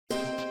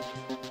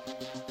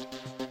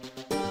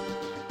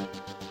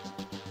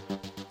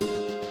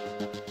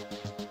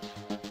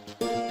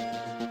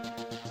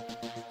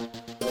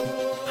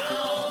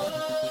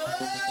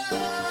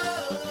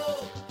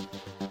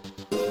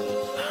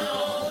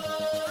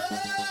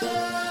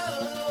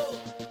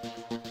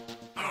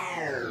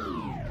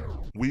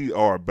We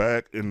are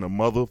back in the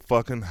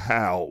motherfucking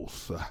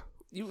house.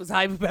 You was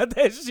hype about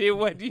that shit,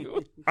 wasn't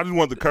you? I just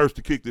want the curse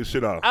to kick this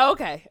shit off.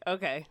 Okay.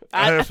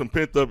 I have some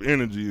pent up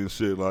energy and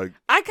shit. Like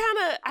I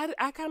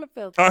kind of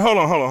felt. all right, hold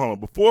on.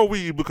 Before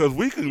because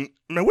we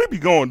be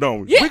going,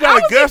 don't we? Yeah, we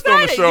got a guest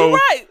on the show, You're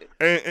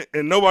right.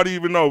 and nobody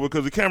even know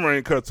because the camera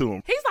ain't cut to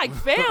him. He's like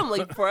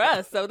family for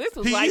us, so this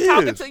was He like is.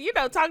 talking to your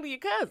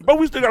cousin. But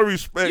we still gotta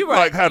respect You right,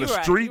 like how you the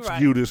right, streets you right.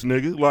 view this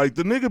nigga. Like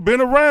the nigga been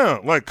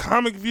around, like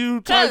Comic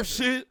View type Cuz.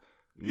 shit.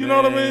 You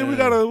know what I mean? We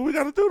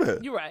gotta do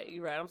that. You're right.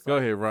 I'm sorry. Go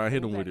ahead, Ryan.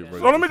 Hit him with it, bro.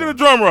 So let me get a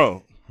drum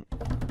roll.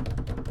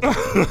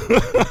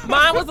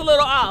 Mine was a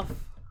little off.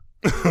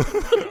 Just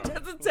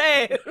a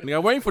tad. Nigga,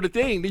 I'm waiting for the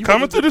thing.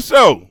 Coming to the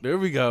show. There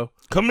we go.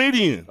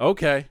 Comedian,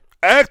 Okay.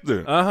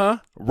 actor,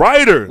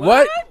 writer,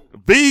 What?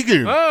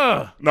 vegan. No,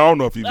 I don't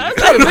know if he vegan.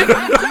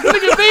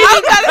 Nigga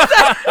vegan.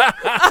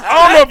 I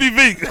don't know if he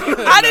vegan.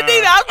 I didn't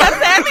either. I was about to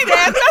say, I need to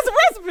ask us some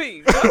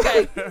recipes.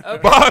 Okay.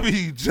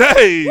 Bobby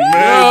J,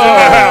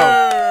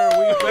 man.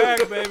 We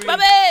back, baby.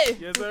 Bobby.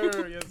 Yes,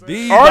 sir. Yes, sir.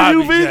 The Are Bobby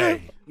you J.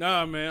 vegan?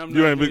 Nah, man. I'm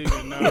You not ain't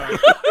vegan. Nah.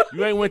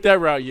 You ain't went that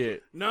route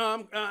yet.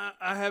 No,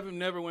 I haven't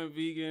never went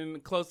vegan.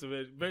 Close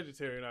to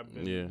vegetarian. I've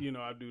been,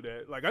 Yeah. I do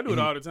that. Like I do it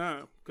all the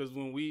time because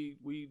when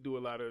we do a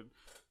lot of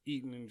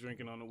eating and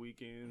drinking on the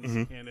weekends,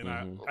 and then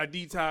I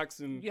detox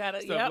and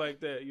stuff like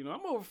that.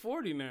 I'm over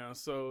 40 now,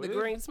 so The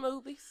green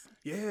smoothies.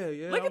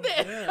 Yeah. Look at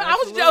that. Yeah, I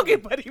was absolutely. joking,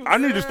 but he was. I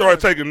need to start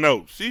taking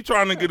notes. She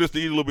trying to get us to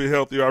eat a little bit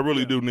healthier. I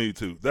really do need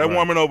to. That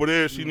woman over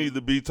there, she needs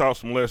to be taught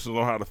some lessons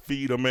on how to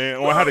feed a man,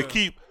 on how to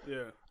keep.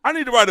 Yeah. I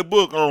need to write a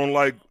book on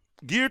like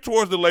geared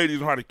towards the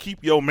ladies on how to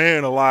keep your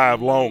man alive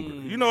longer.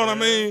 You know what I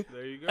mean?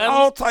 There you go.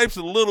 All types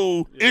of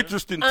little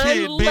interesting tidbits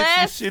and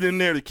Unless- shit in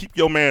there to keep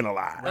your man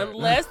alive.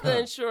 Unless the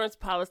insurance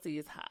policy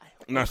is high.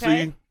 Now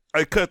okay? see,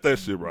 I cut that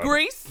shit right.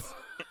 Grease,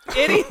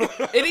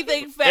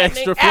 anything fattening,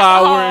 Extra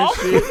flour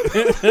alcohol,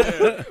 and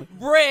shit.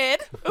 bread,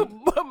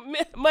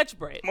 much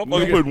bread.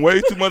 Motherfucker putting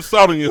way too much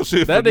salt in your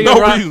shit That for nigga,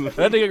 no Ryan, reason.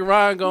 that nigga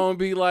Ryan gonna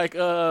be like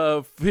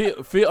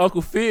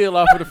Uncle Phil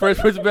off of the Fresh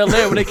Prince of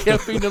Bel-Air when they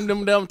kept feeding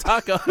them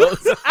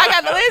tacos.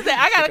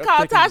 I gotta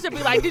call Tasha and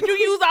be like, did you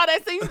use all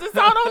that seasoning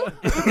salt on them?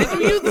 Did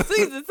you use the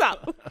seasoning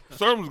salt?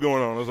 Something's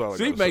going on. That's all I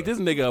She gotta make say. this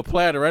nigga a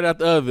platter right out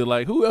the oven.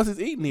 Like, who else is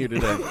eating here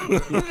today?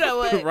 You know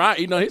what? Ryan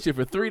eating on his shit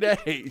for 3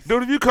 days.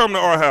 Dude, if you come to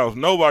our house,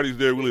 nobody's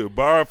there. We live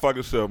by our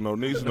fucking self. No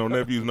nieces, no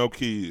nephews, no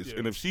kids.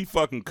 And if she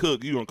fucking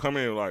cook, you gonna come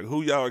in like,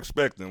 who y'all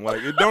expecting?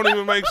 Like, it don't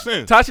even make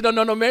sense. Tasha don't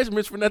know no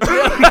measurements for nothing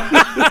else.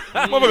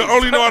 Motherfucker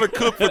only know how to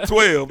cook for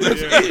 12.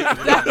 That's it.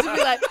 Tasha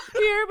be like,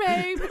 here,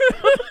 babe.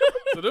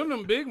 So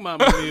them big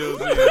mama meals.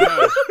 Man,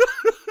 huh?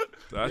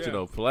 Tasha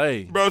don't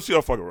play. Bro, she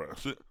don't fuck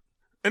around.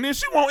 And then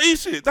she won't eat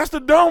shit. That's the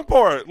dumb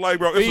part. Like,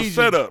 bro, it's Easy. a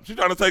setup. She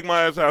trying to take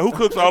my ass out. Who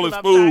cooks all this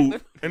food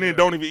and then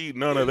don't even eat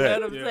none of You know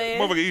that? what I'm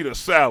saying? Motherfucker eat a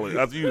salad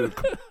after you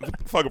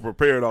fucking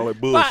prepared all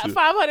that bullshit.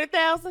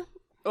 500,000?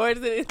 Or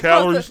is it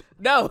Calories?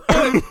 No,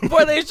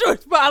 for the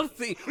insurance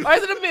policy. Or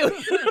is it $1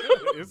 million?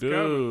 It's coming.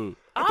 Dude.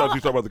 I thought you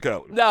was talking about the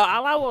calories. No,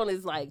 all I want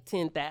is like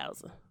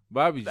 10,000.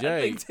 Bobby I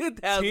J. think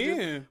 10,000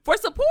 10? for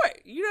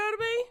support. You know what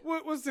I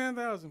mean? What's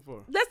 10,000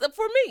 for? That's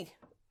for me.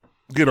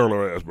 Get on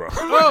her ass, bro.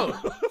 Oh,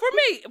 For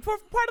me, for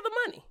part of the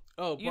money.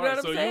 you You know what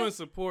I'm so saying? you in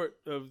support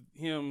of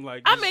him?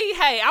 Like, I mean,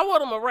 hey, I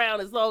want him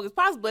around as long as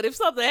possible. But if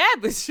something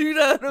happens, you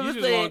know what I'm you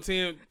just saying? want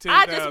 10.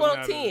 I just want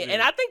out of 10, it.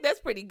 and I think that's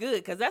pretty good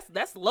because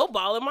that's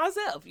lowballing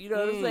myself. You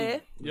know what I'm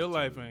saying? Your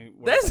life ain't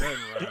worth That's-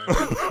 that,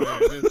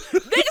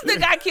 right? Niggas that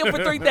got killed for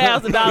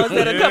 $3,000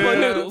 at a couple of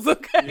noodles.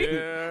 Okay,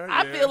 Yeah,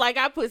 I yeah. feel like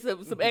I put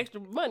some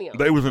extra money on.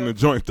 They was in the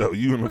joint, though.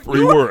 You in the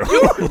free world.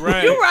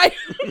 Right. You right.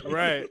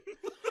 Right.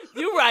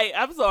 You right.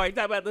 I'm sorry.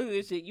 Talk about the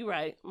hood shit. You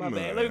right. My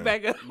bad. Let me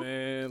back up.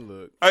 Man,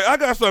 look. I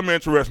got something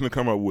interesting to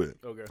come up with.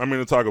 Okay. I mean,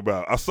 to talk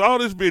about. I saw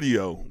this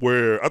video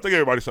where I think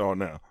everybody saw it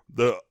now.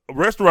 The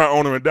restaurant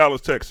owner in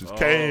Dallas, Texas,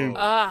 came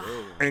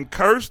and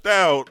cursed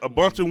out a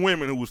bunch of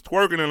women who was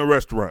twerking in a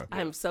restaurant.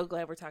 I'm so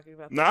glad we're talking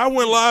about Now, I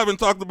went live and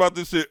talked about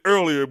this shit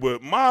earlier,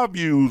 but my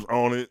views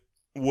on it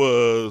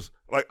was,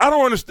 like, I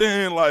don't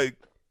understand, like,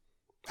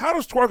 how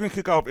does twerking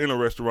kick off in a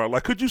restaurant?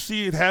 Like, could you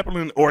see it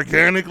happening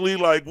organically?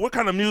 Like, what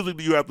kind of music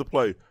do you have to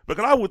play?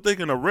 Because I would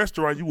think in a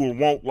restaurant you would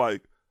want,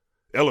 like,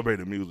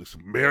 elevator music,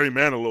 some Barry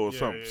Manilow or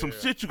something. Some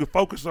shit you could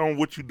focus on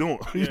what you're doing.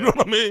 You know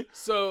what I mean?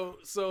 So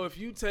if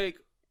you take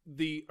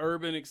the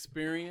urban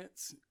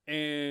experience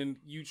and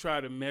you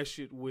try to mesh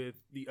it with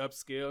the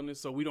upscaleness,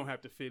 so we don't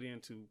have to fit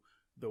into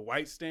the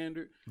white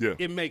standard,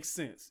 it makes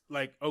sense.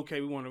 Like,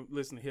 okay, we want to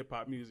listen to hip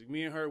hop music.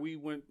 Me and her, we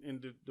went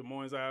into Des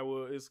Moines,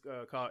 Iowa. It's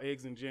called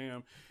Eggs and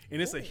Jam,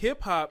 and it's a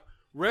hip hop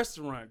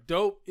restaurant.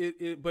 Dope.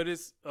 But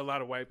it's a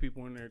lot of white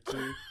people in there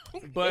too.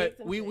 But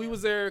we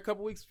was there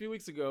a few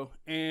weeks ago,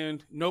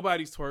 and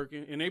nobody's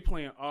twerking, and they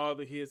playing all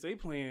the hits. They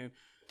playing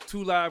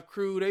Two Live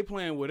Crew. They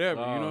playing whatever.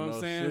 You know what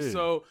I'm saying? Shit.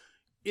 So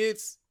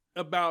it's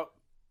about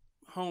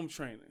home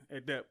training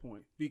at that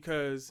point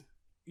because.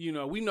 You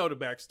know, we know the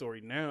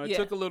backstory now. It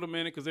took a little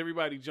minute because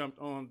everybody jumped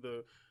on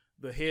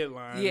the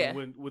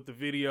headline with the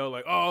video,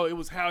 like, oh, it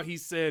was how he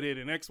said it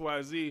and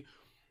XYZ.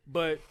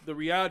 But the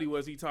reality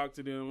was he talked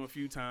to them a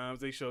few times.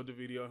 They showed the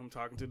video of him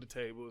talking to the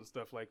table and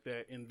stuff like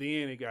that. And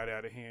then it got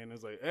out of hand.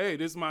 It's like, hey,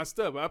 this is my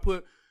stuff.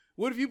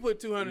 What if you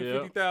put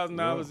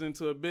 $250,000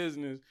 into a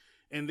business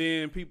and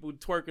then people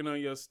twerking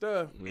on your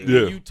stuff? And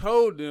you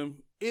told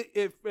them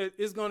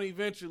it's going to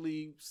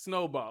eventually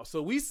snowball.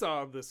 So we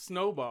saw the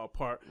snowball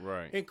part.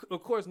 Right. And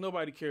of course,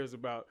 nobody cares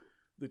about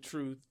the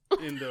truth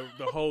in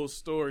the whole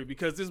story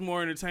because it's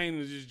more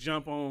entertaining to just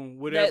jump on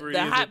whatever it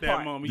is at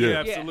that moment. Yeah,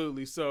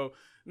 absolutely. So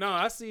no,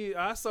 I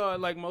saw it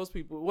like most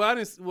people. Well,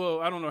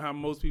 I don't know how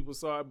most people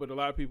saw it, but a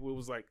lot of people, it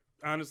was like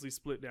honestly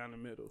split down the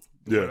middle.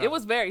 Yeah. It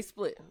was very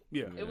split.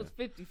 Yeah. It was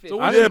 50-50.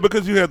 So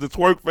because you had the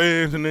twerk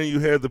fans and then you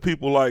had the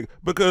people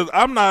because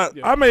I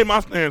made my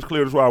stance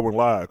clear, that's why I went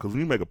live, because when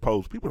you make a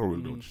post, people don't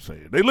really know what you're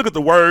saying. They look at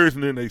the words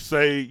and then they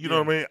say, you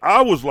know what I mean?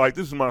 I was like,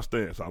 this is my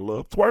stance. I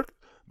love twerk,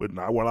 but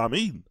not what I'm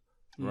eating.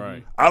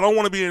 Right. I don't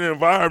want to be in an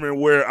environment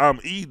where I'm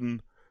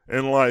eating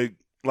and like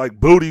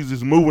booties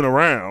is moving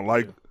around.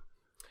 Like,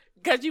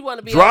 because you want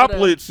to be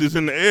droplets is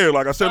in the air.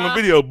 Like I said in the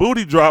video,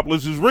 booty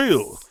droplets is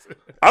real.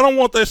 I don't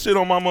want that shit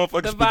on my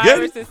motherfucking spaghetti. The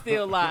virus is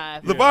still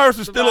alive. The virus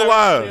is still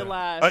alive.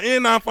 An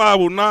N95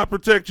 will not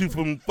protect you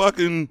from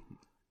fucking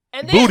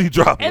booty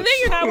droplets. And then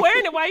you're not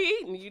wearing it while you're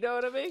eating. You know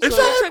what I mean? Exactly.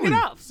 So took it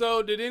off.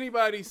 So did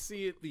anybody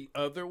see it the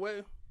other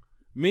way?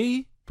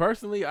 Me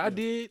personally, I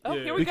did. Oh,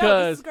 here we because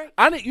go. This is great.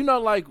 I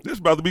didn't, like this is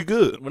about to be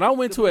good. When I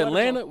went to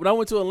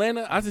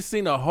Atlanta, I just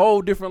seen a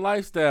whole different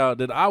lifestyle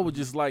that I was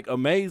just like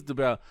amazed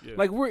about. Yeah.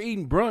 Like we're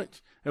eating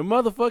brunch and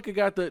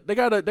motherfucker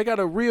they got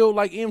a real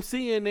like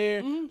MC in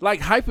there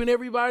like hyping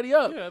everybody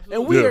up. Yeah,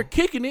 and we are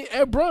kicking it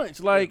at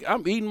brunch. Like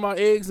I'm eating my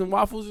eggs and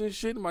waffles and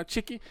shit and my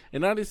chicken,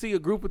 and I just see a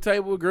group of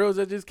table of girls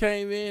that just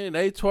came in and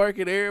they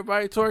twerking,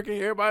 everybody twerking,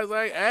 everybody's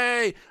like,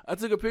 hey, I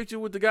took a picture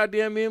with the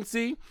goddamn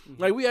MC.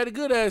 Like we had a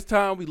good ass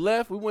time. We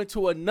left, we went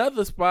to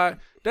another spot.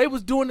 They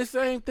was doing the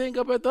same thing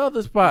up at the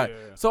other spot.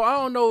 Yeah. So I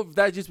don't know if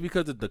that's just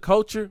because of the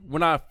culture.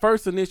 When I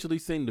first initially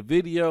seen the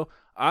video,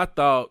 I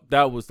thought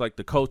that was like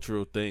the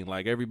cultural thing.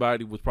 Like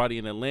everybody was probably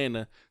in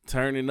Atlanta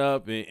turning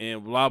up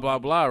and blah, blah,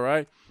 blah,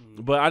 right?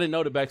 Mm-hmm. But I didn't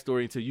know the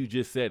backstory until you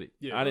just said it.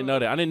 Yeah, I didn't know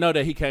that. I didn't know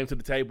that he came to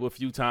the table a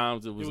few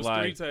times. It was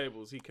like 3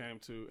 tables he came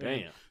to.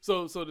 Damn.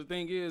 So the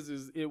thing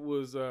is it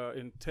was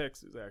in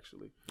Texas,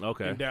 actually.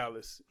 Okay. In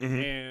Dallas. Mm-hmm.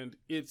 And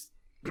it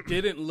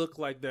didn't look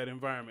like that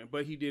environment,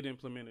 but he did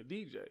implement a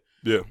DJ.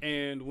 Yeah.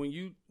 And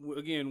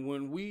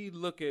when we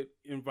look at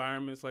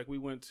environments, like we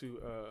went to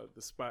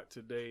the spot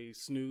today,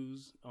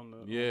 Snooze on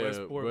the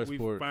Westport. We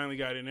finally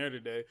got in there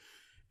today,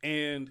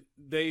 and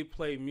they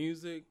play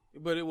music,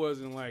 but it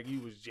wasn't like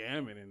you was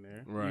jamming in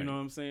there. Right. You know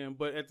what I'm saying?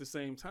 But at the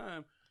same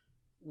time,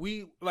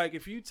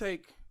 if you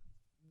take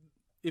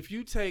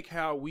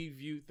how we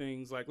view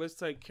things, like let's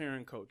take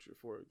Karen culture,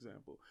 for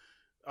example.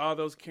 All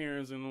those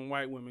Karens and them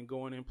white women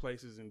going in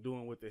places and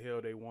doing what the hell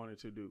they wanted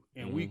to do.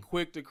 And we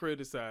quick to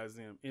criticize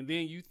them. And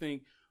then you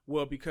think,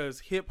 well, because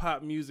hip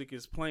hop music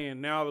is playing,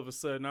 now all of a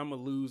sudden I'm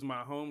going to lose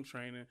my home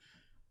training.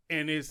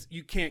 And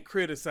you can't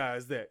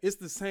criticize that. It's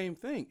the same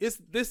thing. It's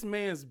this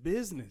man's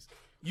business.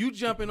 You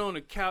jumping on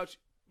the couch,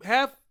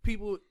 have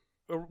people,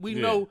 we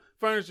know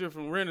furniture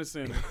from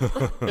Rent-A-Center.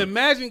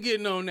 Imagine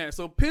getting on that.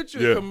 So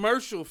picture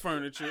commercial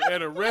furniture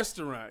at a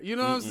restaurant. You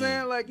know what I'm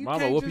saying? Like you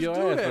can't just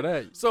do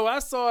that. So I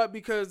saw it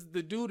because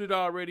the dude had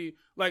already,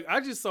 like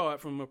I just saw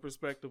it from a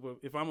perspective of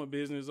if I'm a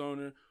business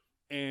owner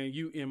and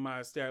you in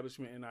my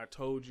establishment and I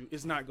told you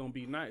it's not going to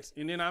be nice.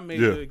 And then I made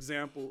the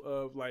example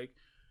of like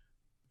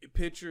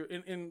picture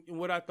and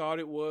what I thought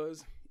it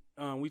was.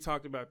 We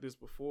talked about this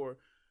before.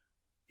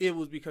 It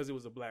was because it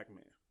was a black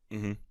man.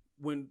 Mm-hmm.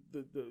 When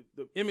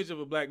the image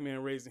of a black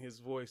man raising his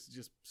voice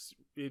just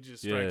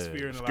strikes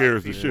fear in a lot of people.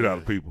 Scares the shit out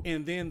of people.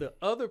 And then the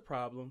other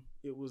problem,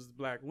 it was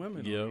black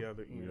women on the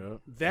other end.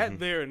 Yep. That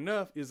there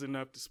is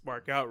enough to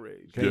spark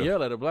outrage. Can't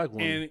yell at a black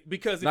woman. And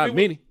because not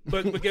many.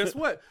 But guess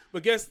what?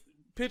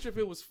 Picture if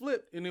it was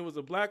flipped and it was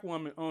a black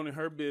woman owning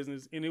her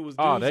business and it was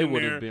dudes they in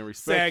would there have been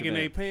sagging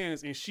their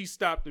pants and she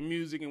stopped the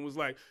music and was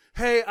like,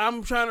 hey,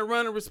 I'm trying to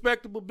run a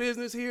respectable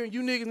business here and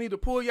you niggas need to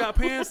pull y'all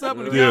pants up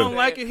and if y'all don't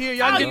like it here,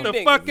 y'all get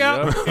the fuck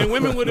out. And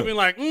women would have been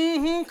like,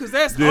 because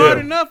that's hard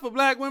enough for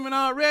black women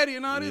already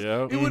and all this.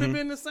 It would have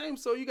been the same.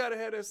 So you got to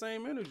have that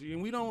same energy.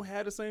 And we don't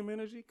have the same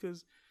energy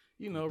because,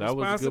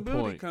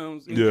 responsibility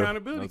comes,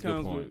 accountability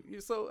comes with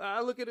it. So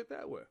I look at it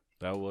that way.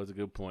 That was a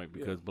good point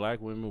because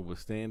black women would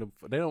stand up.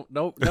 They don't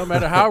no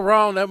matter how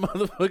wrong that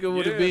motherfucker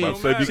would have been.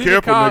 Be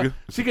careful, nigga.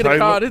 She could have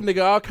called this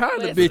nigga all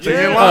kind of bitches.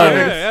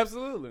 Yeah,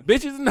 absolutely.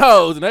 Bitches and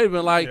hoes, and they'd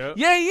been like,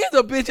 he is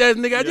a bitch ass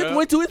nigga. I just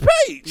went to his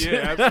page.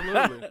 Yeah,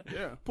 absolutely.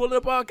 Yeah, pulling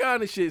up all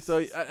kind of shit.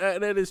 So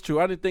that is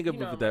true. I didn't think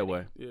of it that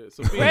way. Yeah.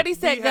 So ready,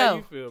 set, go. How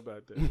you feel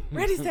about that?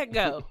 Ready, set,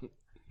 go.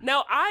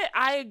 No,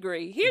 I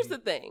agree. Here's the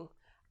thing.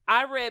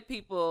 I read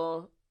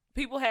people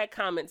had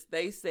comments.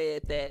 They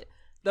said that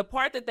the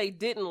part that they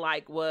didn't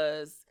like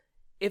was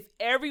if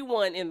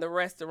everyone in the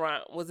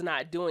restaurant was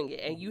not doing it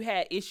and you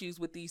had issues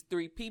with these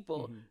 3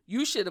 people,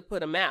 you should have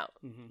put them out.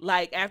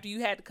 Like after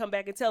you had to come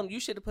back and tell them, you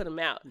should have put them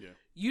out. Yeah.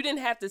 You didn't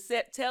have to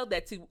tell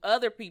that to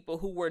other people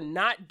who were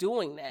not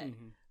doing that.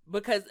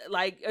 because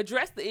like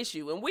address the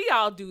issue, and we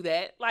all do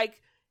that. Like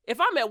if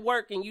I'm at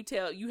work and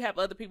you have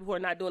other people who are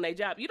not doing their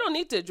job, you don't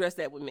need to address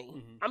that with me.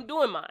 Mm-hmm. I'm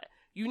doing mine.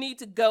 You need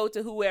to go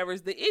to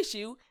whoever's the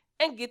issue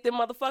and get them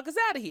motherfuckers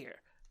out of here.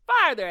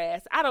 Fire their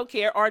ass. I don't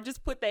care, or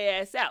just put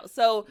their ass out.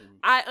 So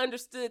I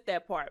understood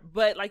that part,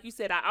 but like you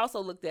said, I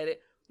also looked at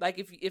it like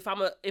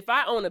if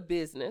I own a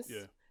business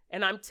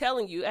and I'm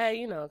telling you, hey,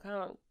 you know,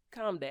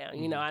 calm down.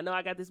 You know, I know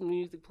I got this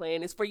music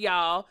playing. It's for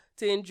y'all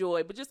to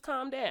enjoy, but just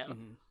calm down.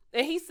 Mm-hmm.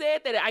 And he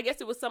said that I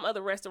guess it was some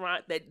other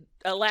restaurant that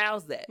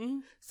allows that. Mm-hmm.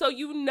 So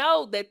you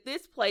know that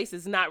this place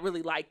is not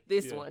really like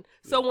this one.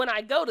 So when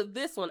I go to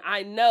this one,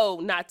 I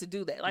know not to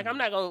do that. Like I'm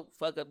not gonna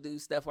fuck up, do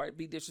stuff or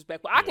be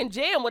disrespectful. I can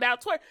jam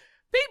without twerk.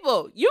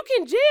 People, you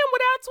can jam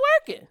without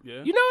twerking.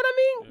 Yeah. You know what I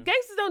mean? Yeah.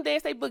 Gangsters don't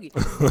dance, they boogie.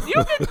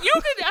 You could,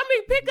 I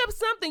mean, pick up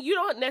something. You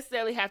don't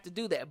necessarily have to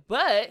do that.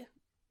 But,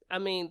 I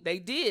mean, they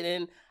did.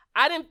 And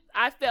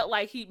I felt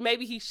like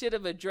he should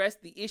have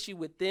addressed the issue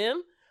with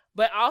them.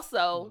 But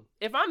also,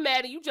 if I'm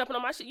mad at you jumping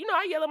on my shit, you know,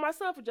 I yell at my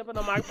son for jumping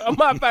on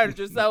my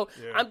furniture. So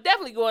I'm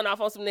definitely going off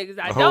on some niggas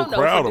I don't know.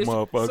 Crowd of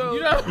motherfuckers. So, you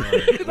know,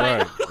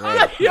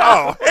 right.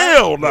 Oh,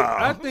 hell no.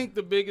 I think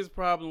the biggest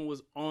problem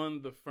was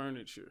on the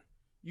furniture.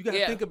 You got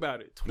to think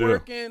about it.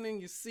 Twerking in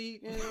your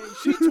seat. And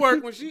she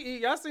twerk when she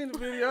eat. Y'all seen the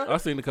video? I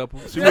seen a couple.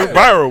 She went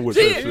viral with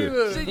that shit.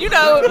 You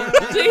know,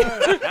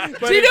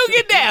 she do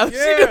get down.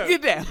 Yeah, she do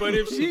get down. But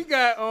if she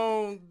got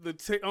on the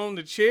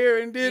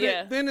chair and did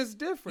it, then it's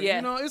different. Yeah.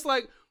 You know, it's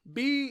like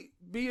be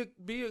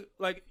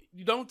like,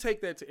 you don't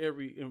take that to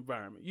every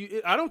environment.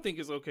 I don't think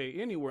it's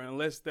okay anywhere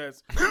unless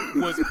that's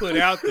what's put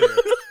out there.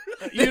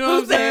 You know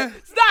what I'm saying?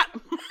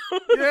 Stop.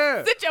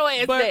 Yeah. Sit your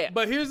ass there.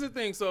 But here's the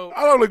thing. So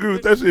I don't agree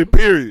with that shit,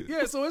 period.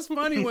 Yeah, so it's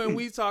funny when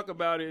we talk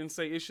about it and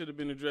say it should have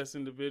been addressed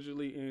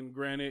individually, and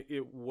granted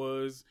it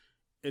was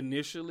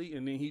initially,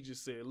 and then he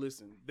just said,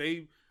 listen,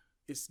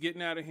 it's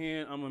getting out of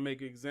hand. I'm gonna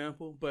make an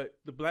example. But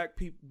the black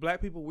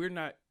people, we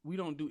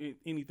don't do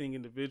anything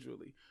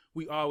individually.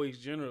 We always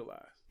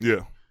generalize.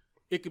 Yeah.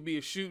 It could be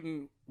a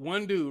shooting,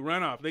 one dude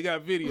run off. They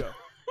got video.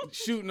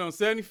 Shooting on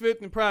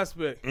 75th and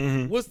Prospect.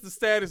 Mm-hmm. What's the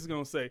status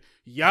gonna say?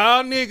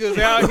 Y'all niggas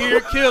out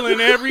here killing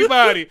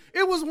everybody.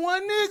 It was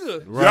one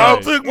nigga. Right. Y'all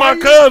took my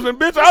cousin,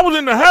 bitch. I was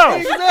in the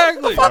house.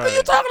 Exactly. What the fuck are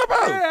you talking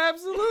about? Yeah,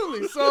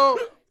 absolutely. So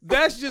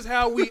that's just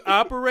how we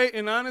operate.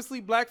 And honestly,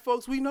 black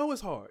folks, we know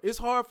it's hard. It's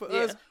hard for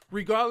us,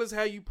 regardless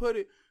how you put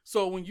it.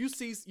 So when you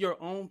see your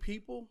own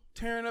people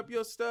tearing up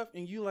your stuff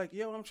and you like,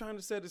 yo, I'm trying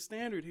to set a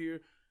standard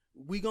here,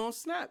 we gonna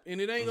snap and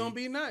it ain't gonna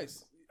be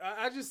nice.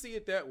 I just see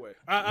it that way.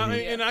 I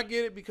mean, and I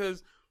get it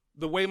because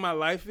the way my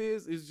life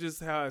is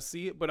just how I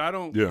see it. But I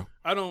don't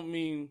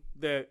mean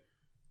that.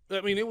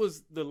 I mean,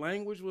 the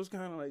language was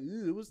kind of like,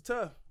 it was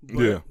tough.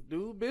 But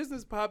dude,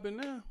 business popping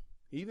now.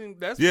 He didn't.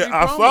 That's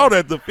I saw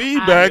that the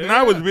feedback.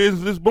 Now his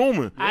business is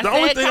booming. The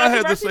only thing I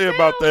had to say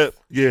about that,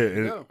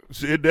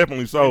 it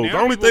definitely sold. The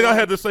only thing I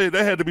had to say,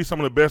 that had to be some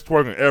of the best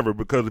twerking ever,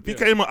 because if he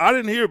came up, I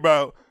didn't hear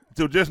about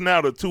until just now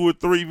the 2 or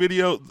 3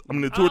 videos. I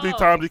mean, the 2 or 3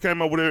 times he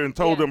came over there and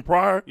told them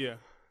prior. Yeah.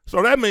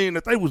 So that means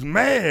that they was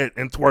mad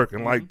and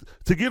twerking, like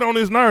to get on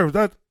his nerves.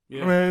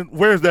 Man,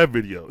 where's that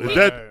video? Does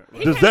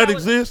that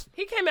exist?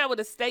 He came out with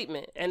a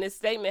statement, and his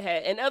statement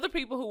and other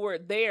people who were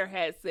there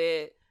had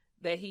said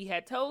that he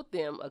had told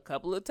them a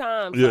couple of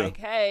times, like,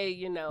 hey,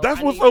 you know.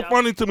 That's what's so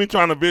funny to me,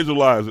 trying to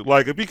visualize it.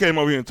 Like if he came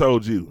over here and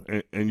told you,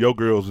 and your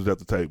girls is at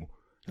the table.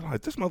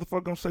 Like, this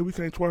motherfucker gonna say we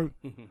can't twerk.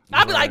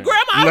 I'd be like,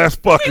 Grandma, let's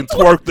fucking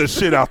twerk the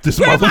shit out this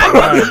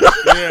motherfucker.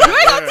 You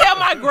ain't gonna tell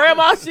my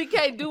grandma she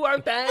can't do her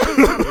thing.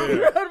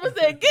 You heard me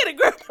say, get it,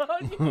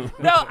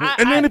 Grandma.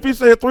 Then if he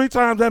said 3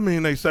 times, that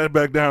means they sat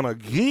back down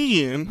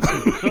again.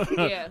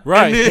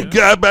 Right. And then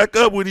got back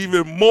up with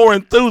even more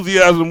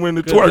enthusiasm when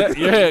the twerk.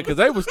 Because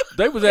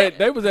they was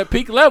at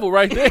peak level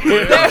right there.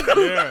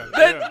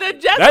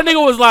 That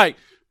nigga was like,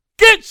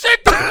 get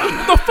shit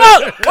the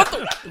fuck. What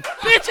the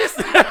bitches?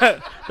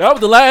 That was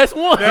the last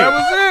one. That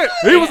was it.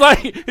 He was like,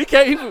 he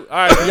can't.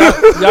 All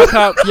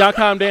right, y'all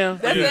calm down.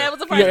 That was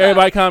the first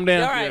everybody calm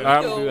down. All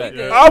right, cool.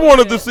 I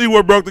wanted to see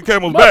what broke the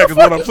camel's back. Is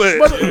what I'm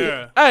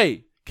saying.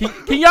 Hey,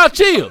 can y'all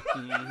chill?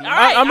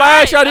 I'm gonna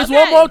ask y'all this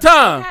one more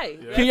time.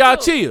 Can y'all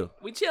chill?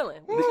 We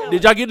chilling.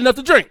 Did y'all get enough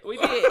to drink? We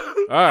did.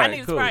 All right, I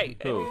need a Sprite.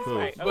 Cool.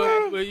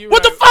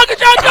 What the fuck is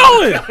y'all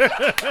doing?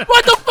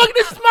 What the fuck?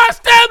 This is my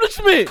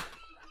establishment.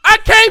 I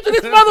came to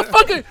this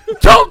motherfucker 2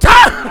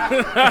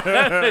 times.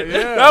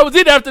 That was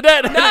it after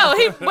that. No,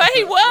 he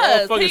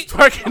was.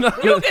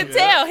 Twerking. You could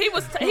tell he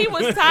was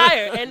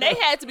tired, and they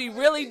had to be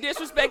really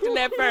disrespecting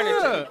that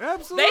furniture. Yeah,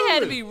 absolutely. They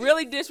had to be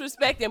really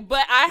disrespecting.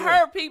 But I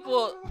heard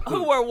people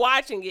who were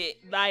watching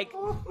it like,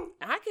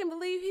 I can't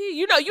believe he.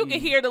 You know, you can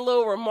hear the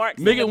little remarks.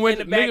 Nigga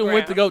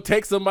went to go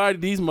text somebody.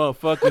 These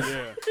motherfuckers.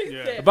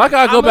 If I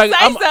gotta go back,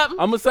 I'm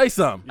gonna say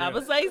something. I'm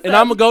gonna say something, and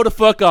I'm gonna go the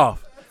fuck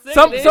off.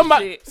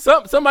 Somebody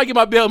get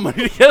my bail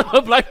money together.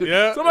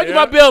 Somebody get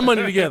my bail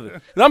money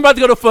together. And I'm about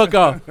to go the fuck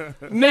off.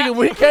 Nigga,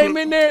 when he came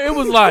in there, it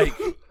was like,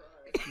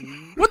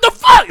 What the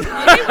fuck?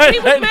 He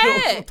was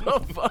mad.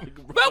 What the fuck,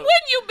 bro? But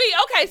wouldn't you be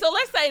okay? So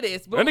let's say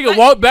this. That nigga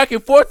walked back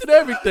and forth and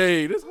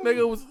everything. This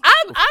nigga was.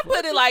 I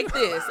put it like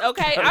this,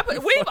 okay?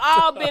 We've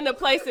all been to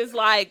places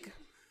like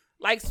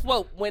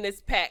Swope when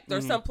it's packed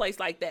or someplace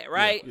like that,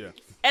 right? Yeah.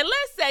 And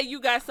let's say you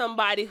got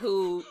somebody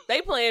who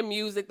they playing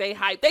music, they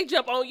hype, they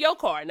jump on your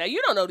car. Now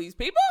you don't know these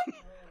people,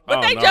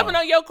 but they jumping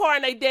on your car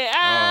and they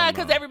dead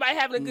because everybody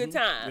having a good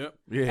time. Yep.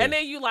 Yeah. And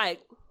then you like,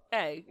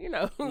 hey,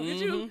 could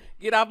you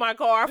get off my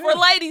car? For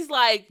ladies,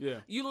 like,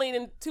 you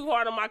leaning too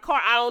hard on my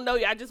car. I don't know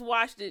you. I just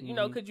watched it.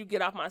 Could you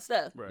get off my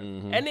stuff? Right.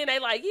 And then they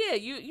like,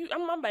 yeah,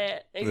 I'm my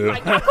bad. And you're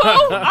like, I'm cool.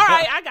 All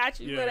right, I got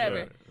you.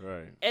 Whatever.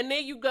 Right. And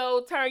then you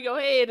go turn your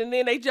head, and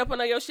then they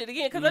jumping on your shit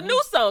again because a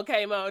new song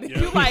came on. And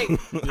you like,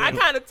 I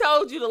kind of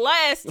told you the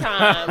last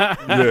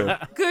time.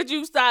 Could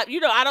you stop?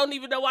 I don't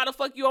even know why the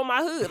fuck you on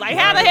my hood. Like,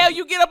 how the hell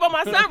you get up on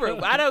my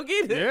sunroof? I don't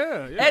get it.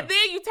 Yeah. And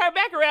then you turn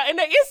back around, and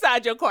they're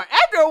inside your car.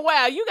 After a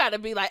while, you got to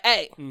be like,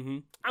 hey,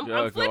 I'm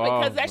flipping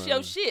because that's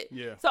your shit.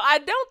 Yeah. So I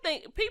don't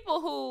think people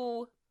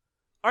who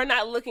are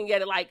not looking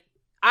at it like,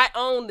 I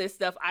own this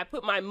stuff. I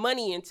put my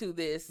money into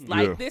this.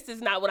 Like, this is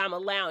not what I'm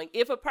allowing.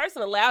 If a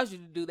person allows you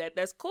to do that,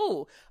 that's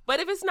cool. But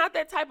if it's not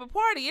that type of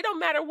party, it don't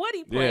matter what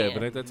he playing. Yeah,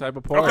 but ain't that type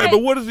of party. Okay, but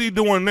what is he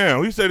doing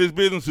now? He said his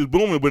business is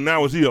booming, but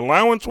now is he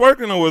allowing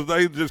twerking, or was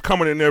they just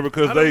coming in there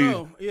because they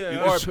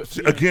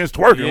against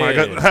twerking?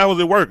 Yeah. Like, how is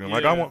it working?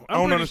 Like, I don't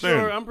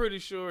understand. Sure, I'm pretty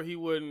sure he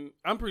wouldn't.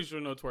 I'm pretty sure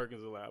no twerking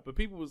is allowed. But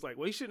people was like,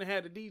 well, he shouldn't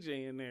have had a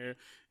DJ in there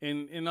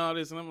and all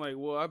this. And I'm like,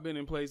 well, I've been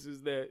in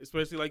places that,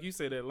 especially like you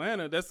said,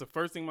 Atlanta. That's the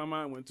first thing my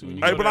mind went to.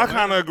 Hey, but I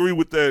kind of agree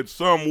with that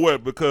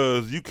somewhat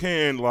because you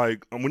can,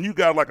 like, when you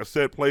got like a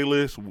set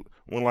playlist,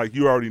 when like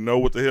you already know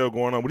what the hell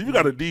going on, but if you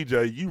got a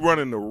DJ, you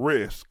running the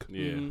risk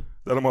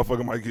that a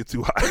motherfucker might get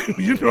too high.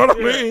 You know what I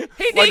mean?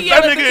 Like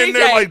that nigga in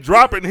there like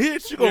dropping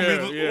hits, you gonna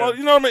be, well,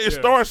 you know what I mean? It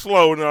starts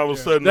slow, and then all of a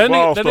sudden the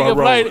ball that start nigga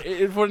rolling.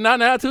 played for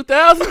 99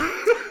 2000.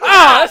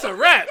 That's a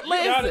rap.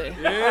 Listen.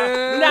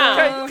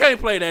 You can't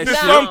play that There's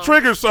shit. some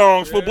trigger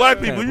songs for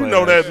black people. You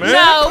know that, man.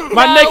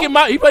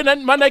 No. He played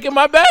my neck in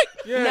my back.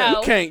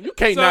 No. You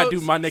can't not do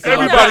my neck in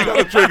my back. Everybody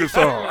got a trigger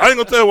song. I ain't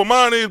gonna tell you what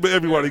mine is, but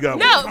everybody got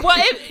one. No, well,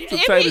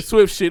 if Taylor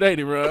Swift shit, ain't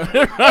it, bro? they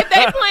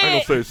I playing,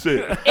 ain't gonna say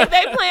shit. if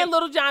they playing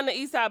Little John and the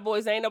East Side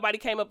Boys, ain't nobody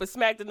came up and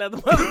smacked another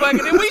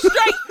motherfucker, then we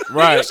straight.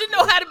 Right. Then you should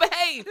know how to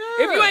behave.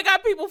 If you ain't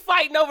got people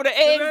fighting over the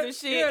eggs and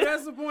shit. Yeah,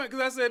 that's the point.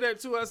 Because I said that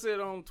too. I said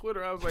on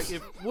Twitter, I was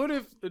like, what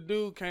if the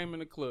dude came in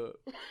the club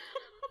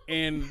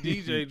and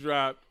the DJ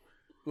dropped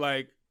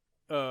like,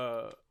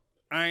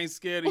 I ain't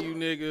scared of you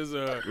niggas,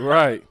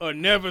 or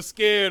never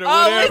scared, or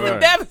whatever. Listen,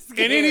 never scared.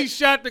 And then he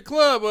shot the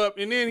club up,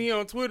 and then he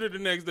on Twitter the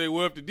next day.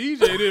 Well, if the DJ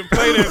didn't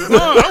play that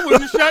song, I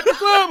wouldn't have shot the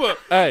club up.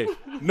 Hey,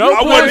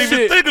 I wasn't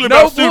even thinking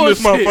about shooting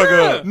this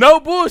motherfucker up.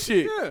 No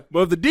bullshit. Yeah.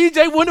 But if the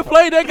DJ wouldn't have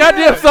played that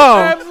goddamn song,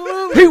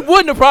 Absolutely. he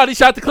wouldn't have probably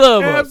shot the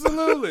club up.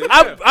 Absolutely.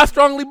 Yeah. I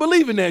strongly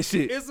believe in that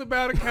shit. It's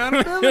about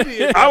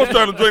accountability. I was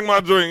trying to drink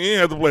my drink. You ain't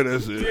have to play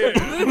that shit.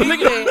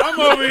 Yeah. I'm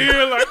over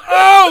here like,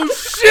 oh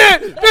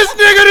shit, this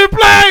nigga didn't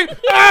play.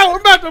 Oh, I'm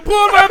about to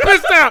pull my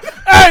pistol out.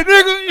 Hey,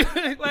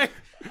 nigga, like,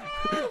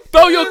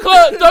 Throw your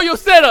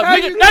setup,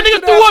 nigga. That nigga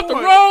threw up the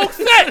wrong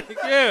set.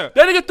 Yeah.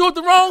 That nigga threw up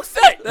the wrong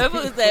set. That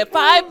was at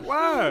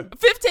Why?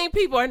 15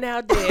 people are now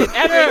dead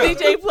after the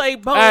DJ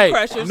played Bone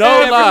Crushers. No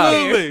lie.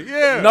 Absolutely.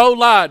 Yeah. No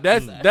lie.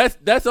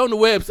 That's on the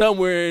web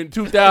somewhere in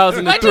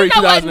 2003, But you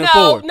know what?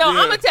 2004. No, I'm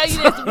gonna tell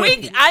you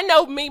this. I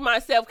know me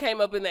myself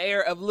came up in the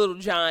era of Little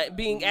John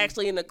being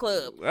actually in the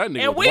club, That nigga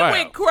and was we wild.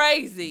 went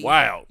crazy.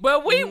 Wild.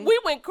 But we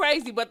went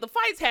crazy. But the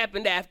fights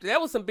happened after. That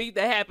was some beat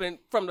that happened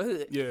from the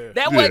hood. Yeah.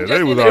 That Yeah, wasn't they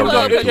just was in the already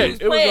club. done. because you was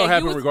It was playing. gonna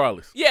happen You was-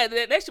 regardless. Yeah,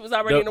 that shit was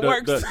already in the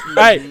works.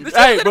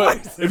 Hey, bro,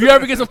 if you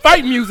ever get some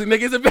fight music,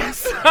 nigga, it's the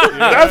best.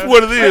 That's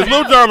what it is.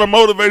 Lil Jon will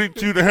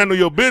motivate you to handle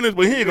your business,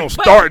 but he ain't gonna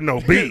start no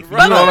beef. You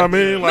know what I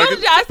mean? Like, Lil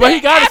Jon But said he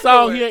got a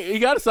song. afterwards. He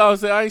got a song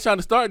saying, "I ain't trying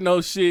to start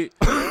no shit.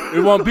 It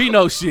won't be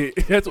no shit."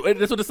 That's what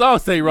the song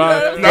say,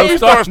 Ron. now if you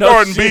start no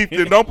starting shit. beef,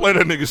 then don't play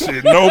that nigga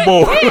shit no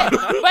more.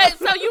 But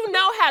so you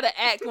know how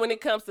to act when it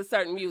comes to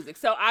certain music.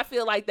 So I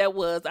feel like that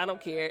was, I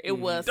don't care. It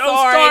was Don't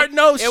sorry. start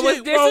no it shit. was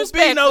Won't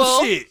disrespectful. be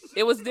no shit.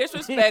 It was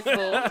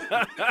disrespectful.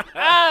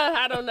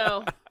 I don't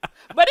know.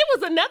 But it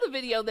was another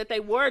video that they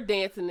were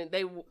dancing and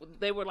they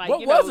were like,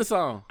 What you was know, the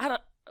song? I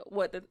don't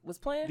what that was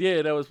playing?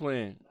 Yeah, that was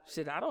playing.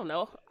 Shit, I don't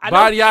know. I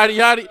Body don't, yada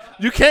yada.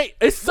 You can't.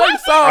 It's certain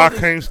I songs.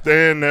 can't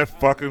stand that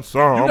fucking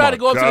song. You Oh gotta my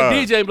go up God. to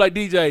the DJ and be like,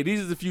 DJ, these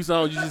is a few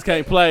songs you just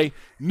can't play.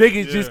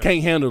 Niggas just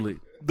can't handle it.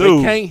 Dude.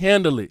 They can't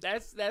handle it.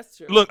 That's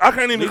true. Look, I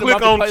can't even Nigga, click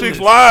about on the Chicks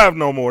playlist. Live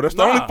no more. That's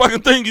the Nah. only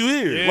fucking thing you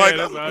hear. Yeah, like,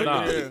 that's all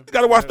Nah. you hear. you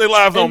gotta watch their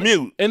lives on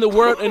mute. In the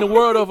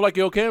world of like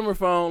your camera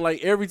phone,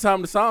 like every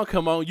time the song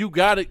come on, you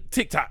gotta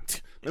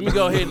TikTok. Let me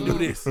go ahead and do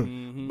this.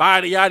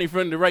 Body yaddy in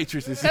front of the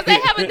waitresses. Because they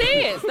have a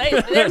dance.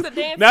 There's a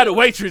dance. Now the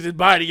waitress is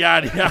body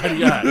yaddy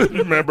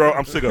yaddy. Man, bro,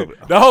 I'm sick of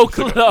it. The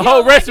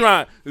whole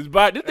restaurant is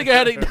body. This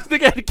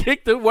nigga had to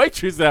kick the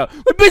waitress out.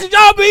 Like, bitch,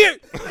 y'all be here.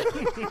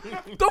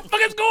 What the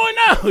fuck is going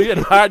on? We had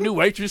to hire new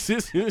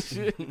waitresses and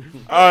shit.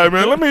 All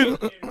right, man.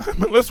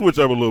 Let's switch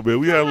up a little bit.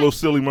 We had a little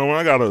silly moment.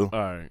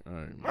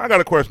 I got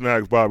a question to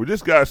ask Bobby.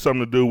 This got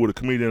something to do with a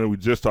comedian that we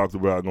just talked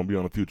about. Going to be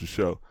on a future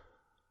show.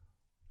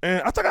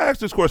 And I think I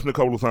asked this question a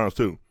couple of times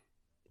too.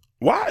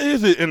 Why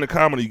is it in the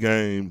comedy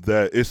game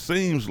that it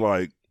seems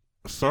like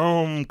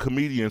some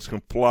comedians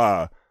can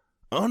fly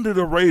under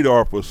the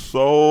radar for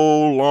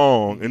so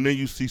long, and then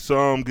you see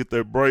some get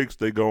their breaks,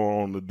 they go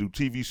on to do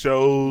TV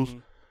shows,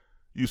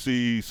 you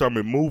see some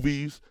in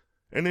movies,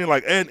 and then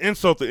like add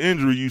insult to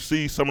injury, you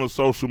see some of the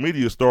social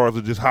media stars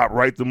that just hop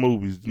right to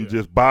movies and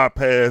just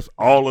bypass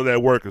all of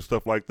that work and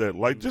stuff like that.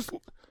 Like just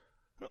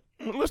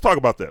let's talk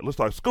about that.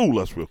 School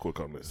us real quick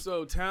on this.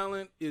 So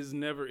talent is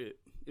never it.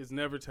 It's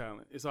never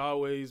talent. It's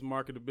always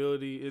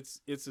marketability.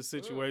 It's a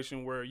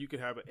situation where you could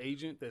have an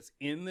agent that's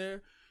in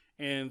there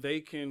and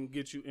they can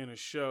get you in a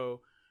show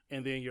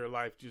and then your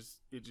life just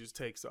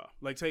takes off.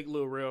 Like take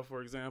Lil Rel,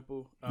 for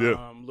example.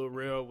 Lil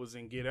Rel was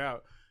in Get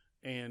Out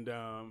and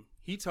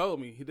he told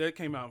me that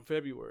came out in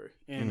February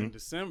and in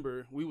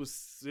December we was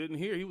sitting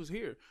here, he was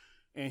here.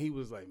 And he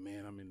was like,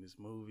 man, I'm in this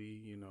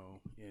movie, you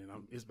know, and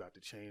it's about to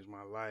change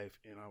my life.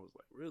 And I was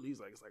like, really? He's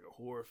like, it's like a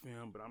horror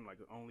film, but I'm like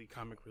the only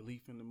comic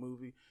relief in the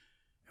movie.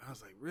 And I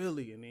was like,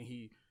 really? And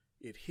then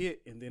it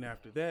hit. And then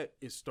after that,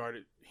 it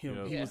started him.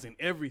 Yeah. He was in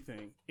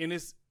everything. And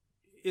it's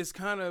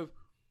kind of,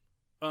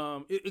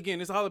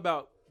 again, it's all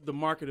about the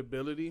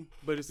marketability,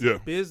 but it's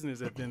a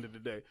business at the end of the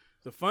day.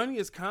 The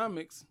funniest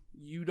comics,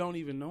 you don't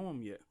even know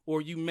them yet.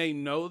 Or you may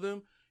know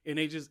them, and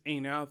they just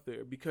ain't out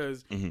there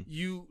because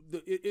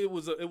it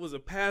was a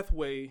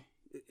pathway.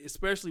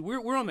 Especially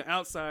we're on the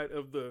outside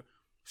of the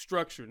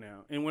structure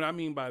now, and what I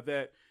mean by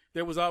that,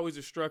 there was always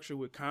a structure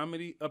with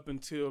comedy up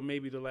until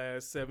maybe the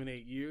last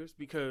 7-8 years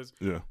because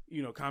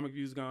you know Comic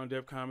View's gone,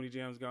 Def Comedy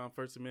Jam's gone,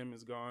 First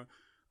Amendment's gone,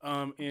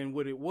 and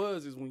what it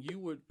was is when you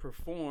would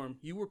perform,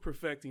 you were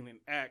perfecting an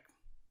act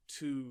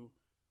to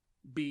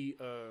be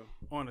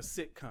on a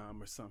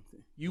sitcom or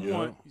something.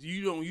 You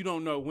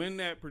don't know when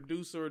that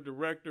producer or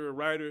director or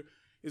writer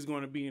is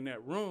going to be in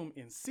that room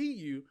and see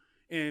you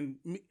and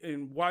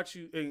watch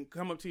you and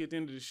come up to you at the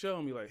end of the show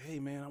and be like, hey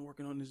man, I'm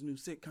working on this new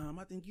sitcom,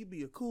 I think you'd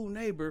be a cool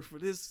neighbor for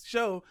this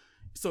show.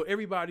 So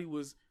everybody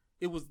was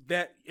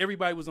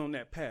on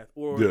that path.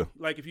 Or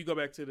like if you go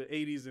back to the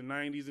 80s and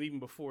 90s and even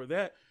before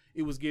that,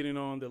 it was getting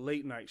on the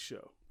late night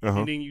show.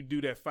 And then you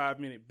do that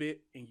 5-minute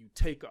bit and you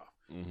take off.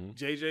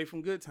 JJ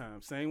from Good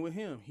Times, same with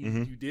him.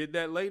 You did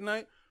that late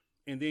night,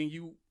 and then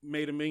you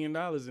made $1 million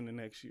in the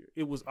next year.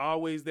 It was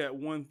always that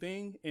one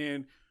thing,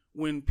 and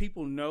when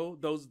people know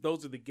those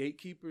are the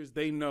gatekeepers,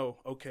 they know,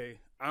 okay,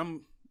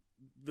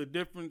 the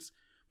difference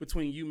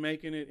between you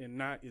making it and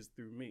not is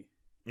through me,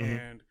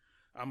 and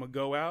I'm gonna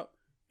go out,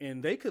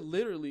 and they could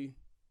literally,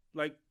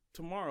 like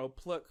tomorrow,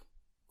 pluck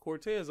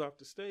Cortez off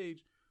the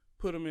stage,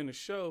 put him in a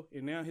show,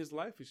 and now his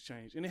life has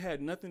changed. And it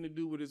had nothing to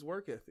do with his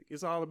work ethic.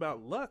 It's all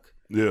about luck.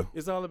 Yeah.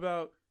 It's all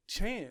about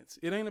chance.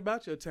 It ain't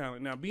about your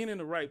talent. Now, being in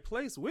the right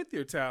place with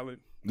your talent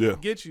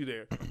gets you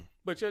there.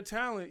 But your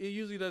talent, it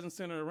usually doesn't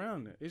center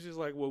around that. It's just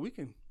like, well, we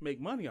can make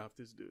money off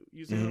this dude.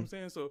 You see what I'm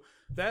saying? So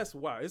that's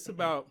why. It's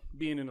about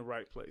being in the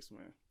right place,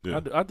 man. Yeah.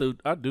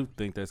 I do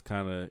think that's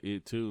kind of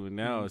it, too. And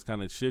now it's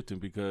kind of shifting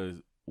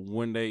because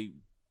when they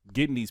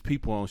getting these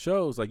people on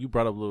shows, like you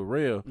brought up Lil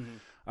Rel,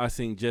 I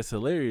seen Jess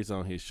Hilarious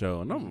on his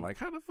show, and I'm like,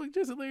 how the fuck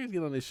Jess Hilarious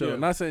get on this show? Yeah.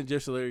 I'm not saying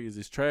Jess Hilarious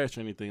is trash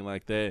or anything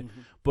like that,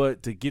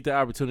 but to get the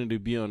opportunity to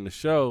be on the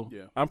show,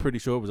 I'm pretty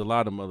sure it was a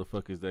lot of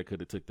motherfuckers that could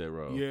have took that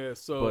role. Yeah.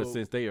 So, but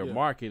since they are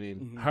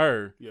marketing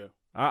her,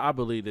 I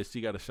believe that she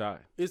got a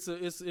shot. It's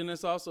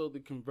also the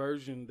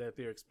conversion that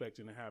they're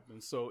expecting to happen.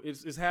 So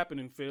it's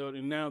happened and failed,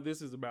 and now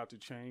this is about to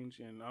change.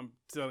 And I'm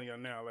telling you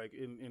now, like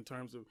in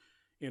terms of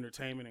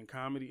entertainment and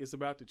comedy, it's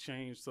about to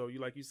change. So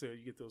you, like you said,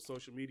 you get those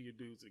social media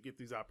dudes that get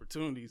these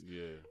opportunities,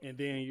 and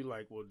then you're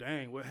like, well,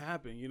 dang, what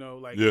happened? You know,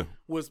 like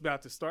what's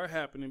about to start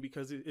happening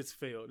because it's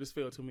failed. It's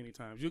failed too many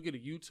times. You'll get a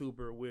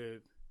YouTuber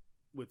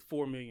with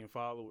 4 million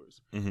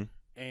followers,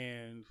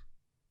 and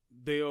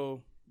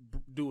they'll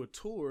do a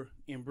tour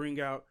and bring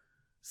out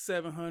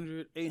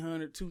 700,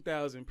 800,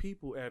 2,000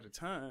 people at a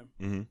time,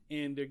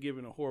 and they're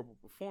giving a horrible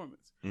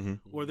performance.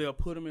 Or they'll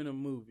put them in a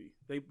movie.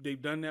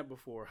 They've done that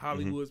before.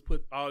 Hollywood's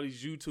put all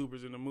these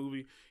YouTubers in a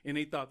movie, and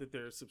they thought that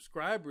their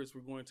subscribers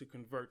were going to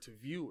convert to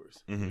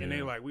viewers. And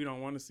they're like, we don't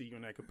want to see you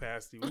in that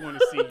capacity. We want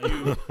to see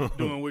you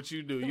doing what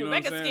you do. You know what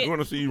I'm saying? We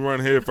want to see you run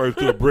head first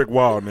to a brick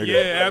wall, nigga.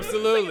 Yeah,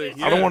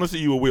 absolutely. I don't want to see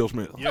you with Will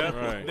Smith. Yeah,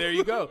 right. There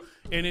you go.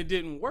 And it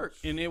didn't work.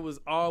 And it was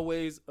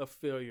always a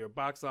failure.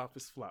 Box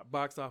office flop.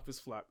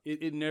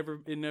 It never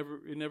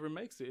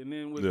makes it. And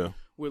then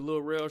with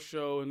Lil Rel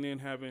show, and then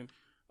having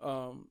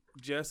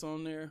Jess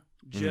on there,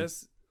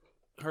 Jess,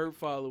 her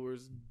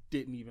followers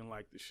didn't even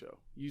like the show.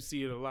 You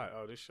see it a lot.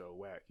 Oh, this show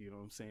whack. You know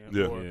what I'm saying?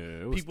 Yeah, or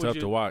it was tough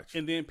to watch.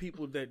 And then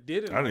people that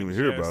didn't, I didn't even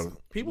hear about it.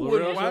 People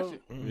wouldn't watch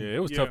it. Yeah, it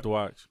was tough to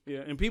watch. Yeah,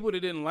 and people that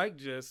didn't like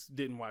Jess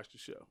didn't watch the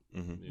show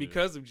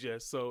because of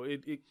Jess. So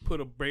it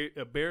put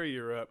a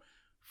barrier up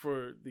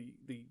for the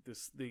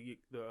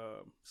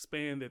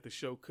span that the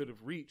show could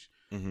have reached.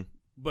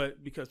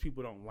 But because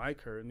people don't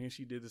like her, and then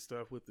she did the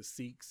stuff with the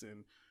Sikhs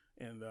and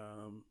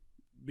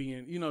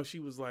being, you know, she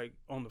was like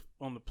on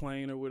the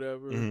plane or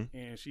whatever,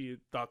 and she had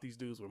thought these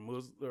dudes were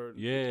Muslim.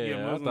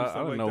 Muslims,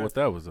 I didn't know what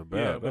that was about.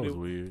 Yeah, that was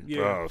weird.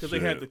 Yeah, because they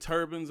had the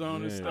turbans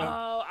on and stuff.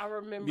 Oh, I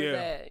remember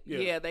that.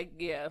 Yeah,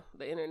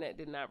 the internet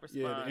did not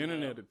respond. Yeah, the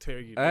internet would tear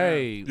you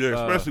down.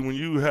 Yeah, especially when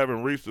you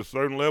haven't reached a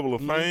certain level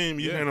of fame,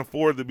 you can't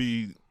afford to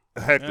be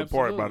hacked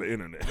apart by the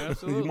internet.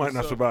 You might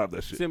not survive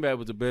that shit. Sinbad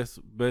was the best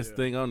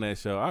thing on that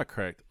show. I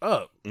cracked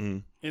up.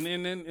 And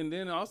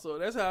then also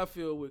that's how I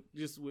feel with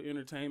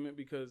entertainment,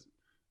 because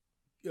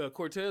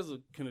Cortez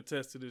can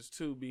attest to this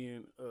too,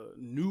 being a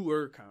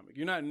newer comic.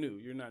 You're not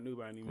new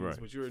by any means,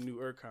 but you're a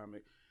newer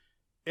comic.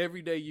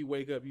 Every day you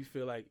wake up, you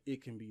feel like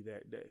it can be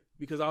that day,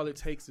 because all it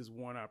takes is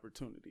one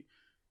opportunity.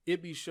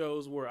 It be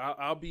shows where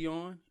I'll be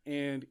on,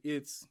 and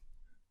it's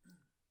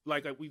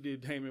like we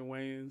did Damon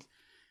Wayans,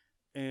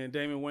 and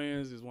Damon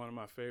Wayans is one of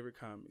my favorite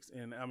comics,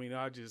 and I mean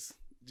I just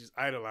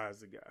idolize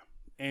the guy.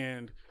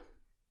 And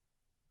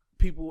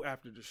people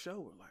after the show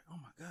were like, "Oh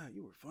my God,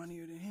 you were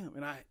funnier than him,"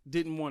 and I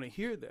didn't want to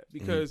hear that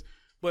because,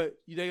 but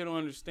they don't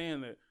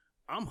understand that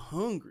I'm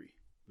hungry.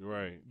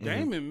 Right.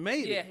 Damon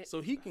made it, so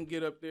he can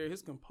get up there.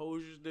 His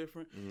composure's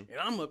different, and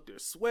I'm up there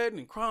sweating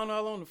and crying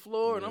all on the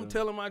floor, and I'm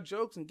telling my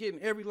jokes and getting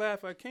every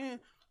laugh I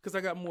can because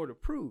I got more to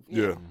prove.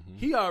 Yeah,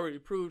 he already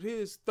proved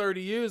his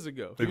 30 years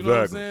ago. You know what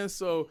I'm saying?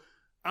 So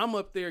I'm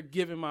up there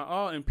giving my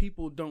all, and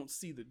people don't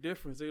see the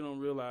difference. They don't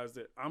realize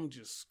that I'm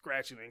just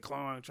scratching and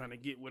clawing, trying to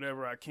get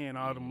whatever I can,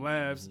 all them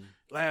laughs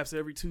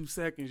every 2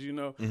 seconds, you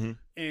know?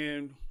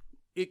 And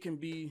it can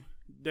be,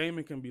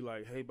 Damon can be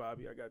like, "Hey,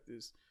 Bobby, I got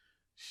this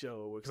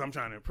show," because I'm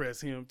trying to impress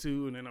him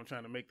too, and then I'm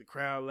trying to make the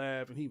crowd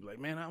laugh, and he'd be like,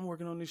 "Man, I'm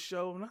working on this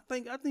show, and I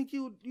think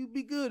you'd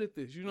be good at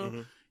this, you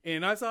know?"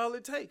 And that's all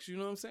it takes, you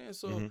know what I'm saying?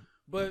 So,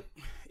 but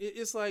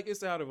it's like,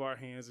 it's out of our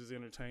hands as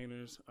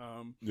entertainers.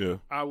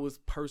 I was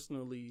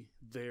personally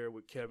there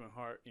with Kevin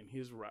Hart in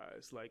his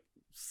rise, like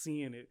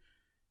seeing it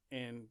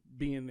and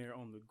being there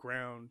on the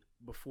ground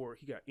before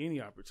he got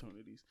any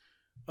opportunities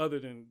other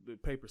than the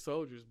Paper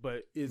Soldiers.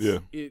 But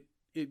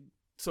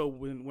so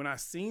when I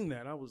seen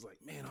that, I was like,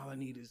 man, all I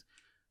need is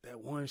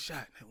that one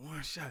shot.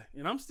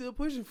 And I'm still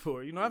pushing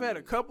for it. You know, I've had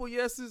a couple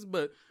yeses,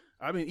 but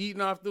I've been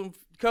eating off them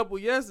couple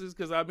yeses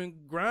because I've been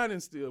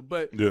grinding still.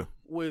 But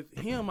with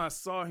him, I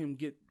saw him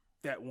get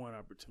that one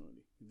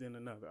opportunity, then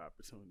another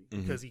opportunity,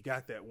 because he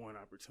got that one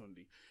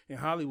opportunity. And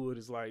Hollywood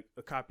is like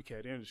a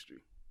copycat industry.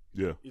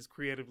 Yeah. It's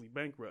creatively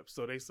bankrupt.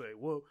 So they say,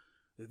 well,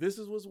 if this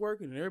is what's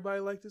working and everybody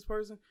like this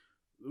person,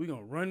 we're going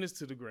to run this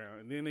to the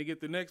ground. And then they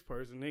get the next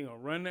person, they're going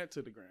to run that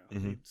to the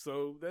ground.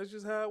 So that's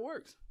just how it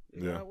works.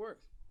 That's how it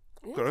works.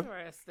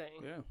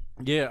 Interesting.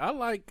 Yeah, I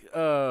like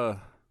I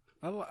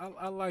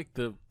like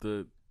the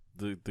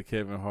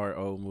Kevin Hart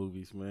old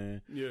movies,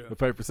 man. Yeah, the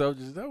Paper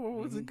Soldiers. That one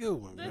was a good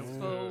one. This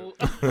man. fool.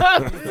 It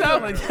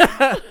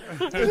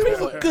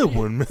was a good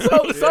one, man.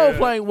 Soul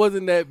Plane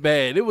wasn't that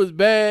bad. It was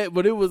bad,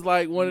 but it was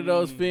like one of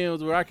those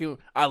films where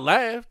I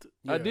laughed.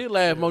 I did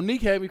laugh.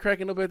 Monique had me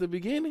cracking up at the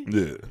beginning.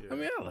 Yeah. I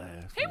mean, I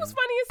laughed. He was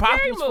funny in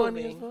Scary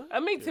Movie. I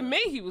mean, to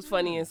me, he was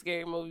funny in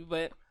Scary Movie,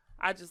 but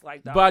I just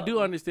like that. But I do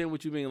understand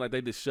what you mean. Like,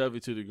 they just shove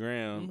it to the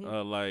ground.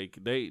 Like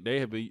they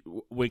have been,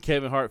 when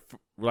Kevin Hart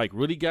like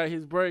really got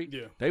his break.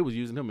 They was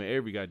using him in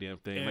every goddamn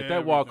thing. Like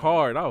that Walk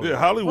Hard. I was like,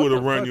 Hollywood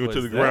will run you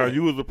into the ground.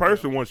 You as a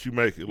person once you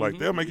make it. Like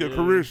they'll make your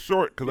career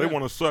short because they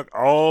want to suck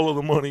all of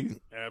the money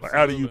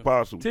out of you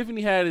possible.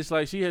 Tiffany Haddish,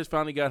 like, she has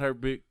finally got her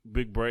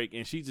big break,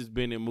 and she's just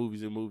been in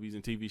movies and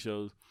TV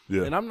shows.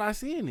 Yeah. And I'm not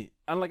seeing it.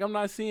 I'm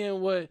not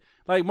seeing what,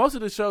 like, most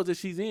of the shows that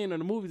she's in or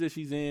the movies that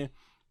she's in,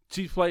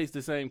 she plays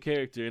the same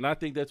character, and I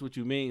think that's what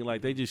you mean.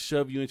 Like, they just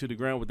shove you into the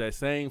ground with that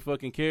same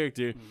fucking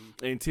character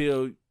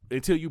until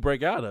you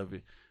break out of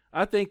it.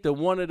 I think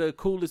one of the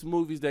coolest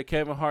movies that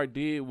Kevin Hart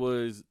did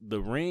was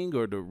The Ring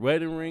or The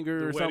Wedding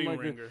Ringer or something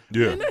like that.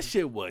 Yeah, and that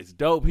shit was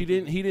dope.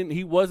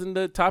 He wasn't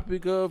the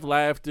topic of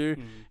laughter.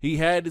 He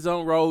had his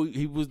own role.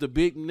 He was the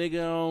big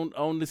nigga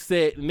on the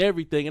set and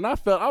everything. And I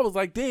was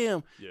like,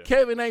 damn,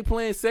 Kevin ain't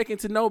playing second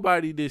to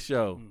nobody this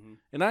show.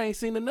 And I ain't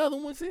seen another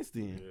one since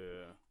then.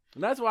 Yeah.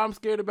 And that's why I'm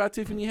scared about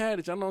Tiffany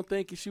Haddish. I don't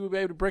think she would be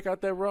able to break out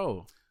that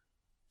role.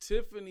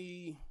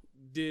 Tiffany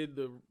did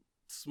the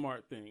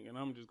smart thing, and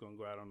I'm just going to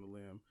go out on the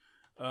limb.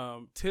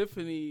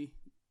 Tiffany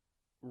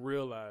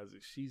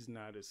realizes she's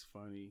not as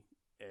funny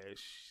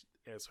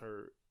as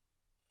her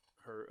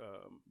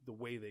the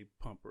way they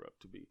pump her up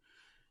to be.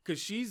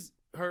 Because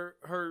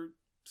her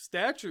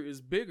stature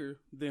is bigger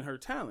than her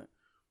talent,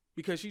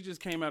 because she just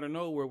came out of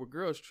nowhere with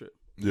Girls Trip.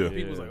 Yeah,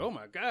 people was like, "Oh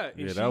my God!"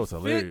 And that was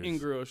hilarious. Fit in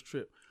Girls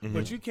Trip,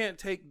 but you can't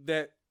take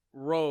that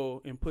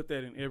role and put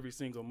that in every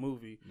single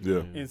movie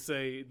and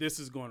say this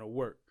is going to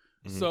work.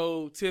 Mm-hmm.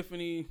 So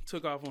Tiffany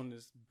took off on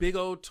this big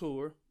old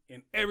tour,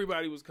 and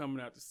everybody was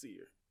coming out to see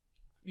her.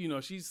 You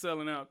know, she's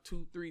selling out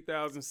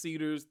 2,000-3,000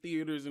 seaters,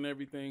 theaters, and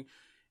everything,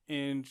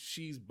 and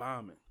she's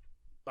bombing.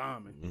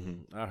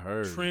 Mm-hmm. I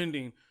heard.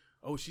 Trending.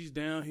 Oh, she's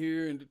down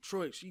here in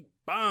Detroit. She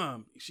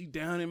bombed. She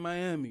down in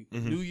Miami.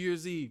 Mm-hmm. New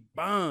Year's Eve,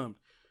 bombed.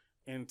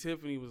 And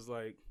Tiffany was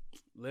like,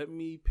 let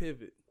me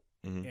pivot.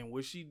 Mm-hmm. And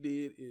what she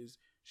did is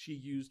she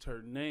used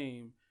her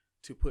name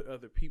to put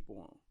other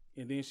people on.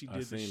 And then she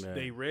did the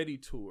Stay Ready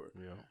tour.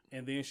 Yeah.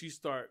 And then she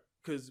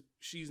because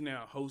she's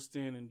now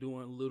hosting and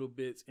doing little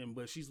bits,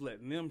 but she's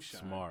letting them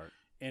shine. Smart.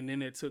 And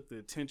then it took the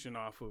attention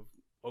off of,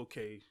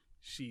 okay,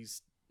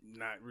 she's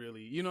not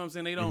really, you know what I'm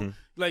saying? They don't,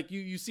 like,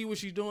 you see what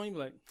she's doing,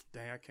 you're like,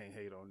 dang, I can't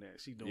hate on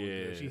that. She doing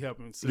good. She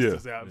helping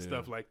sisters out and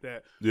stuff like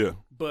that. Yeah.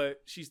 But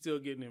she's still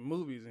getting in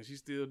movies, and she's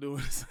still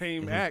doing the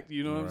same act,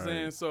 you know what I'm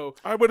saying? So,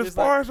 all right, but as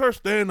far as her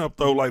stand-up,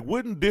 though, like,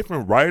 wouldn't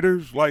different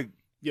writers, like,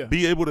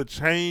 be able to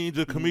change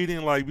a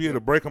comedian, like, be able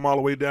to break them all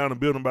the way down and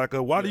build them back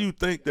up? Why do you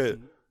think that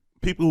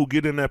people who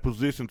get in that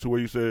position to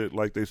where you said,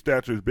 like, their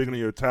stature is bigger than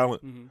your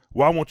talent,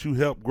 why won't you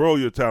help grow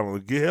your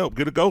talent? Get help.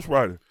 Get a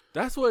ghostwriter.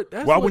 That's what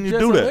why wouldn't you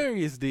do that?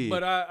 Hilarious did.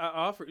 But I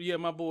offered,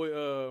 my boy,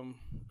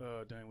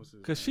 dang, what's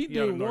his? Because she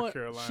did one.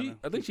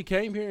 I think she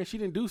came here and she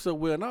didn't do so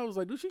well, and I was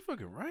like, "Dude, she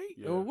fucking right?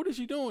 Or what is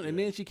she doing?" And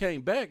then she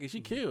came back and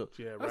she killed.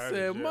 I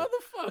said,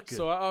 "Motherfucker!"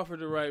 So I offered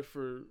to write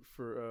for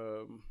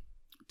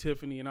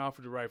Tiffany, and I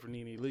offered to write for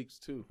Nene Leakes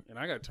too, and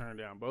I got turned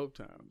down both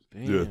times.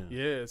 Damn.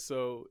 Yeah.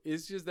 So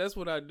it's just that's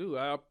what I do.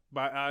 I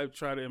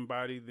try to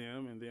embody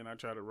them, and then I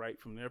try to write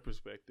from their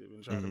perspective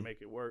and try to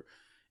make it work.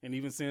 And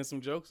even send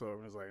some jokes over.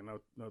 And it's like,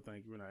 no,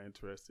 thank you, we're not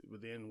interested.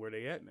 But then where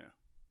they at now?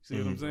 See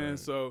what I'm saying? Right.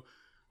 So,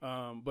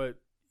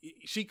 but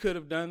she could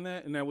have done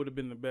that, and that would have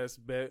been the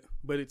best bet.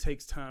 But it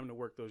takes time to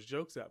work those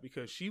jokes out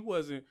because she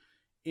wasn't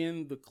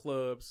in the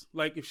clubs.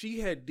 Like if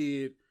she had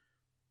did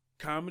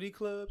comedy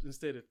clubs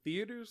instead of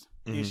theaters,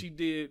 and she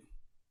did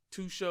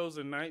 2 shows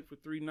a night for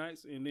 3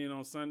 nights, and then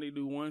on Sunday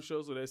do 1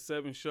 show, so that's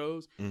 7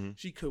 shows,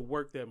 she could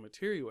work that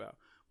material out.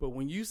 But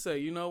when you say,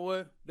 you know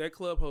what, that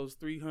club hosts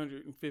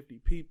 350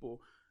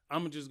 people,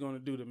 I'm just going to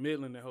do the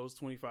Midland that hosts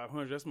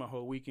 2,500. That's my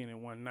whole weekend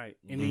in one night.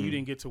 And then you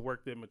didn't get to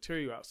work that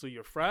material out. So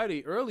your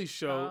Friday early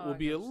show will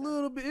be a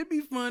little bit, it'd be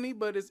funny,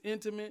 but it's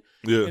intimate.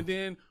 Yeah. And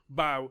then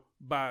by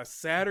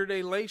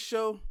Saturday late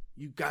show,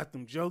 you got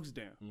them jokes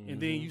down. And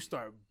then you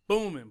start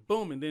booming.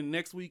 Then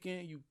next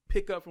weekend, you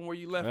pick up from where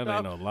you left off. That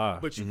ain't no lie.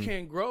 But you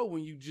can't grow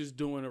when you just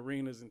doing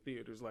arenas and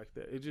theaters like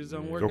that. It just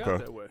doesn't work out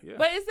that way. Yeah.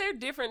 But is there a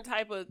different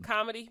type of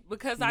comedy?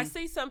 Because I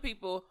see some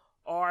people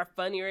are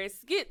funnier at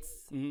skits.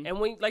 And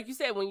when, like you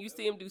said, when you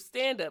see them do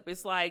stand-up,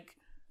 it's like,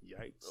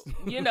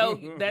 yikes. You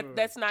know,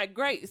 that's not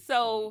great.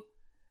 So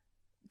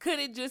could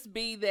it just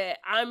be that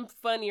I'm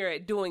funnier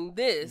at doing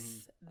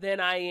this than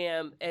I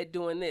am at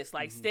doing this?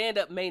 Like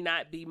stand-up may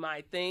not be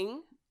my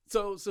thing.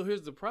 So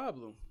here's the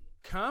problem.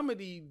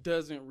 Comedy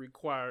doesn't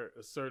require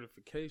a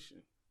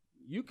certification.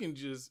 You can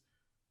just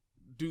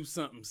do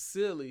something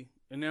silly,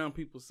 and now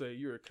people say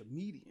you're a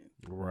comedian.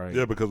 Right.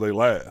 Yeah, because they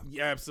laugh.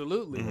 Yeah,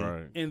 absolutely.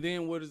 Right. And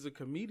then what does a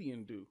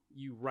comedian do?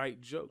 You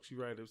write jokes.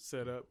 You write a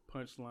setup,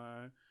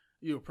 punchline,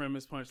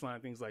 premise,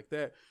 punchline, things like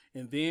that.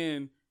 And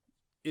then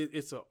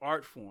it's an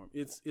art form.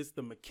 It's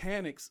the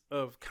mechanics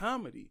of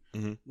comedy.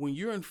 When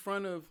you're in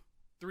front of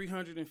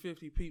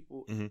 350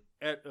 people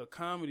at a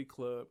comedy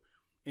club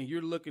and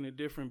you're looking at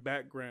different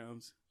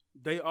backgrounds,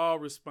 they all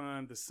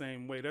respond the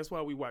same way. That's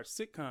why we watch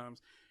sitcoms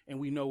and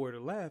we know where to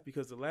laugh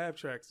because the laugh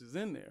tracks is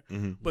in there.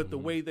 But the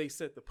way they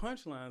set the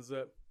punchlines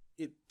up,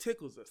 it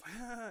tickles us.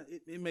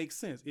 It makes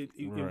sense. It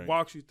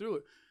walks you through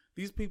it.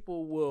 These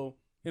people will,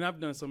 and I've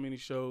done so many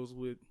shows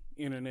with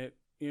internet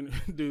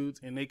dudes,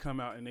 and they come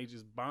out and they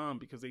just bomb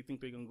because they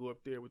think they're gonna go up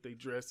there with their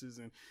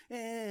dresses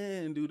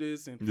and do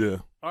this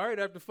and all right,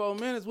 after 4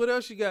 minutes, what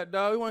else you got,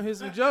 dog? We want to hear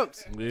some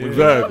jokes.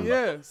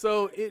 Exactly.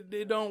 So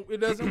it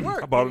doesn't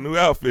work. I bought a new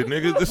outfit,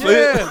 nigga. This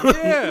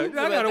I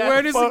gotta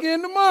wear this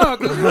again tomorrow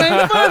because it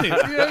ain't funny.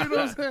 You know what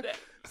I'm saying?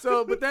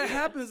 So, but that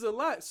happens a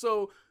lot.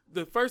 So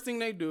the first thing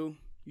they do,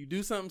 you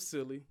do something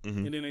silly,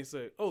 and then they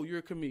say, "Oh, you're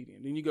a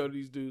comedian." Then you go to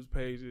these dudes'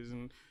 pages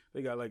and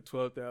they got like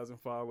 12,000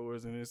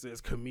 followers, and it says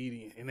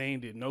comedian, and they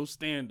ain't did no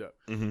stand up.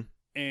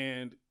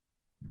 And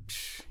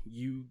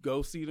you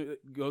go see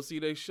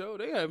their show,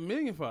 they have 1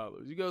 million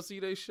followers. You go see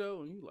their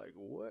show, and you like,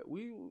 what?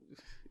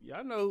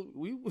 Y'all know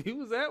we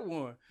was at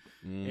one,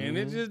 and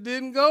it just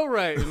didn't go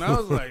right. And I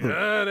was like,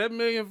 that 1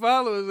 million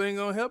followers ain't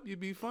gonna help you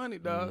be funny,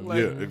 dog. Like,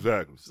 yeah,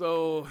 exactly.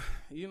 So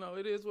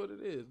it is what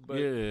it is. But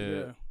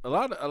a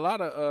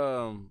lot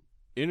of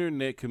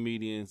internet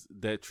comedians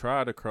that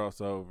try to cross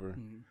over.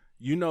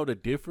 You know the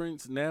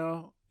difference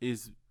now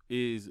is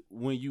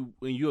when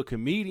you're a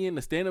comedian,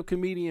 a stand-up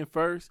comedian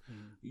first,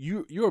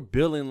 you're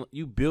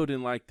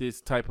building like this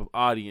type of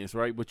audience,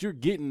 right? But you're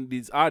getting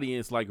this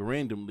audience like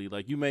randomly.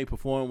 Like you may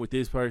perform with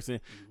this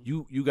person,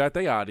 you got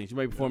their audience. You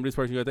may perform with this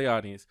person, you got their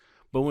audience.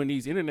 But when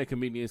these internet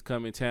comedians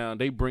come in town,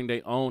 they bring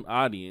their own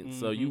audience.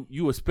 So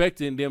you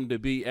expecting them to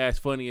be as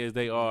funny as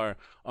they are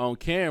on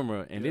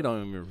camera, and they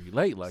don't even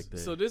relate like that.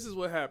 So this is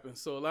what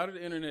happens. So a lot of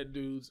the internet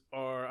dudes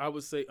are, I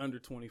would say, under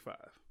 25.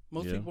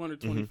 Most people under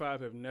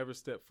 25 have never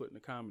stepped foot in a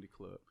comedy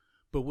club.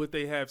 But what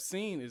they have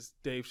seen is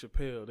Dave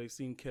Chappelle. They've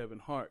seen Kevin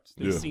Hart.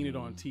 They've seen it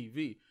on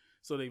TV.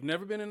 So they've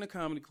never been in a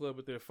comedy club,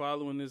 but they're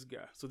following this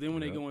guy. So then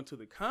when they go into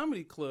the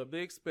comedy club,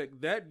 they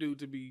expect that dude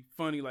to be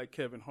funny like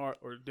Kevin Hart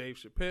or Dave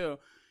Chappelle.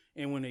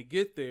 And when they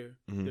get there,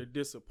 they're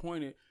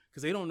disappointed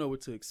because they don't know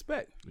what to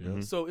expect.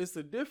 So it's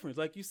the difference.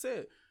 Like you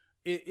said,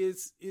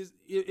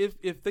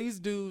 if these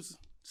dudes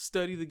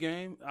study the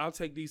game, I'll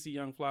take DC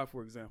Young Fly,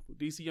 for example.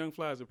 DC Young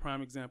Fly is a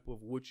prime example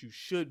of what you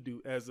should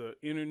do as an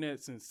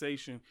internet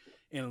sensation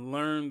and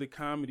learn the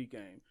comedy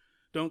game.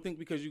 Don't think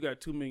because you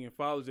got 2 million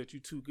followers that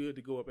you're too good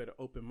to go up at an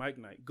open mic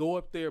night. Go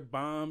up there,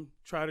 bomb,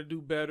 try to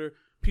do better.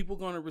 People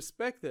going to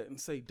respect that and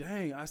say,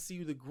 dang, I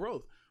see the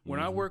growth. When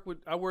I worked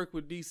with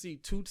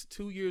DC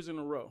two years in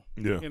a row.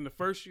 Yeah. In the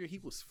first year, he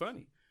was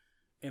funny.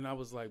 And I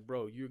was like,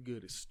 bro, you're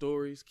good at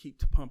stories.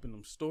 Keep pumping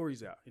them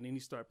stories out. And then he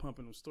started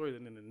pumping them stories.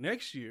 And then the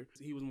next year,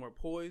 he was more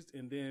poised.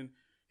 And then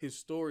his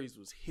stories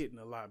was hitting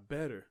a lot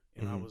better.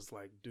 And I was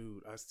like,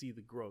 dude, I see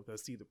the growth. I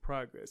see the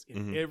progress.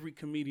 And every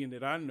comedian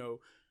that I know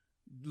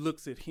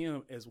looks at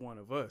him as one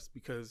of us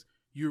because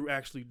you're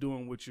actually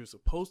doing what you're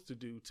supposed to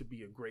do to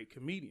be a great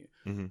comedian.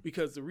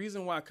 Because the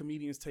reason why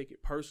comedians take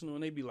it personal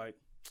and they be like,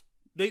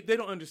 they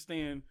don't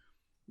understand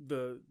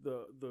the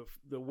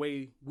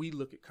way we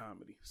look at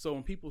comedy. So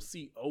when people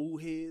see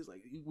old heads,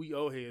 like we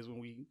old heads when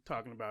we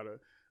talking about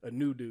a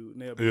new dude,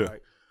 and they'll be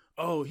like,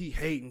 oh, he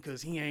hating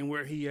because he ain't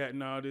where he at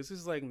and all this.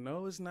 It's like,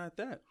 no, it's not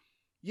that.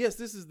 Yes,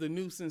 this is the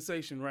new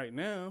sensation right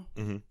now.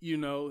 You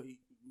know,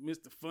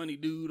 Mr. Funny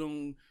Dude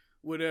on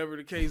whatever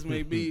the case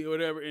may be or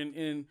whatever,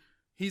 and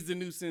he's the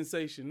new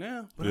sensation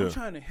now. But I'm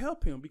trying to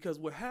help him because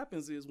what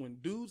happens is when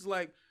dudes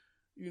like,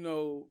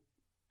 the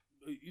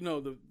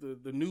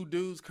new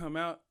dudes come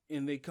out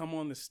and they come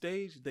on the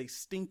stage, they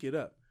stink it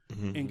up.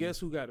 And guess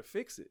who got to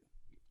fix it?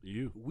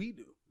 We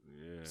do.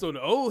 Yeah. So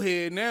the old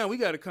head now, we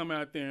got to come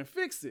out there and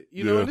fix it.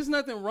 You know, and there's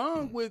nothing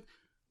wrong with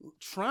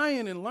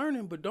trying and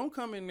learning, but don't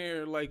come in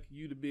there like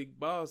you the big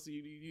boss,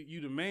 you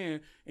the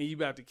man, and you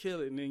about to kill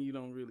it, and then you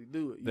don't really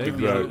do it. They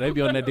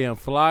be on that damn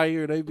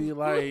flyer. They be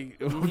like,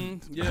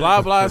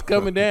 blah blah's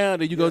coming down.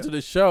 Then you go to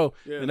the show,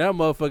 and that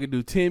motherfucker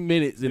do 10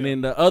 minutes, and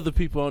then the other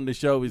people on the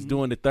show is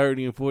doing the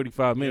 30 and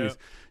 45 minutes.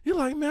 You're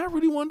like, man, I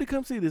really wanted to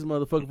come see this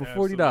motherfucker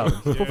for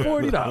 $40. For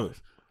 $40.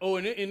 Oh,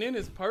 and then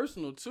it's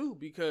personal too,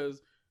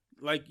 because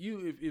like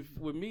you, if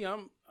with me,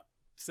 I'm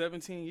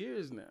 17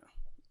 years now,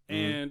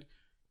 and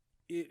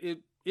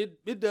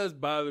it does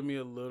bother me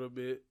a little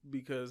bit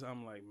because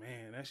I'm like,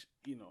 man, that's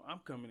I'm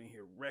coming in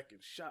here wrecking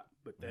shop,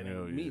 but that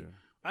ain't me.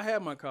 I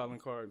had my calling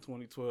card in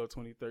 2012,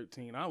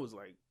 2013. I was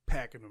like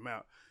packing them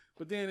out,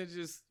 but then it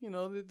just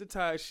the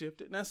tide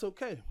shifted, and that's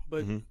okay.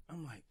 But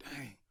I'm like,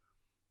 dang,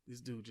 this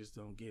dude just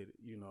don't get it.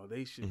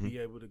 They should be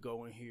able to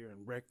go in here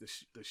and wreck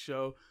the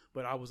show.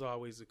 But I was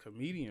always a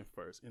comedian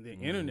first, and then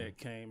internet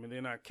came, and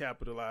then I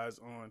capitalized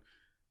on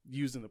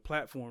using the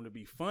platform to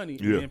be funny,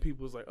 and then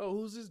people was like, oh,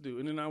 who's this dude?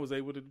 And then I was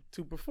able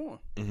to perform.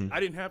 I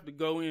didn't have to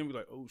go in and be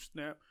like, oh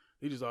snap,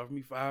 they just offered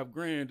me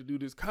 $5,000 to do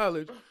this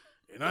college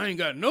and I ain't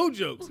got no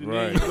jokes. And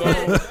then you go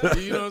on, what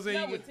I'm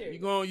saying, you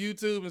go on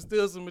YouTube and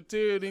steal some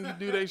material, then you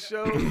do their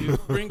show, you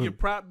bring your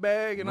prop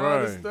bag and all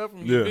this stuff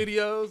from your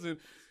videos, and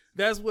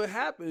that's what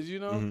happens,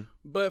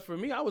 But for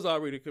me, I was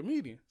already a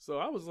comedian. So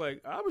I was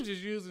like, I was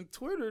just using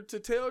Twitter to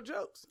tell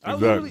jokes.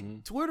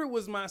 Twitter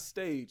was my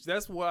stage.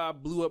 That's why I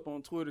blew up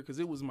on Twitter, because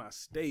it was my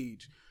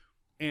stage.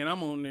 And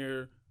I'm on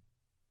there.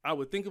 I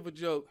would think of a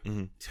joke,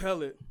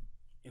 tell it,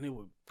 and it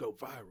would go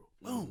viral.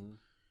 Boom.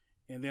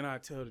 And then I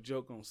tell the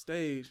joke on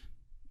stage,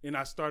 and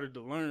I started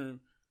to learn.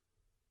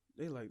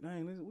 They like,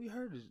 dang, we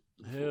heard it.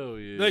 Hell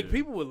yeah! Like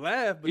people would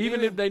laugh, but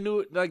even if they knew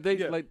it, like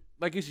they like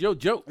it's your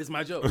joke. It's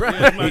my joke. Right.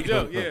 It's my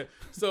joke. Yeah.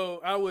 So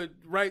I would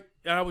write.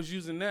 I was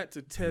using that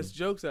to test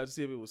jokes out to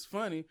see if it was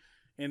funny.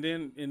 And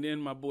then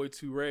my boy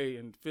Touré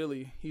in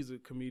Philly, he's a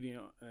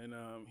comedian, and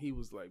he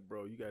was like,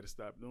 bro, you got to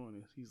stop doing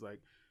this. He's like,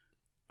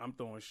 I'm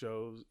throwing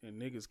shows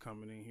and niggas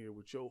coming in here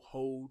with your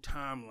whole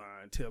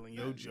timeline telling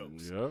your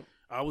jokes. Yep.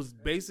 I was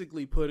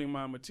basically putting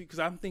my material, because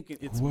I'm thinking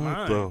it's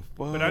mine,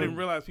 but I didn't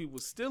realize people were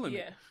stealing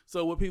it.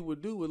 So what people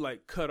would do would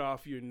like cut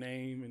off your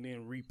name and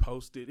then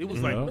repost it. It was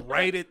like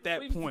right at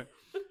that point,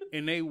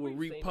 and they were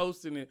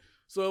reposting it.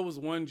 So it was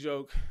one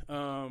joke.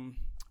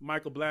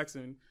 Michael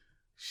Blackson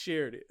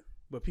shared it,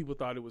 but people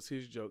thought it was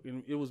his joke,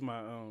 and it was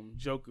my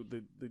joke,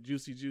 the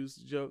Juicy Juice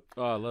joke.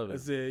 Oh, I love it. I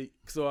said,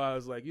 so I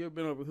was like, you ever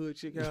been over Hood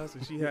Chick house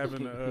and she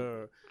having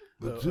a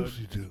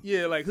Juicy Juice?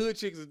 Yeah, like hood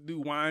chicks do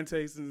wine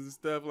tastings and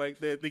stuff like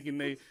that, thinking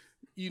they,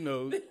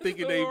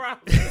 thinking they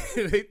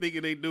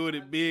thinking they doing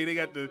it big. They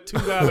got the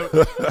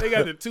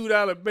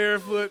 $2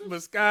 barefoot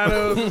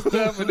Moscatos and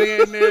stuff, and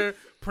they in there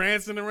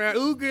prancing around.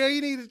 Ooh, girl, you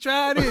need to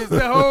try this.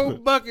 The whole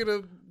bucket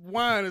of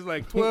wine is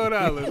like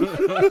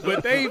 $12,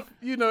 but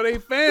they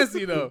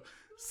fancy though.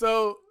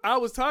 So I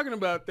was talking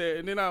about that,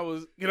 and then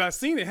I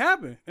seen it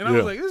happen, and I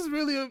was like, "This is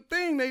really a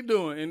thing they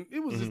doing," and it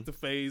was just the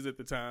phase at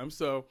the time.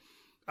 So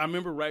I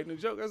remember writing a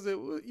joke. I said,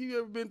 "Well, you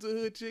ever been to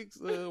hood chicks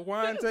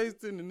wine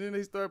tasting, and then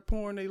they start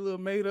pouring their little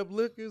made up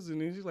liquors,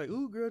 and then she's like,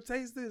 "Ooh, girl,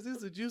 taste this. This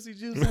is a Juicy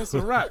Juice and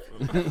Ciroc.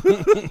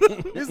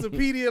 This is a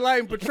Pedialyte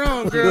and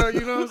Patron, girl."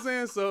 You know what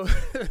I'm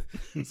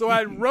saying? So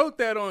I wrote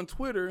that on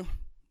Twitter,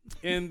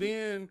 and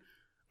then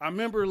I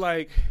remember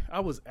I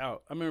was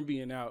out. I remember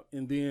being out,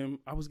 and then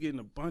I was getting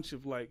a bunch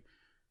of like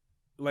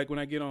when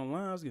I get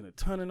online, I was getting a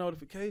ton of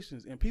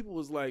notifications, and people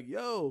was like,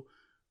 "Yo,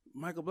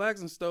 Michael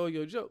Blackson stole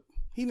your joke."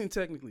 He didn't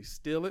technically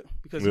steal it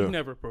because he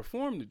never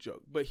performed the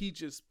joke, but he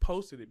just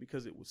posted it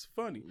because it was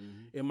funny,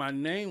 and my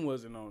name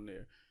wasn't on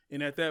there.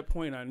 And at that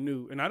point, I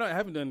knew, and I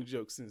haven't done the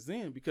joke since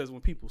then, because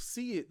when people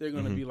see it, they're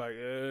gonna be like,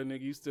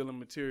 "Nigga, you stealing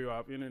material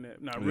off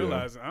internet," not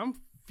realizing I'm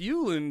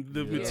fueling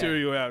the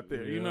material out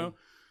there, you know.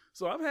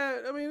 So I've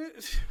had, I mean,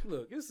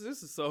 look, this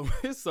is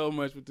so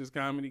much with this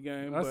comedy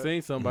game. I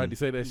seen somebody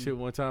say that shit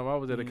one time. I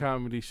was at a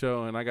comedy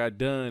show and I got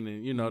done,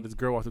 and you know, this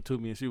girl walked up to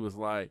me and she was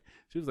like,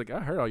 "I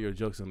heard all your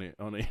jokes on the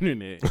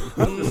internet."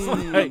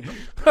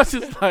 I was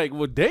just like,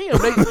 well, damn,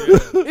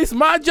 it's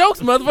my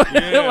jokes,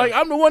 motherfucker. Like,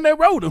 I'm the one that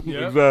wrote them. She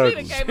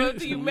done came up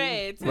to you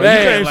mad. Like, you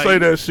can't say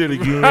that shit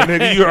again,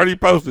 nigga. You already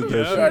posted that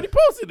shit. You already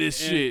posted this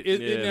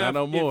shit. Not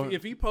no more.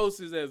 If he posts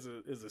it as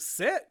a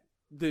set,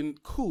 then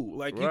cool.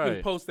 Like, you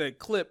can post that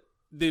clip,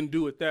 then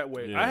do it that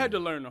way. I had to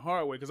learn the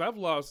hard way because I've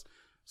lost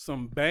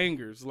some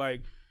bangers.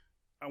 Like,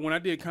 when I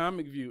did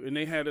Comic View and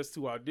they had us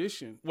to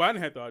audition. Well, I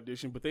didn't have to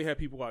audition, but they had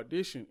people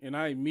audition. And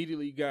I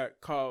immediately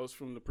got calls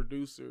from the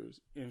producers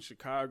in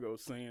Chicago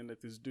saying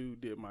that this dude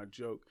did my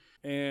joke.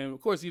 And,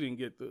 of course, he didn't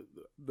get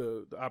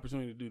the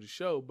opportunity to do the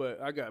show, but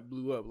I got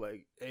blew up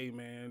like, "Hey,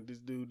 man, this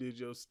dude did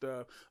your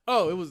stuff."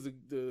 Oh, it was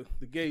the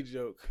gay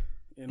joke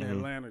in the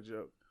Atlanta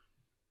joke,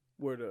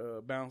 where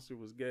the bouncer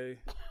was gay.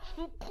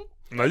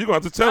 Now you're going to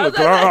have to tell it,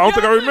 because I don't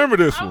think I remember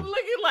this one. I'm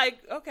looking like,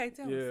 okay,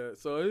 tell us. Yeah,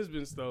 so it's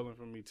been stolen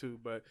from me too,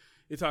 but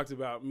it talks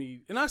about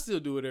me, and I still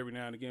do it every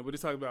now and again, but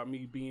it talks about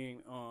me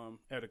being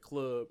at a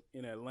club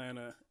in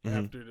Atlanta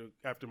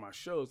after my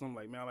shows. I'm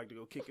like, man, I like to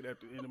go kick it at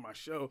the end of my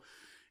show.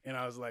 And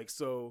I was like,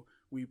 so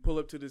we pull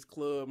up to this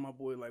club, my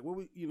boy like, well,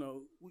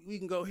 we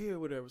can go here or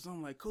whatever. So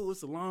I'm like, cool,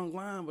 it's a long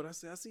line, but I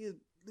see a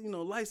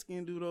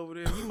light-skinned dude over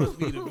there. He must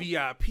be the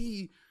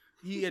VIP.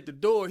 He at the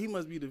door, he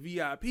must be the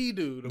VIP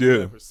dude or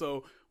whatever.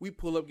 So we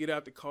pull up, get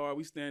out the car,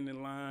 we stand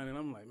in line, and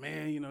I'm like,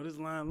 man, this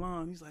line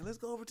long. He's like, let's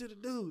go over to the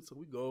dude. So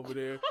we go over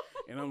there,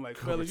 and I'm like,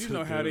 fellas, you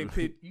know how they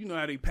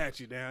pat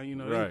you down,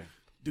 they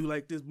do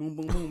like this, boom,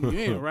 boom, boom, you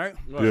in, right?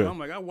 So I'm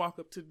like, I walk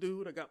up to the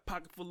dude, I got a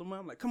pocket full of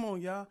money. I'm like, come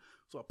on, y'all.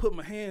 So I put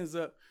my hands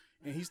up,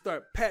 and he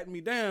started patting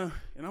me down,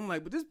 and I'm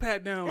like, but this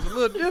pat down was a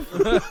little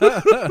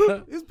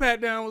different. This pat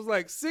down was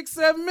like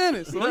 6-7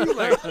 minutes. So he's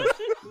like,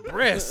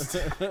 breast,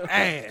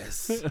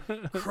 ass,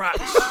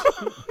 crotch,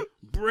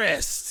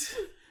 breast,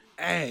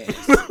 ass,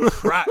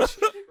 crotch.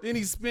 Then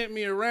he spent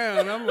me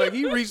around. I'm like,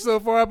 he reached so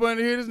far up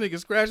under here, this nigga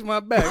scratched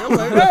my back. I'm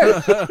like,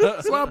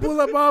 hey. So I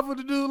pull up off of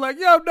the dude like,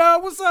 yo,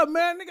 dog, what's up,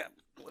 man? Nigga,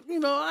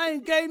 I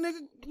ain't gay, nigga.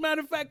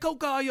 Matter of fact, go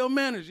call your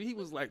manager. He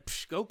was like,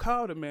 go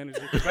call the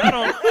manager, because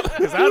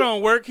I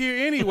don't work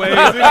here anyways.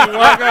 Then he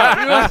walk out.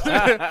 You know what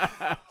I'm saying?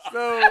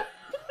 So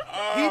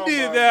he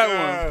did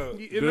that one.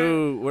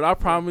 Dude, what I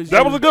promise you.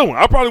 That was a good one.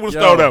 I probably would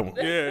have stole that one.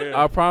 Yeah.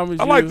 I promise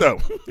you. I like that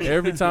one.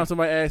 Every time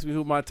somebody asks me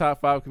who my top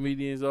 5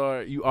 comedians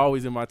are, you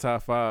always in my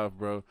top 5,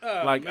 bro.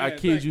 Man, I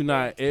kid you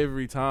not,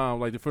 every time.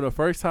 Like, for the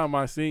first time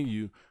I seen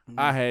you,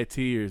 I had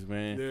tears,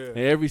 man. Yeah. And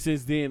ever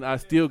since then, I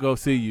still go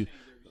see you.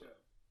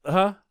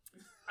 Huh?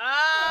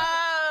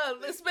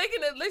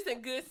 Speaking of,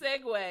 listen, good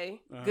segue.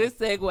 Good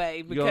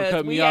segue,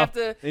 because we have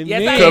to.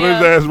 Yes, I am. Cut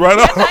his ass right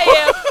off. Yes,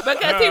 I am,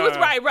 because he was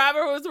right.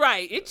 Robert was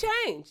right. It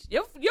changed.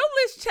 Your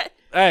list changed.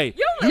 Hey,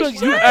 your list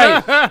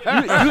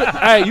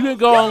changed. You can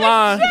go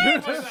online.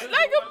 Like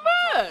a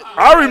mug.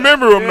 I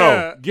remember him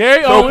though.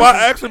 Gary so Owens. if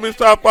I ask him his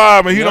top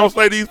 5 and he don't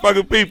say these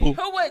fucking people.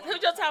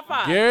 Who's your top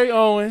 5? Gary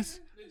Owens,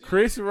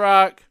 Chris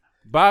Rock,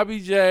 Bobby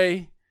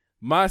J,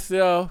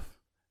 myself.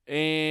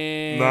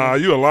 And nah,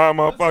 you a lying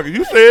motherfucker.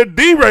 You said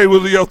D-Ray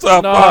was in your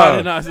top 5. No, I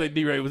did not say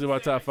D-Ray was in my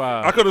top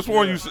 5. I could have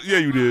sworn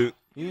you did.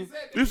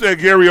 You said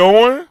Gary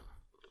Owen?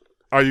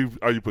 You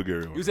put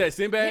Gary Owen? You said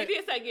Sinbad? He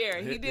did say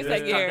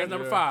Gary. That's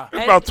number 5.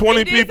 There's about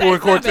 20 people in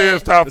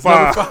Cortez's top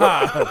 5.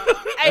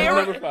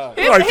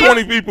 There's like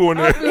 20 people in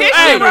there. His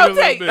shit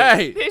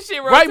rotate. His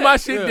shit rotate. Write my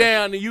shit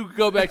down and you can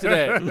go back to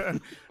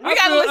that. We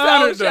got to listen to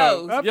other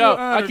shows. Yo,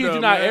 I kid you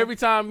not. Man. Every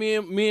time me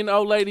and the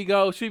old lady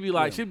go, she be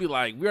like,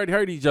 we already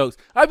heard these jokes.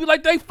 I be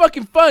like, they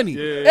fucking funny.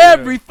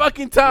 Every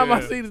fucking time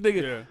I see this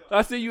nigga.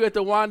 I see you at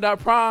the Wyandotte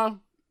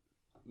Prom.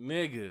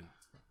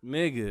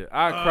 Nigga,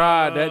 I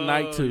cried that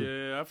night too.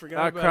 Yeah, I forgot.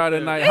 I cried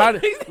that night. I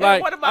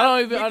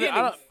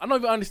don't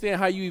even understand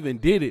how you even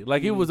did it.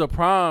 Like it was a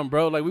prom,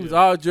 bro. Like we was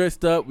all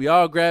dressed up. We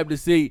all grabbed a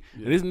seat.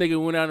 And this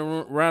nigga went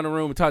around the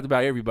room and talked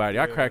about everybody.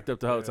 I cracked up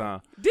the whole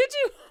time. Did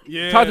you?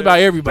 Talked about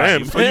everybody.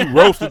 Damn, so you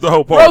roasted the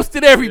whole party.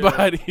 Roasted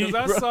everybody. Because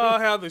I saw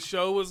how the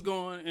show was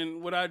going,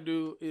 and what I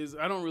do is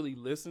I don't really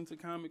listen to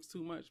comics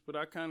too much, but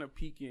I kind of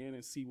peek in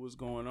and see what's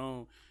going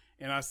on.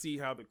 And I see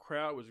how the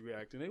crowd was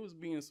reacting. They was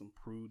being some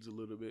prudes a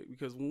little bit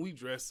because when we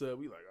dress up,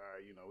 we like, all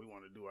right, we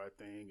want to do our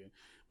thing.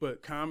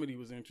 But comedy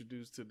was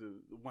introduced to the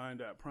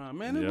Wyandotte Prime.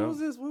 Man, when was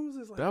this?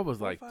 Like that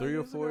was like 4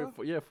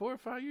 or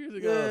 5 years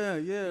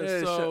ago.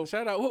 Yeah. So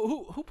shout out.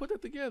 Who put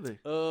that together?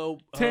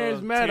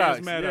 Terrence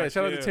Maddox. Yeah,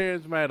 shout out to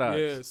Terrence Maddox.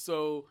 Yeah,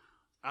 so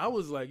I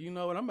was like, you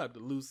know what, I'm about to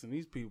loosen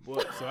these people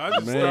up. So I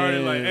just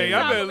started like, hey,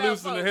 y'all better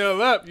loosen the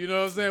hell up. You know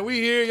what I'm saying? We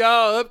hear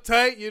y'all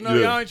uptight.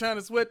 Y'all ain't trying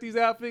to sweat these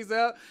outfits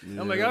out. Yeah.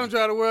 I'm like, I don't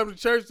try to wear them to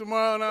church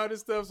tomorrow and all this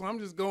stuff. So I'm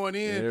just going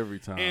in. Every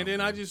time. And then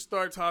I just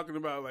start talking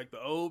about like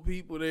the old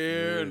people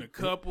there and the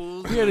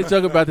couples. We had a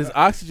joke about this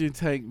oxygen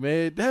tank,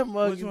 man. That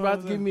mug is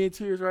about to get me in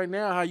tears right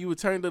now. How you would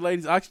turn the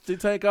lady's oxygen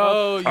tank off.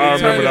 Oh, yeah. I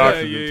remember the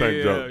oxygen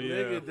tank joke.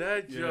 Nigga,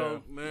 that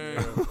joke,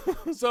 man.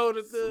 So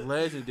the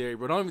legendary,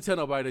 bro. Don't even tell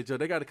nobody that joke.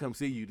 They got to come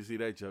see you to see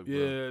that joke, bro.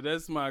 Yeah,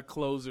 that's my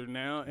closer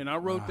now. And I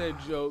wrote that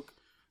joke.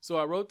 So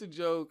I wrote the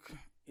joke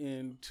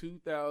in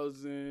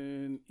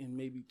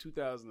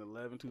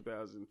 2011,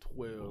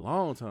 2012. A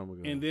long time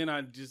ago. And then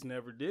I just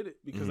never did it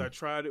because I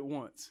tried it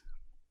once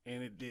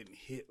and it didn't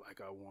hit like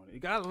I wanted. It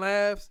got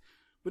laughs,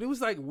 but it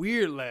was like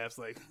weird laughs.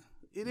 Like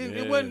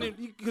it wasn't,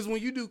 because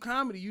when you do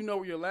comedy, you know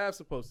where your laugh's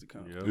supposed to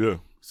come. Yeah.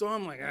 So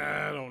I'm like,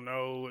 I don't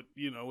know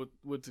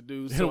what to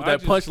do. So so with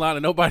that punchline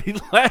and nobody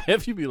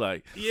laugh, you be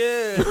like,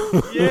 you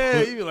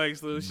be like,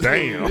 so shit,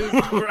 damn,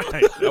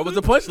 right? That was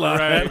the punchline.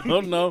 Right. I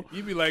don't know.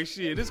 You be like,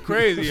 shit, it's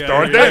crazy.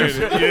 Start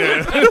dancing.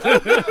 Yeah.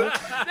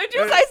 Did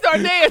you say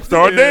start dancing?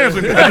 Start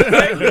dancing.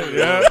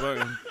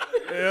 Yeah.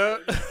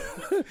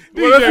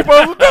 What else you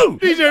supposed to do?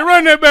 DJ,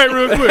 run that back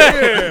real quick.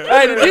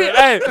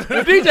 Yeah.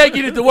 The DJ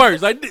get it the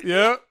worst. Like,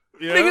 Yeah.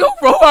 nigga,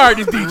 who hired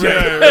this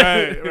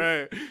DJ?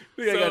 Right.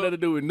 We ain't got nothing to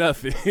do with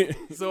nothing.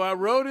 So I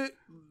wrote it,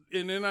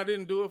 and then I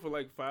didn't do it for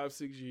like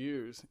 5-6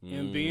 years.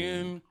 And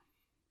then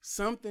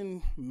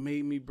something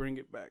made me bring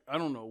it back. I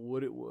don't know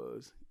what it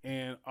was.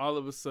 And all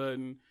of a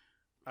sudden,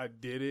 I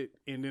did it,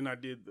 and then I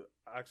did the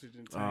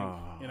oxygen tank,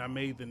 and I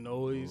made the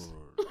noise.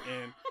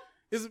 And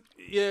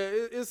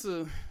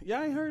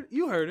y'all ain't heard it?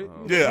 You heard it.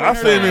 Yeah, I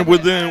seen it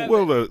within,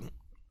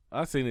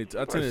 I seen it.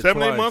 I seen it 7-8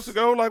 twice. months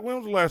ago. Like, when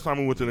was the last time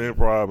we went to the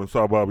Improv and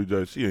saw Bobby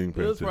J? She ain't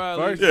paying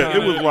attention.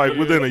 It was like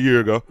within a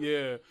year ago.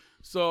 Yeah.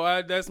 So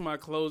that's my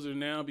closer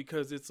now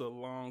because it's a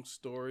long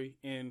story,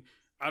 and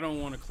I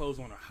don't want to close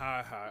on a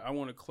high. I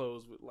want to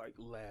close with like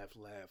laugh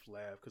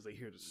because they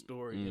hear the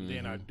story, and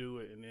then I do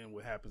it, and then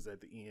what happens at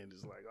the end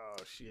is like, oh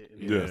shit,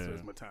 and then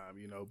that's my time,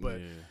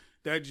 But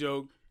that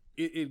joke,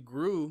 it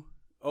grew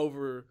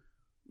over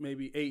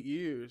maybe 8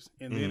 years,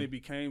 and then it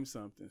became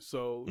something.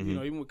 So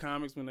even with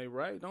comics, when they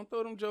write, don't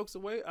throw them jokes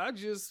away. I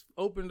just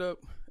opened up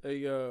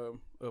a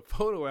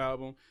photo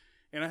album,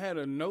 and I had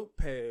a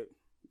notepad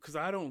because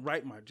I don't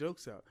write my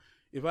jokes out.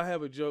 If I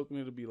have a joke, and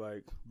it'll be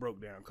like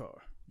broke down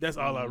car. That's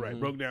all I write,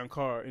 broke down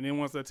car. And then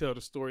once I tell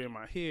the story in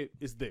my head,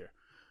 it's there.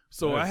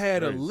 So I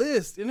had a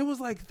list, and it was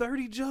like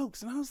 30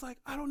 jokes, and I was like,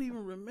 I don't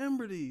even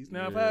remember these.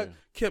 Now, if I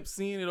kept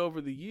seeing it over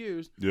the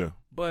years,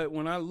 but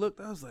when I looked,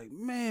 I was like,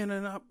 man,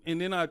 and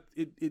then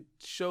it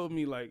showed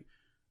me like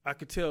I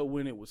could tell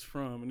when it was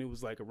from, and it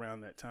was like around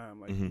that time,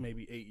 like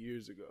maybe 8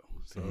 years ago.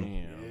 So,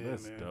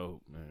 that's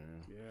dope,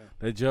 man. Yeah,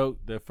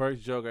 that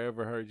first joke I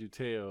ever heard you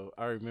tell,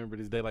 I remember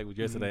this day like it was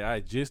yesterday. I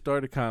had just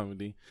started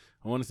comedy.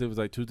 I want to say it was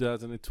like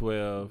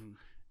 2012,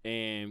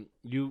 and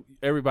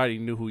everybody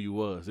knew who you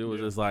was. It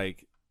was just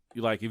like.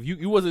 If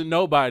you wasn't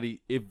nobody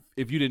if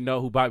you didn't know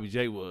who Bobby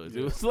J was.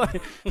 It was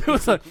like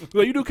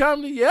well, you do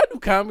comedy? Yeah, I do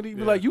comedy.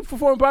 But like, you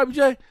perform Bobby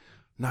J?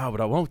 Nah,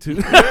 but I want to.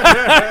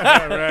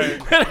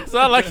 Right. So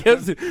I like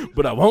him,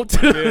 but I want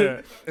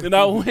to. Yeah. And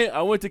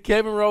I went to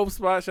Kevin Rowe's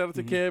spot. Shout out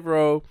to Kev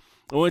Rowe.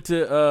 I went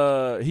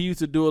to he used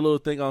to do a little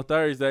thing on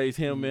Thursdays.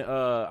 Him and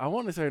I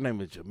want to say her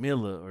name is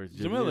Jamila or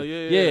Jamila.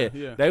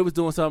 Yeah. They was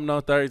doing something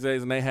on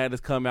Thursdays, and they had us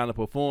come out and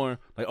perform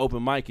like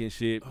open mic and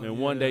shit. And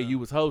one day you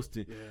was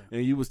hosting,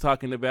 and you was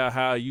talking about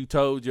how you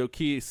told your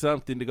kids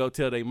something to go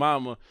tell their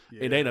mama,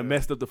 and they done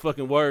messed up the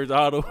fucking words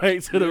all the way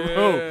to the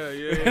room.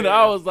 And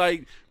I was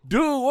like,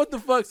 dude, what the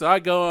fuck? So I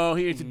go on,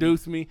 he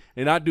introduced me,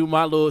 and I do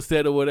my little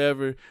set or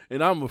whatever,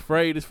 and I'm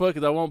afraid as fuck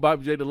because I want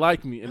Bobby J to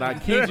like me. And I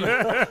kid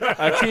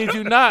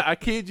you not.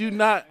 Did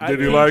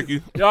he like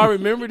you? Y'all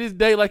remember this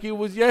day like it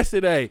was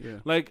yesterday. Yeah.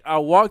 Like, I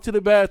walked to the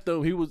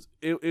bathroom.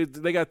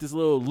 They got this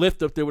little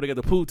lift up there where they got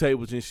the pool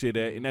tables and shit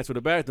at, and that's where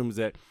the bathroom is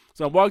at.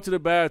 So I walked to the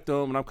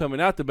bathroom, and I'm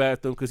coming out the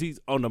bathroom because he's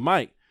on the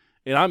mic.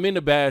 And I'm in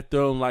the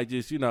bathroom, like,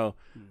 just,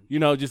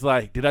 just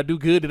like, did I do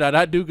good? Did I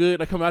not do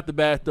good? I come out the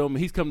bathroom,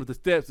 and he's coming up the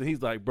steps, and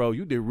he's like, bro,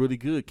 you did really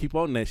good. Keep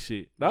on that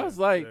shit. And I was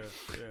like,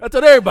 I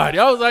told everybody.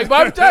 I was like,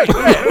 Bobby J.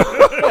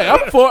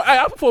 I'm for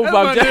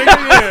Bobby J.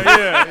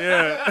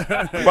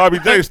 Yeah. Bobby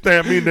J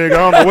stamped me, nigga. I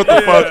don't know what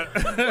the fuck.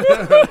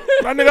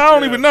 My nigga, I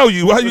don't even know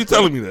you. Why are you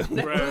telling me that?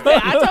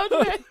 I told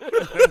you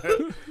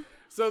that.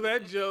 So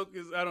that joke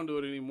is, I don't do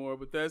it anymore,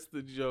 but that's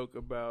the joke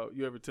about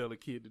you ever tell a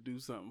kid to do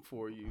something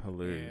for you.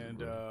 Hilarious,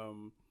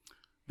 and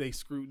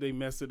they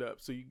mess it up.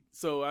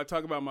 So I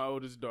talk about my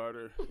oldest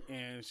daughter,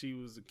 and she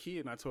was a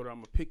kid, and I told her I'm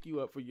gonna pick you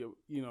up for your,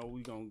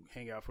 we gonna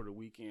hang out for the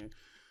weekend.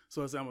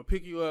 So I said I'm gonna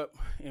pick you up,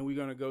 and we're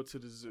gonna go to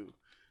the zoo.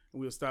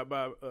 And we'll stop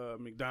by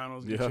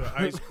McDonald's, get you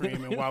ice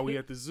cream, and while we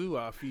at the zoo,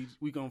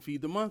 we gonna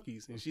feed the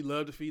monkeys. And she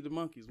loved to feed the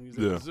monkeys when we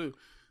was at the zoo.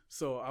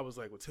 So I was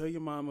like, well, tell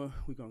your mama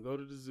we're gonna go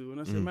to the zoo. And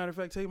I said, matter of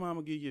fact, tell your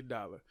mama give you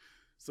 $1.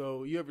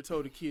 So you ever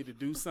told a kid to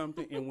do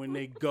something, and when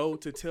they go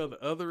to tell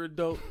the other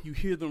adult, you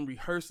hear them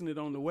rehearsing it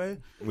on the way?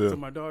 Yeah. So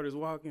my daughter's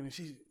walking, and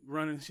she's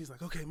running. She's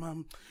like, okay,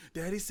 Mom,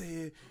 Daddy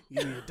said,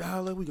 give me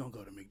 $1. We're going to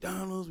go to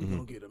McDonald's. We're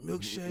going to get a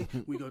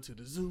milkshake. We go to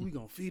the zoo. We're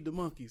going to feed the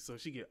monkeys. So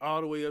she get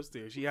all the way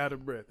upstairs. She out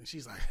of breath, and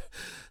she's like,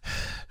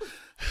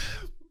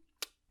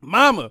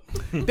 Mama,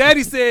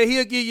 Daddy said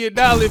he'll give you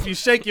 $1 if you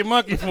shake your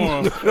monkey for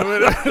him.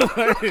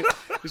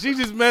 She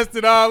just messed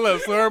it all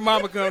up. So her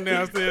mama come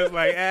downstairs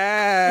like, you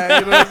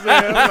know what I'm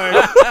saying? I'm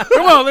like,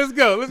 come on, let's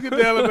go. Let's get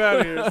the hell up out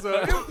of here.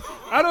 So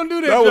I don't do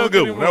that. That was a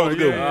good anymore. one. That was a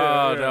good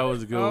one. That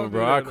was a good one,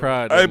 bro. I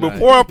cried. Hey,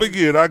 before I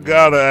forget, I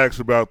gotta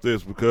ask about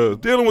this because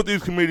dealing with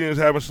these comedians,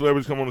 having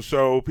celebrities come on the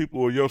show,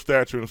 people of your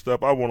stature and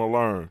stuff, I want to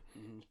learn.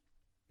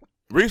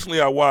 Recently,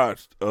 I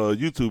watched a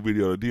YouTube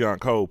video that Dion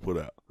Cole put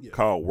out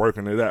called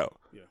 "Working It Out."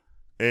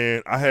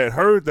 And I had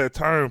heard that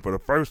term for the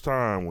first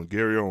time when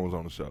Gary Owen was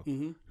on the show.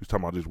 He was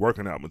talking about just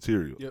working out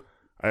material.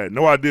 I had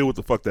no idea what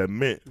the fuck that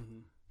meant.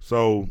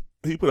 So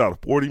he put out a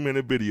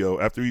 40-minute video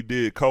after he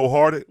did Cold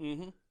Hearted.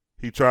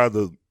 He tried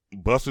to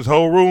bust his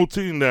whole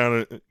routine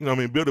down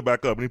and, build it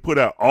back up. And he put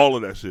out all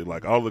of that shit,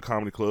 like all the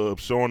comedy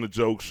clubs, showing the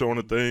jokes, showing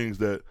the things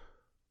that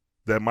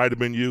might have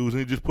been used, and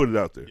he just put it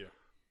out there.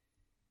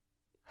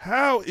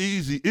 How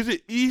easy is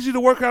it to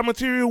work out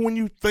material when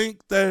you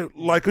think that,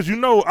 like, because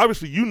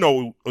obviously you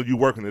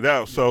working it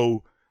out.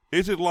 So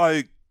is it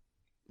like,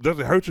 does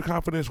it hurt your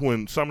confidence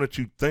when something that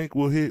you think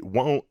will hit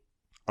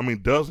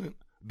doesn't?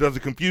 Does it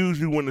confuse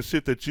you when the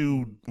shit that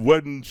you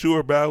wasn't sure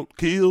about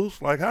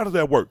kills? Like, how does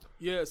that work?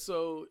 Yeah,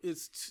 so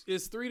it's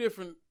 3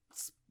 different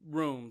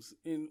rooms,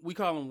 and we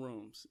call them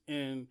rooms.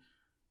 And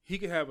he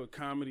could have a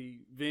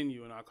comedy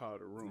venue, and I call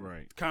it a room.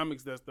 Right.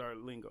 Comics, that's our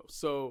lingo.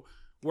 So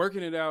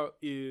working it out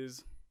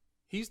is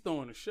he's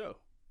throwing a show.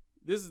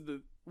 This is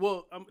to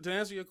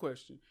answer your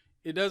question,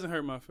 it doesn't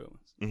hurt my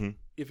feelings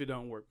if it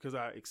don't work because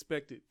I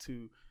expect it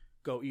to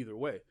go either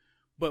way.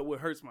 But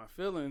what hurts my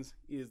feelings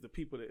is the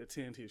people that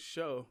attend his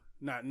show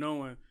not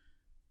knowing,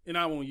 and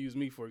I won't use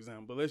me for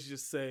example, but let's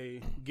just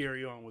say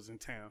Gary Owen was in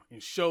town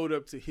and showed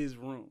up to his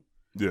room.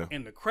 Yeah.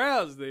 And the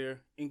crowd's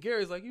there, and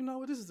Gary's like, you know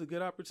what, this is a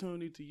good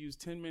opportunity to use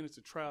 10 minutes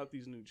to try out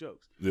these new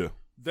jokes. Yeah.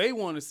 They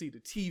want to see the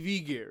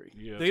TV Gary.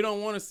 Yeah. They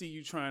don't want to see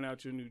you trying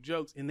out your new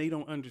jokes, and they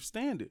don't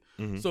understand it.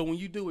 So when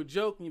you do a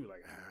joke, and you be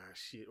like,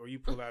 shit, or you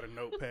pull out a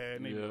notepad,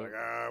 and they be like,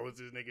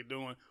 what's this nigga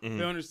doing?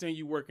 They understand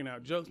you working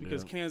out jokes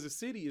because Kansas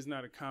City is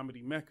not a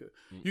comedy mecca.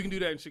 You can do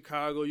that in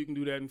Chicago, you can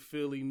do that in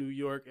Philly, New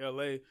York,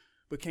 L.A.,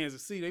 but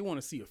Kansas City, they want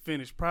to see a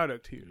finished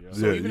product here.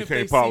 So even you if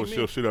can't polish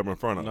your shit up in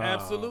front of them.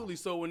 Absolutely.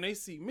 So when they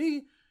see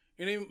me,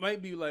 and they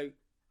might be like,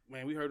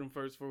 man, we heard them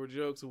first 4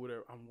 jokes or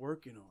whatever. I'm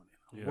working on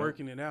it. I'm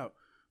working it out.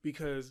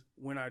 Because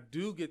when I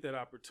do get that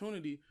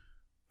opportunity,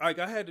 like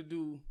I had to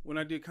do, when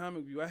I did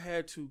Comic View, I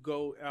had to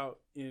go out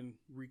and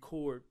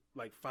record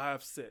like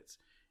 5 sets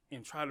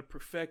and try to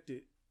perfect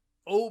it.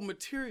 Old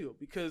material,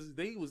 because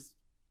they was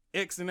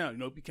Xing out.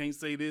 You can't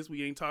say this.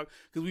 We ain't talk,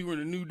 because we were in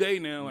a new day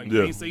now. Like,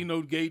 you can't say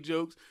no gay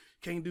jokes.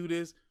 Can't do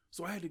this.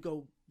 So I had to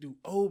go do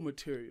old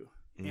material.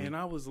 And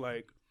I was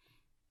like,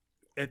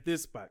 at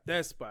this spot,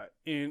 that spot.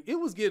 And it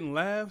was getting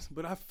laughs,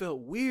 but I felt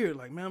weird.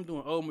 Like, man, I'm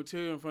doing old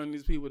material in front of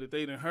these people that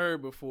they didn't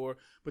heard before,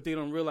 but they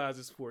don't realize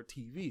it's for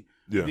TV.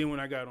 Yeah. Then when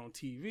I got on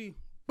TV,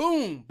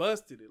 boom,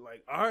 busted it.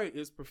 Like, all right,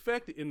 it's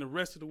perfected. And the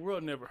rest of the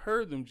world never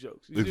heard them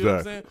jokes. You see what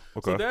I'm saying?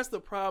 Okay. So that's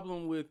the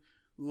problem with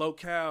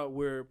locale,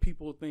 where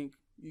people think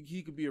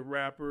he could be a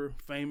rapper,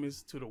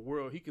 famous to the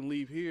world. He can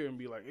leave here and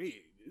be like, hey,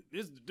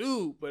 this is the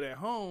dude. But at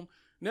home,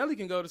 Nelly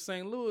can go to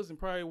St. Louis and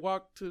probably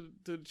walk to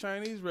the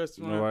Chinese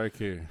restaurant. No, I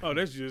care. Oh,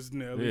 that's just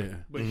Nelly. Yeah.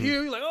 But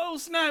here, he's like, oh,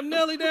 snap,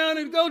 Nelly down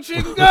and go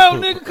chicken go,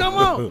 nigga, come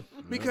on.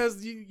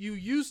 Because you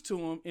used to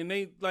him, and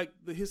they, like,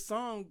 his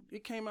song,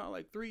 it came out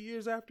like 3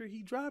 years after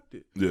he dropped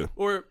it. Yeah.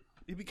 Or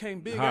it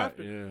became big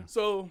after. Yeah.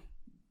 So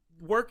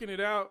working it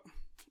out,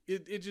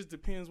 it just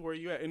depends where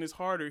you at. And it's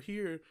harder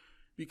here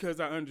because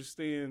I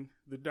understand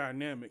the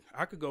dynamic.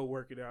 I could go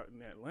work it out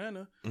in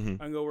Atlanta. I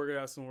can go work it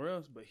out somewhere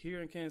else. But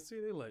here in Kansas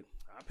City, they're like,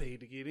 I paid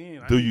to get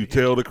in. Do you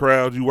tell the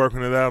crowd you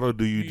working it out, or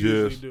do you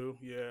just do?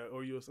 Yeah,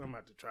 or I'm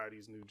about to try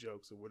these new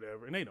jokes or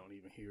whatever, and they don't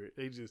even hear it.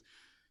 They just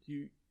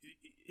you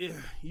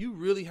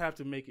really have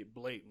to make it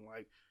blatant.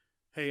 Like,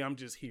 hey, I'm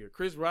just here.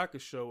 Chris Rock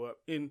could show up,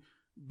 and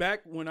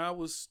back when I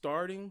was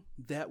starting,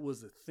 that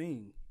was a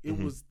thing. It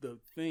was the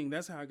thing.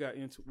 That's how I got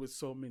into with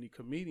so many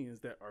comedians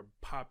that are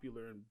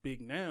popular and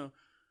big now,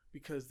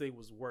 because they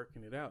was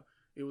working it out.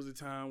 It was a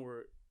time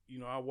where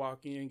I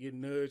walk in, get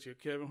nudged, here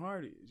Kevin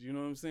Hart is, you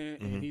know what I'm saying?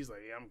 Mm-hmm. And he's like,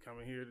 yeah, I'm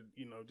coming here to,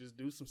 just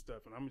do some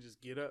stuff, and I'm going to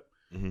just get up.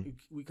 Mm-hmm.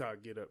 We call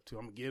it get up, too.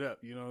 I'm going to get up,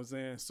 you know what I'm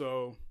saying?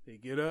 So they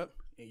get up,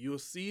 and you'll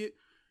see it,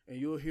 and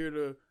you'll hear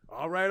the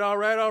all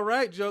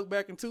right joke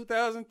back in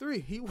 2003.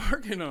 He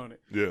working on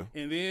it. Yeah.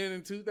 And then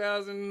in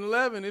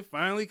 2011, it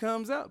finally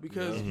comes out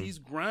because he's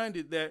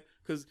grinded that,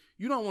 because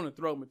you don't want to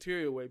throw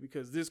material away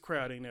because this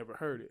crowd ain't never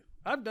heard it.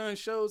 I've done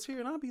shows here,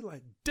 and I'll be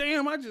like,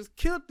 damn, I just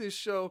killed this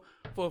show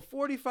for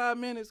 45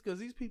 minutes because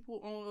these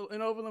people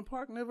in Overland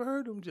Park never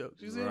heard them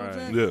jokes. You see what I'm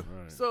saying? Yeah.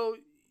 Right. So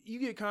you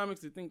get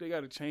comics that think they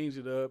got to change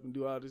it up and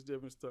do all this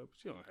different stuff,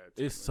 but you don't have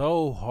to. It's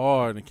so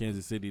hard in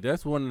Kansas City.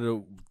 That's one of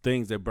the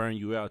things that burn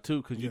you out,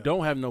 too, because you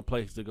don't have no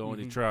place to go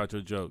and try out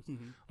your jokes.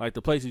 Like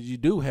the places you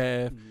do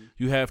have,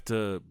 you have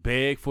to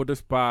beg for the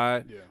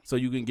spot so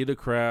you can get a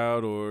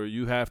crowd, or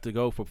you have to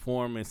go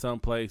perform in some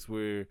place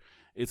where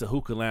it's a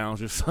hookah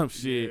lounge or some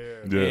shit.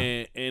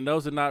 Yeah. And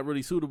those are not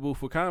really suitable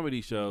for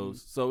comedy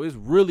shows. So it's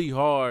really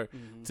hard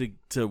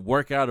to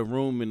work out a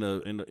room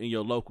in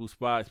your local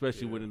spot,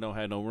 especially when it don't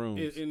have no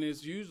rooms. And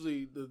it's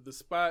usually the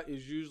spot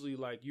is usually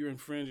like you're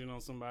infringing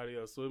on somebody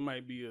else. So it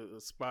might be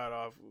a spot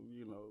off,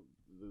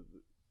 the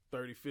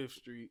 35th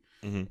Street,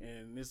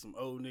 and there's some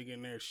old nigga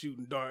in there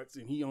shooting darts,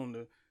 and he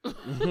in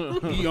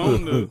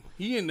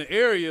the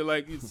area,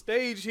 like it's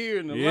stage here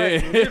in the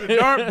light, and here's the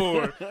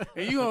dartboard,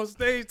 and you on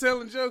stage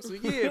telling jokes. So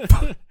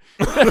the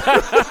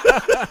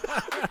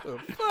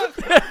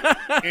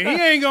fuck? And he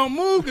ain't gonna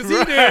move because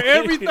he there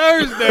every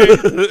Thursday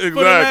for the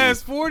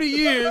last 40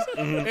 years,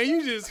 and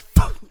you just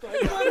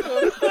like,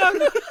 what the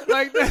fuck?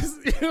 Like that's,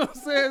 you know what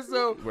I'm saying?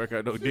 So work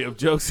out no damn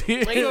jokes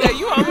here. Like, you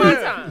on my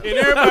time. And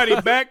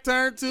everybody back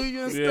turned to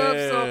you and stuff.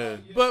 So,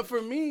 but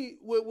for me,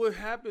 what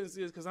happens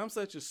is, because I'm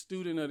such a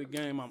student of the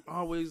game, I'm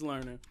always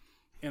learning,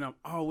 and I'm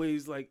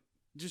always like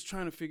just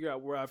trying to figure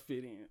out where I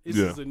fit in. This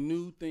is a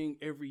new thing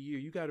every year.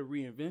 You got to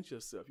reinvent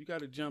yourself. You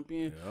got to jump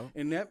in,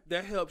 and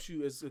that helps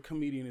you as a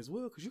comedian as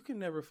well, because you can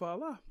never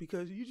fall off,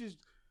 because you just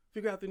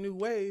figure out the new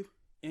wave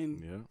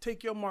and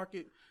take your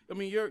market. I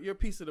mean, your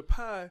piece of the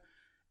pie,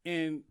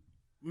 and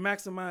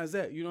maximize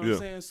that. You know what I'm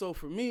saying? So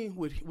for me,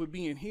 with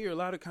being here, a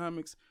lot of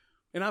comics,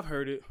 and I've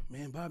heard it,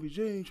 man, Bobby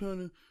J ain't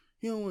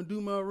he don't want to do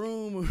my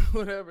room or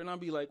whatever. And I'll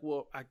be like,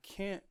 well, I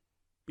can't,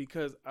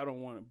 because I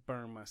don't want to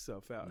burn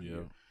myself out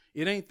here.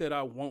 It ain't that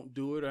I won't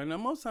do it. And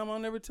most time I'll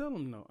never tell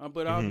them no.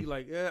 But I'll be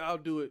like, I'll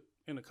do it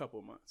in a couple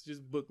of months.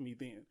 Just book me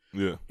then.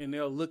 Yeah. And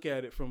they'll look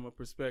at it from a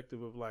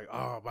perspective of like,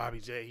 oh, Bobby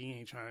J, he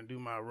ain't trying to do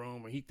my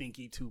room, or he think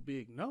he too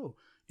big. No,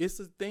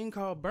 it's a thing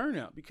called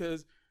burnout,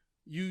 because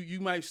you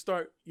might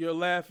start your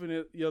laughing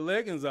at your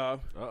leggings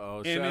off.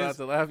 Shout out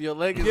to Laugh Your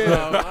Leggings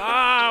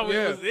Off. We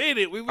was in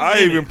it.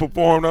 I even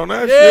performed on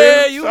that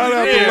shit. You Shout was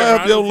out there, to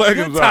Laugh Your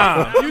Leggings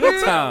Off. You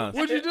did?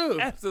 What'd you do?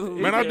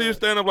 Absolutely. Man, I did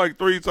stand up like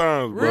 3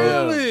 times,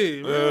 bro.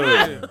 Really?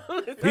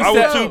 I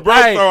was too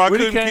broke, though. I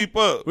couldn't keep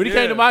up. When he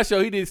came to my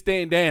show, he didn't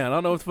stand down. I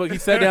don't know what the fuck. He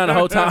sat down the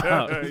whole time.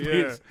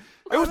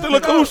 It was still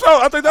a cool show.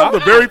 I think that was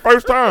the very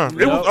first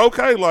time. It was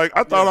okay. Like,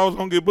 I thought I was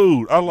going to get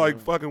booed. I,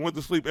 fucking went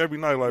to sleep every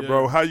night. Like,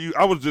 bro,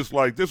 I was just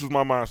like, this was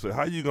my mindset.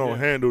 How you going to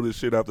handle this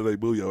shit after they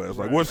boo your ass?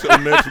 Like, what's your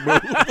next move?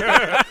 You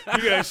got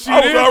to shoot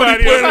I was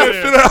already everybody putting that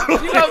shit out.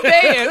 You gonna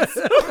dance.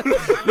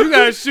 You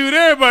got to shoot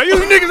everybody. You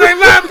niggas ain't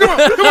laughing. Come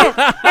on.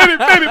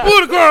 Baby,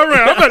 pull the car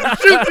around. I'm about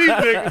to shoot these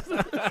niggas.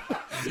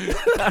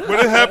 But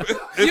it happened.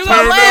 You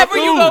gonna laugh or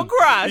you gonna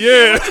cry?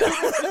 Yeah.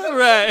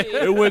 Right.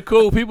 It went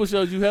cool. People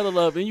showed you hella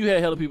love, and you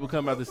had hella people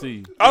come out to see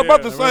you. I was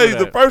about to say,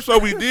 the that. first show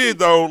we did,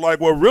 though, like,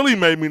 what really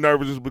made me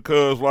nervous is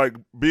because, like,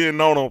 being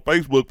known on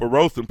Facebook for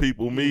roasting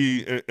people,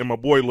 me and my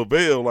boy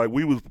Lavelle, like,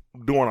 we was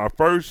doing our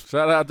first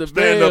Shout out to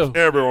stand-ups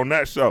Bill. ever on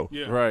that show.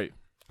 Yeah. Right.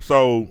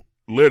 So,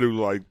 literally,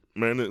 like,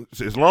 man,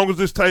 as long as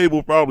this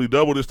table, probably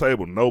double this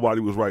table,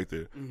 nobody was right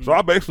there. So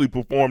I basically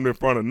performed in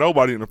front of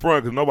nobody in the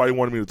front because nobody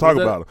wanted me to talk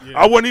about it.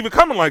 I wasn't even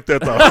coming like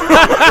that, though.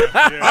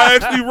 I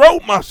actually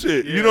wrote my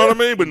shit, you know what I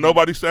mean? But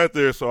nobody sat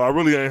there, so I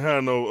really ain't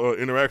had no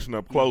interaction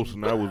up close,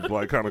 and that was,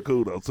 like, kind of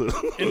cool, though, too.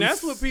 And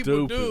that's what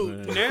people do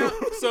man. now.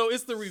 So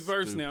it's the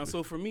reverse now.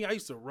 So for me, I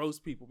used to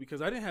roast people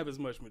because I didn't have as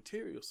much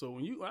material. So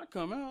when I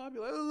come out, I'll be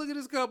like, oh, look at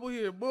this couple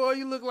here. Boy,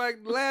 you look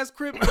like the last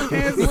Crip in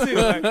Kansas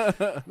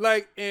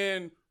City.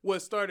 And what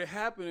started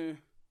happening,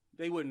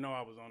 they wouldn't know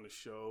I was on the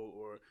show,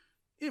 or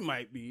it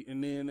might be,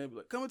 and then they'd be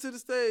like, coming to the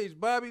stage,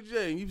 Bobby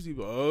J, and you see,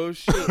 oh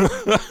shit,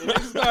 and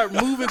they start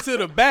moving to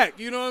the back,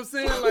 you know what I'm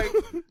saying?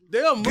 Like,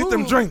 they'll move. Get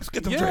them drinks,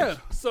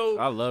 drinks. So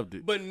I loved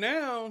it. But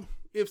now,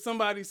 if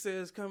somebody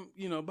says, come,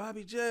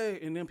 Bobby J,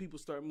 and then people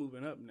start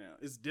moving up now,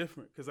 it's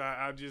different, because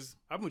I'm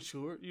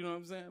mature, you know what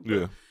I'm saying?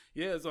 But,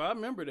 yeah, so I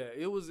remember that.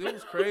 It was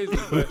crazy.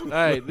 But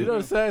hey, you know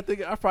the sad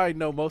thing? I probably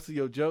know most of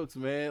your jokes,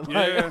 man.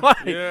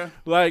 Yeah,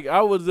 Like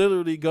I would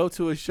literally go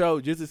to a show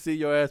just to see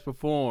your ass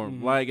perform.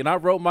 Mm-hmm. And I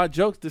wrote my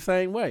jokes the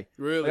same way.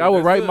 Really? Like, I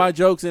would That's write good. my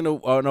jokes in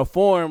a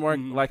form where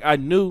like I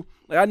knew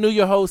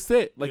your whole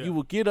set. Like you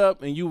would get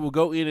up and you would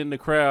go in the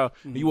crowd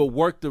and you would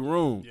work the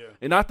room. Yeah.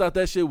 And I thought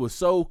that shit was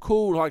so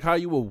cool, like how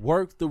you would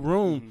work the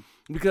room.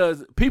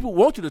 because people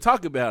want you to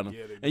talk about them.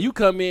 And you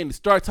come in and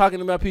start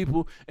talking about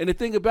people. And the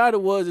thing about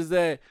it is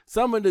that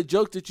some of the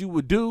jokes that you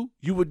would do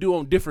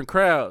on different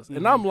crowds.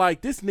 And I'm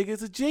like, this nigga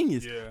is a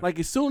genius. Like,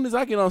 as soon as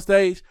I get on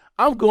stage,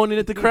 I'm going in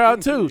at the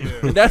crowd too.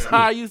 And that's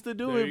how I used to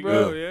do it,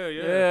 bro.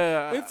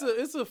 Yeah.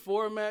 It's a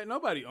format.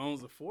 Nobody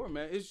owns a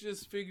format. It's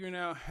just figuring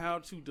out how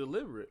to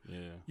deliver it.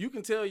 Yeah. You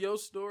can tell your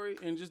story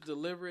and just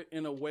deliver it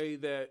in a way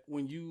that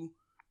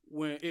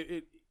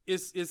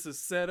it's a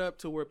setup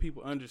to where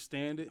people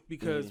understand it.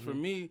 Because for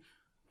me,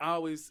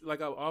 I've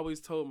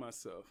always told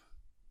myself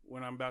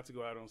when I'm about to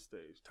go out on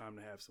stage, time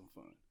to have some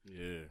fun.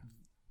 Yeah.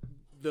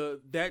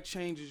 That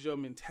changes your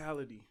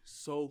mentality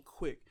so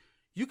quick.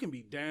 You can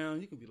be down.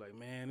 You can be like,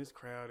 man, this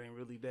crowd ain't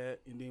really that.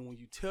 And then when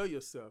you tell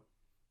yourself,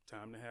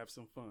 time to have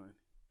some fun,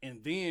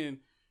 and then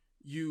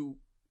you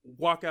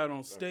walk out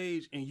on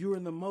stage and you're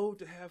in the mode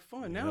to have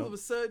fun. Now all of a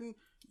sudden,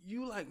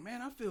 you like,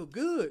 man, I feel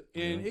good.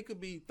 And it could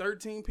be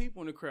 13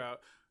 people in the crowd.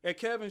 At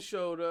Kevin's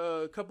show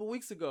a couple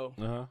weeks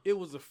ago, it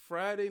was a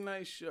Friday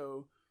night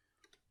show.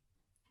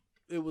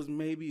 It was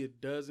maybe a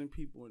dozen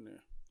people in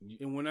there.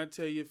 And when I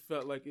tell you, it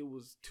felt like it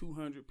was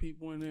 200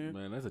 people in there.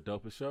 Man, that's a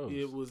dope show.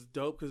 It was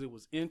dope because it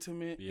was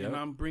intimate, and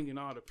I'm bringing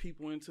all the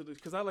people into this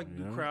because I like to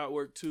do crowd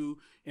work too,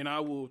 and I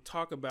will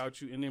talk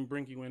about you and then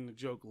bring you in the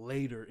joke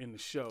later in the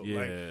show.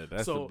 Yeah,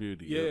 that's the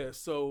beauty. Yeah,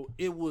 so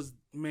it was,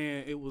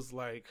 man, it was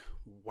like,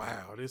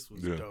 wow, this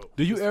was dope.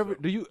 Do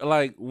you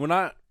like when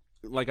I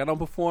don't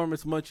perform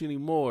as much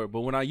anymore,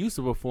 but when I used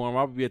to perform,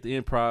 I would be at the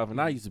Improv,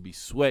 and I used to be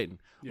sweating,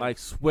 like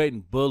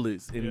sweating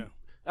bullets, and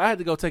I had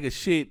to go take a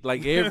shit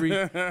like every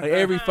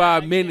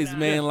 5 minutes,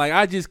 man. Like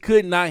I just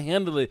could not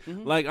handle it.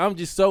 Like I'm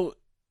just so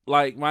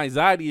like my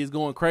anxiety is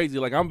going crazy.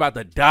 Like I'm about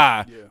to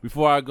die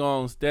before I go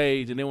on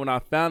stage. And then when I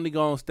finally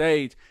go on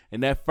stage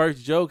and that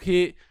first joke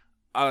hit,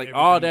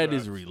 all that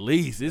is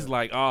released. It's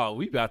like, oh,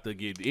 we about to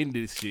get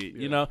into this shit.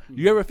 You know?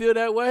 You ever feel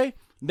that way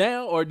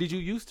now, or did you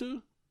used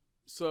to?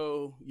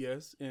 So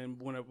yes, and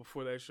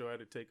before that show, I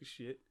had to take a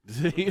shit.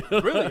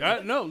 Really?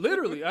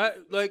 Literally.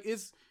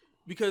 It's.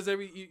 Because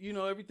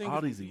everything.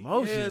 All these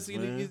emotions,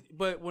 man.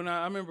 But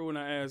I remember when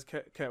I asked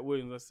Cat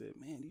Williams, I said,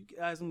 "Man, you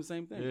ask him the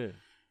same thing." Yeah.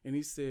 And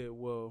he said,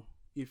 "Well,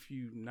 if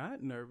you're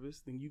not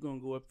nervous, then you're gonna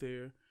go up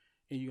there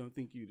and you're gonna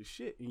think you the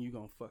shit and you're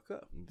gonna fuck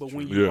up. But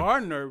when you are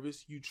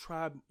nervous, you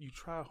try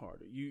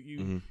harder.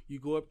 You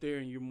go up there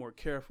and you're more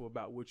careful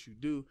about what you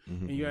do,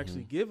 and you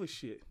actually give a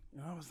shit."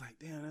 And I was like,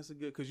 damn, that's a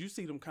good, because you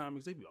see them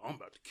comics, they be like, I'm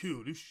about to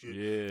kill this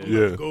shit. I'm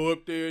about to go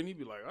up there, and you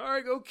be like, all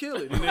right, go kill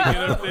it. And they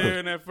get up there,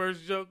 and that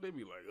first joke, they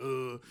be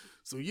like,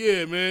 so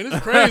yeah, man, it's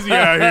crazy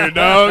out here,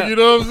 dog. You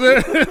know what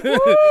I'm saying?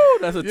 Woo,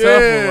 that's a tough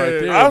one right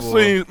there. I've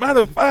seen,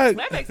 matter of fact,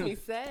 that makes me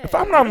sad. If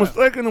I'm not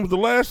mistaken, it was the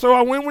last show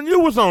I went when you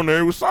was on there.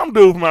 It was some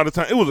dude from out of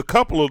town. It was a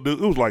couple of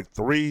dudes. It was like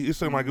three. It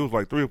seemed like it was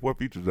like 3 or 4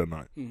 features that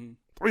night.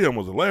 Three of them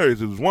was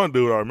hilarious. It was one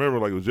dude I remember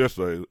like it was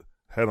yesterday,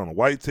 had on a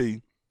white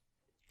tee,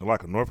 and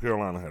like a North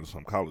Carolina hat or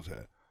some college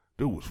hat.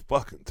 Dude was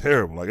fucking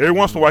terrible. Like every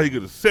once in a while he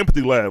get a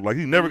sympathy laugh. Like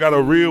he never got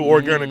a real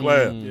organic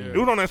laugh. It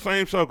was on that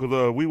same show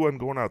because we wasn't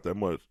going out that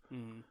much.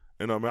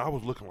 And I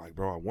was looking like,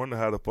 bro, I wonder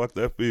how the fuck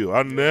that feel.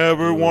 I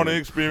never want to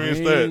experience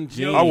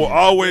that. I will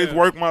always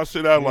work my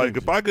shit out. Like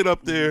if I get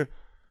up there,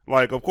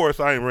 like of course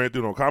I ain't ran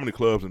through no comedy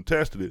clubs and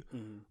tested it,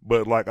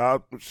 but like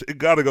it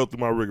got to go through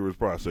my rigorous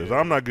process.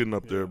 I'm not getting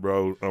up there,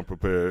 bro,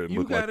 unprepared. And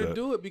you got to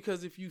do it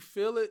because if you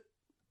feel it,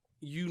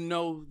 you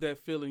know that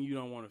feeling you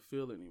don't want to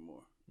feel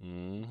anymore.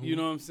 You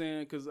know what I'm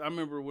saying? Because I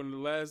remember when the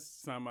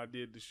last time I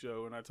did the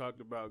show and I talked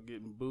about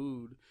getting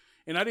booed,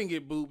 and I didn't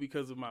get booed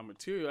because of my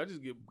material. I just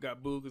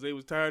got booed because they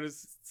was tired of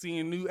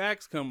seeing new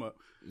acts come up.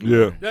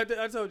 Yeah,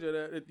 I told you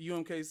that at the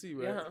UMKC,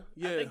 right?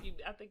 Yeah.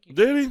 I think you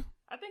did he?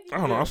 I think I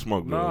don't know. I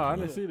smoked. No, I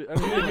didn't see it. I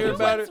didn't hear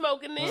about it.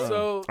 Smoking then.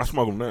 So I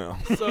smoke them now.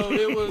 So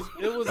it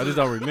was. I just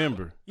don't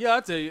remember. Yeah,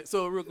 I'll tell you.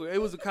 So real quick,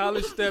 it was a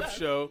college step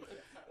show,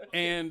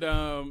 and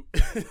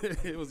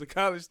it was a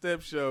college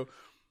step show.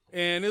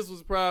 And this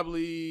was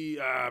probably,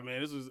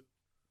 this was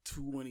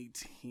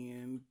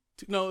 2010.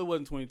 No, it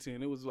wasn't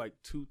 2010. It was like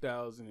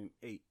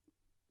 2008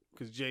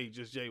 because Jay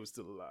was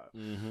still alive.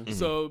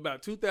 So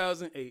about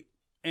 2008.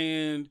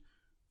 And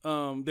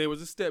there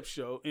was a step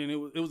show, and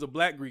it was a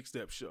Black Greek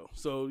step show.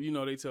 So, you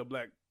know, they tell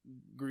Black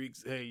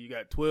Greeks, hey, you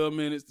got 12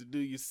 minutes to do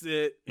your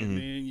set, and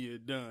then you're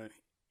done.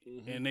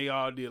 And they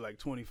all did like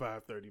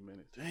 25, 30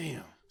 minutes.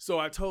 Damn. So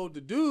I told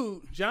the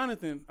dude,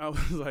 Jonathan, I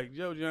was like,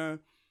 John,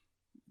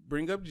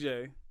 bring up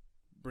Jay.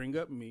 Bring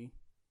up me,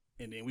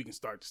 and then we can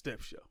start the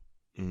step show.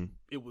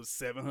 It was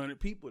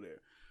 700 people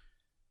there.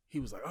 He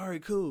was like, all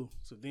right, cool.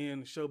 So then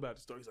the show about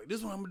to start. He's like, this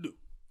is what I'm going to do.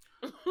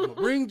 I'm going to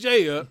bring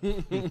Jay up,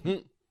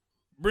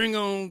 bring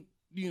on,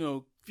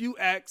 few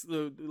acts,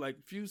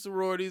 like few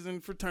sororities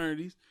and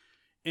fraternities,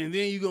 and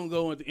then you're going to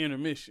go into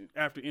intermission,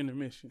 after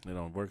intermission. It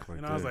don't work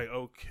like that. And I was like,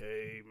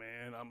 okay,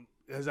 man,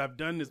 as I've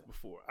done this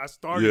before. I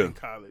started in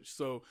college,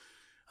 so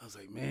I was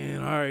like,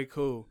 man, all right,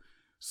 cool.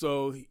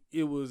 So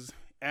it was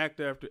act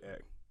after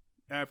act.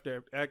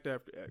 After act.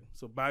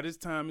 So by this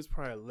time, it's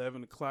probably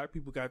 11 o'clock.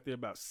 People got there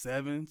about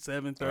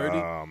 7:30.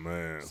 Oh,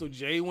 man. So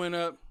Jay went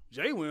up.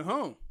 Jay went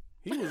home.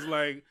 He was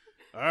like,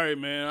 all right,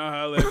 man, I'll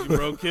holler at you,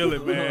 bro. Kill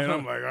it, man.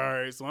 I'm like, all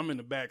right. So I'm in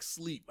the back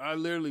sleep. I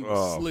literally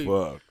was asleep.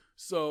 Fuck.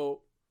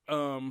 So,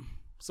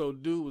 so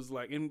dude was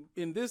like,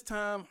 in this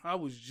time, I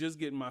was just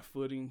getting my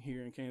footing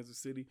here in Kansas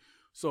City.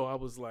 So I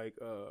was like,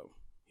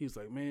 he was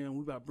like, man,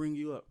 we about to bring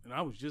you up. And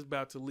I was just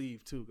about to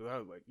leave too, because I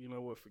was like, you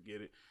know what,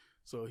 forget it.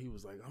 So he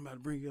was like, I'm about to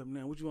bring you up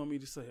now. What you want me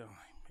to say? I'm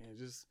like, man,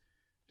 just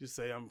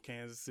say I'm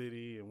Kansas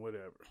City and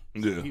whatever.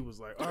 Yeah. So he was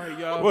like, all right,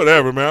 y'all.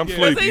 Whatever, man. I'm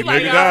sleepy,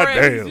 like, nigga.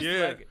 Goddamn.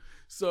 Yeah.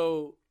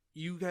 So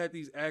you had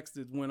these acts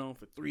that went on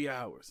for 3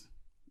 hours.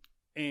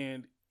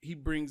 And he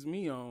brings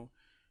me on.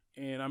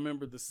 And I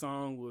remember the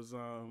song was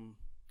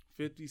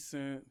 50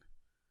 Cent.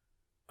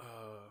 I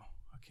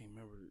can't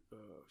remember.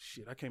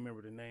 I can't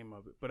remember the name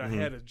of it. But I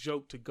had a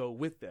joke to go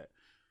with that.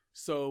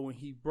 So when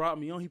he brought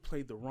me on, he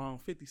played the wrong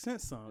 50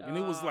 Cent song. And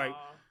it was like,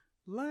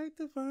 light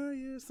the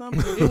fire,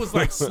 something. It was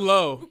like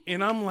slow.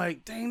 And I'm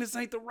like, dang, this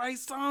ain't the right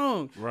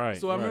song.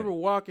 Right. So I remember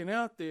walking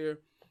out there.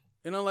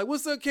 And I'm like,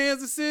 what's up,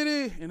 Kansas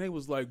City? And they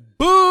was like,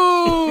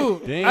 boo!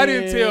 I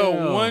didn't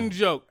tell one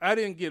joke. I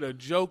didn't get a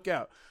joke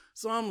out.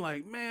 So I'm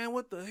like, man,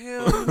 what the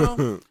hell, you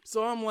know?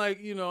 So I'm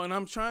like, you know, and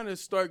I'm trying to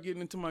start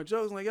getting into my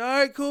jokes. I'm like, all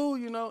right, cool,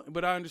 you know?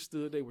 But I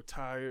understood they were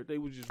tired. They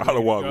were just I'd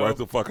have walked right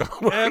the fuck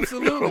out.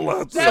 Absolutely.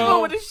 That's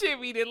what the shit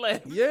we did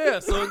left. Yeah,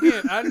 so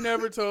again, I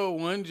never told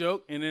one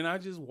joke, and then I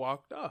just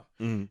walked off.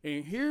 And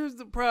here's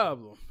the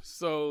problem.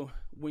 So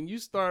when you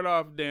start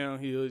off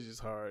downhill, it's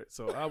just hard.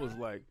 So I was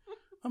like,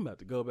 I'm about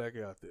to go back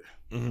out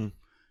there.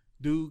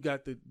 Dude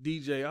got the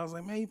DJ. I was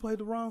like, man, you played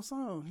the wrong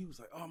song. He was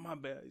like, oh, my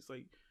bad. He's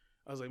like,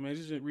 I was like, man,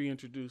 just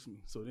reintroduce me.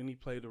 So then he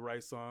played the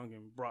right song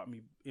and brought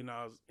me,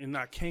 and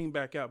I came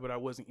back out, but I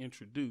wasn't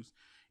introduced.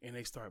 And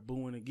they start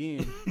booing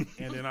again.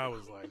 And then I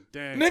was like,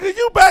 dang. Nigga,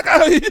 you back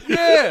out here.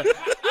 Yeah.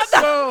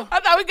 I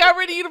thought we got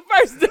rid of you the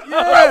first time.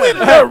 Yeah. We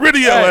got rid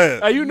of your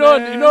ass. You know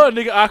a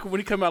nigga awkward when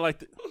he come out like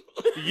that.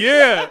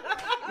 Yeah.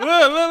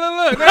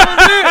 Look. That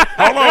was it.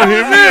 Hold on,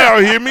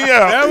 hear me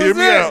out. That was Hear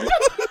me it. out.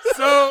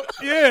 So,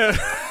 yeah.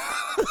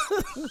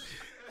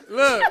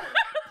 Look,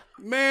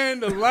 man,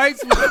 the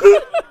lights was,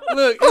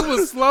 look, it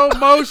was slow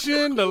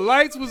motion. The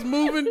lights was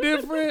moving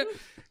different.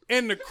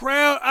 And the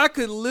crowd, I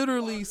could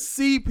literally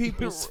see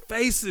people's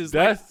faces.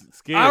 That's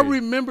scary. I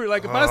remember,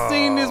 like, if I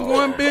seen this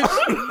one bitch,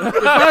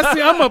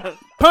 I'm going to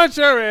punch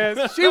her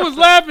ass. She was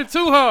laughing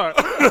too hard.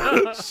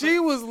 She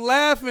was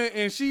laughing,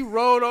 and she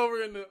rolled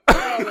over in the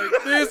crowd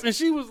like this, and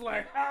she was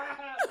like,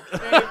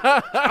 and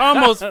I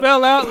almost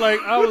fell out. Like,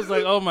 I was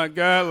like, oh, my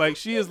God. Like,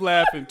 she is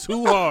laughing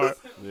too hard.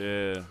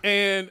 Yeah.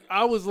 And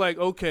I was like,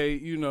 okay,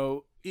 you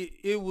know,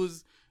 it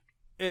was,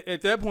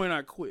 at that point,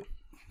 I quit.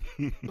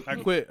 I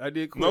quit. I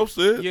did quit. No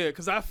shit. Yeah,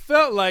 because I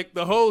felt like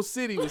the whole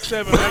city was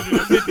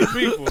 750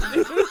 people.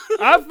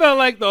 I felt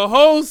like the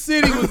whole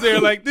city was there.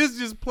 Like, this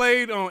just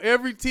played on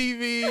every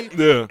TV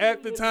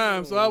at the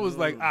time. So I was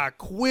like, I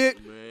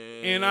quit. Man.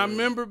 And I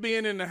remember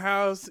being in the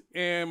house,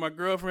 and my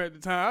girlfriend at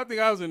the time, I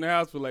think I was in the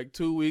house for like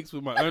 2 weeks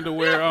with my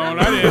underwear on.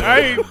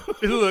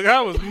 Look,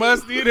 I was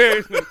musty and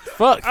everything.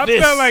 Fuck I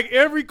this. felt like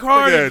every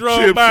car that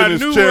drove chips by in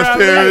his knew chest where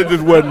I hair. It lived.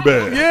 just wasn't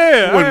bad.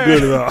 Yeah. It wasn't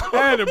good at all.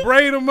 I had to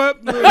braid them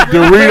up.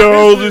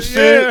 Doritos and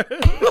shit.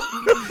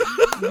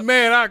 Yeah.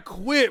 Man, I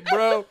quit,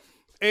 bro.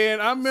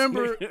 And I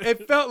remember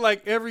it felt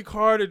like every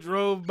car that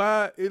drove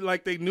by, it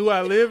like they knew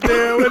I lived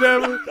there or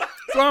whatever.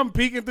 So I'm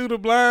peeking through the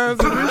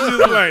blinds, and it's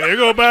just like, there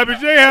go Bobby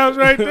J house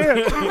right there.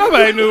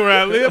 Nobody knew where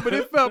I lived, but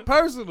it felt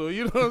personal.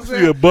 You know what I'm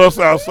saying? See a bus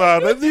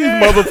outside. These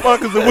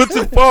motherfuckers that went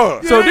too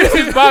far. So this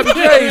is Bobby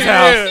J's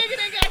house.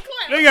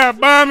 They got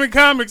bombing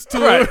comics to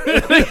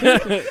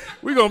it.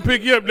 We gonna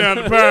pick you up down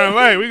the Pine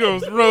Light. We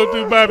gonna roll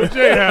through Bobby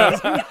J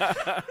house.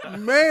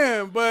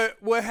 Man, but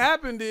what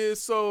happened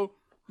is, so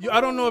I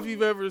don't know if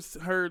you've ever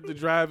heard the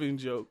driving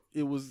joke.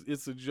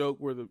 It's a joke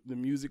where the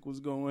music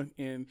was going,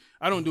 and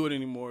I don't do it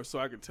anymore, so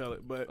I can tell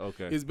it. But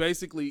It's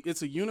basically,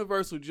 it's a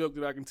universal joke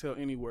that I can tell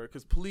anywhere,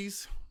 because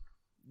police,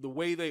 the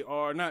way they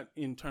are, not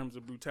in terms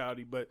of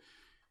brutality, but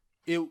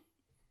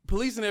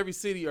police in every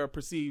city are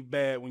perceived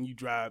bad when you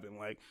drive, and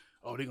like,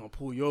 oh, they're going to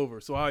pull you over.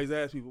 So I always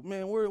ask people,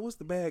 man, what's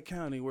the bad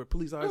county where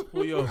police always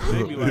pull you over?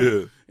 They be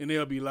like, and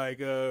they'll be like,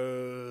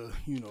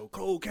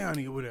 Cole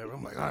County or whatever.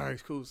 I'm like, all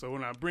right, cool. So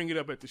when I bring it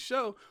up at the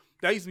show,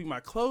 that used to be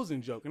my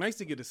closing joke. And I used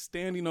to get a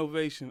standing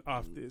ovation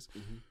off this.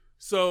 Mm-hmm.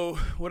 So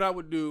what I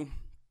would do,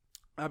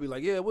 I'd be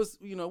like, yeah, what's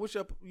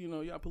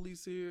y'all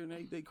police here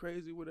and they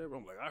crazy, whatever.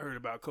 I'm like, I heard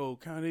about Cole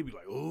County. They be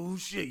like, oh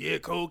shit, yeah,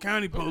 Cole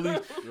County police.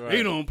 Right.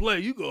 They don't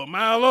play. You go a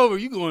mile over,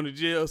 you going to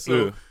jail.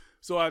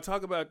 So I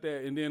talk about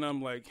that, and then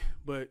I'm like,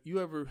 but you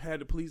ever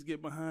had the police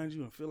get behind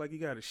you and feel like you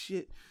got a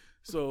shit?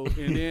 So,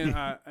 and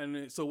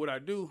then so what I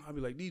do, I'll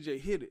be like, DJ,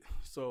 hit it.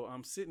 So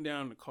I'm sitting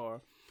down in the car,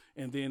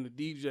 and then the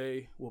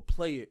DJ will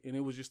play it, and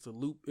it was just a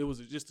loop. It was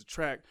just a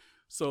track.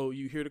 So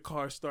you hear the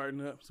car starting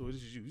up. So it's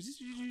just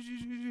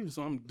you.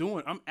 So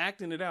I'm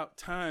acting it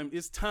out.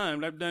 It's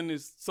timed. I've done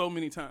this so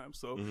many times.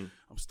 So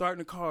I'm starting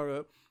the car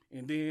up,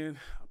 and then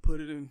I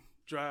put it in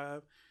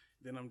drive.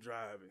 Then I'm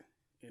driving.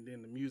 And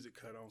then the music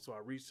cut on, so I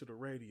reach to the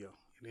radio,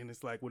 And then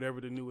it's like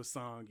whatever the newest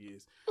song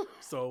is.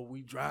 So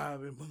we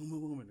drive and boom,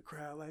 boom, boom, and the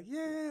crowd like,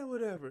 yeah,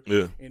 whatever.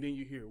 Yeah. And then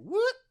you hear,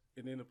 what?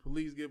 And then the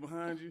police get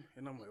behind you.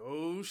 And I'm like,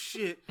 oh,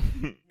 shit.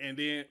 And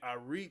then I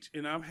reach,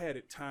 and I've had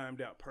it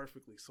timed out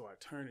perfectly. So I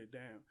turn it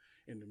down,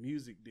 and the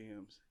music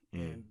dims.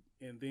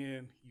 And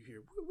then you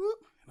hear, whoop, whoop.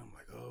 And I'm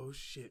like, oh,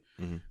 shit.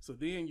 So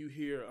then you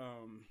hear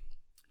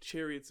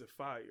Chariots of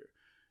Fire.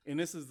 And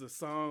this is the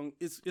song,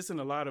 it's in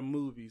a lot of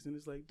movies. And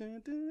it's like,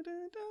 dun, dun,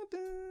 dun, dun,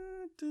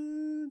 dun,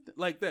 dun, dun,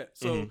 like that.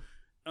 So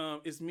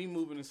it's me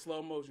moving in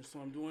slow motion. So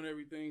I'm doing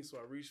everything. So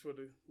I reach for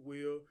the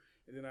wheel,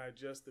 and then I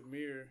adjust the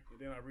mirror, and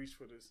then I reach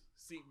for the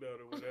seatbelt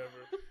or whatever.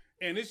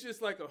 And it's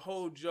just like a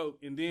whole joke.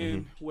 And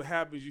then what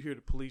happens, you hear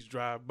the police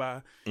drive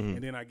by,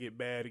 and then I get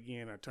bad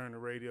again. I turn the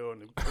radio,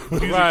 and the music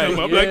come up.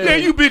 I'm like,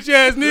 man, you bitch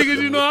ass niggas,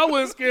 you know, I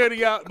wasn't scared of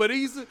y'all. But I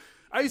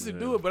used to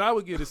do it, but I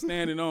would get a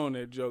standing on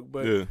that joke.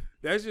 But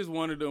that's just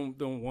one of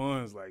them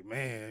ones, like,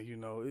 man, you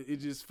know, it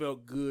just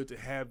felt good to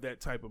have that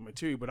type of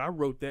material. But I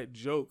wrote that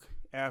joke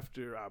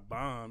after I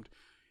bombed,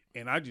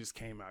 and I just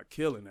came out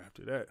killing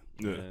after that.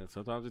 Yeah,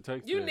 sometimes it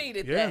takes You that.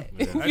 needed Yeah.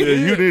 that. Yeah,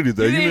 you needed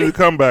that. You needed to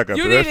come back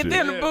after You that needed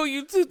shit. them to boo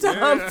you 2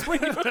 times.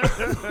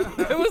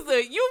 It was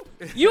a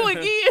you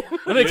again.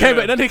 Then they came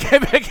back. Then they came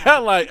back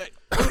out like,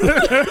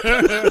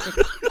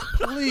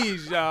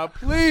 Please, y'all,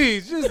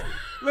 please, just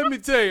let me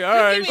tell you. All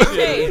right, Give me a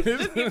shit.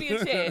 chance. Just give me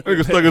a chance.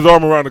 Nigga stuck his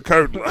arm around the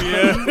curtain.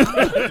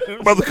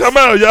 About to come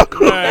out, y'all.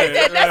 They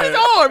said, that's his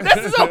arm.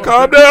 That's his arm.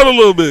 Calm down a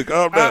little bit.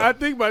 Calm down. I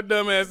think my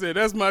dumb ass said,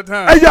 that's my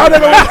time. Hey, y'all,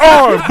 nigga, his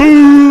arm.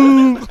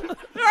 Boo.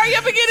 Hurry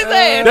up and get his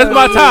ass. that's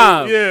my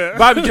time. Yeah.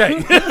 Bobby J.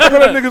 Look at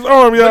that nigga's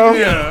arm, y'all.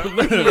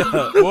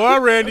 Yeah. Boy,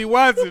 Randy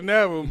Watson,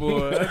 that one,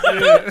 boy. That's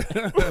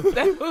it.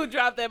 That who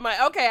dropped that mic.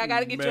 Okay, I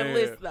got to get your Man.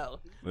 list, though,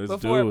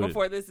 Let's do it.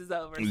 before this is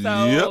over.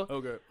 So,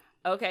 Yep.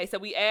 Okay. so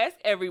we asked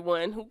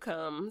everyone who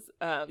comes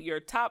your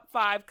top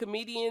 5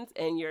 comedians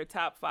and your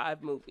top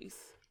 5 movies.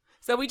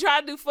 So we try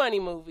to do funny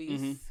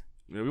movies.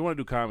 Yeah, we want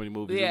to do comedy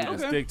movies. Yeah. We can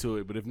Okay. stick to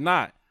it. But if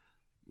not,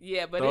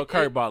 Yeah, but throw a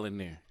curveball in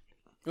there.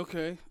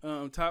 Okay.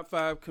 Top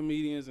 5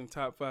 comedians and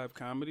top 5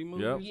 comedy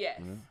movies. Yep.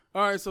 Yes.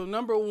 All right. So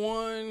number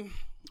 1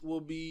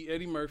 will be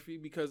Eddie Murphy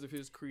because of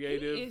his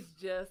creative. He is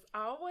just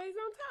always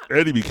on top.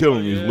 Eddie be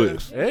killing these Yeah.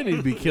 lists.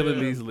 Eddie be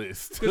killing these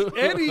lists. Because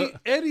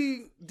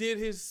Eddie did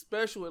his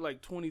special at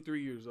like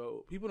 23 years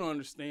old. People don't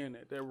understand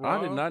that. That Raw,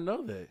 I did not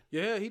know that.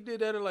 Yeah, he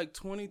did that at like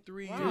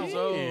 23 years Damn.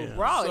 old.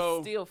 Raw So-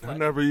 is still I funny.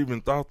 never even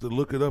thought to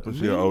look it up and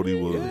see how old he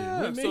was.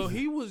 Yeah, Amazing. so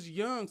he was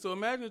young. So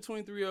imagine a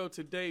 23-year-old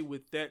today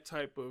with that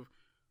type of,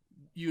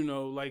 you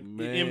know, like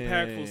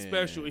impactful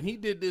special. And he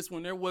did this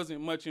when there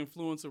wasn't much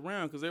influence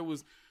around because there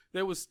was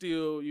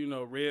still, you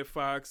know, Red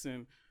Fox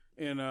and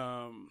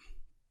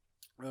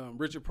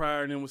Richard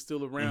Pryor and them was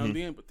still around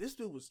then. But this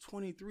dude was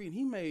 23 and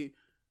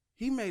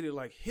he made it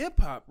like hip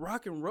hop,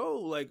 rock and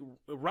roll, like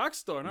a rock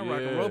star, not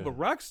rock and roll, but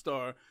rock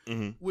star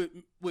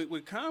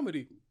with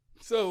comedy.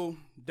 So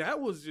that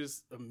was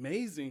just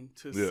amazing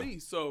to see.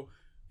 So,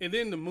 and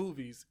then the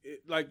movies,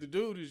 like the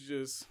dude is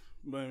just,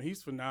 man,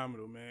 he's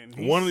phenomenal, man.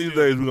 One of these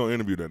days we're gonna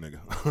interview that nigga.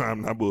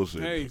 I'm not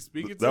bullshitting. Hey,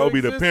 speaking to that would be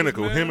the existence,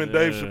 pinnacle. man. Him and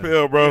Dave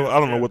Chappelle, bro. I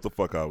don't know what the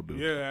fuck I would do.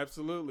 Yeah,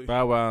 absolutely.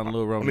 Bow Wow and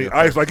Lil I Romeo. need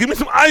ice. Like, give me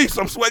some ice.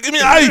 I'm sweating. Give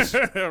me ice.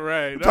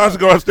 Right. Tasha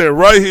gonna stand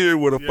right here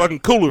with a fucking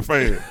cooler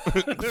fan.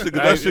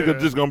 that shit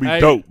just gonna be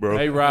dope, bro.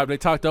 Hey, Rob, they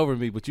talked over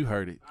me, but you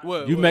heard it.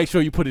 What? You make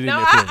sure you put it in No,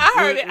 there for me. I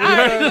heard it. I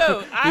heard it too.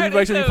 I You heard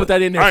make it sure you too. put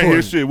that in there I ain't for hear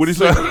me. shit. What he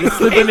say?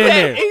 Slip it in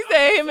there. He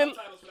said him and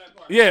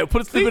Yeah,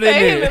 put a slip he it in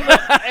said him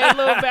there. and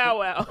Lil Bow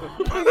Wow.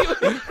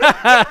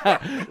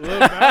 Lil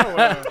Bow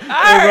Wow.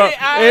 I heard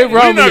it. I Hey, heard We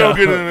it. Romeo. not gonna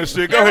get into this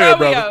shit. Go Yeah, ahead,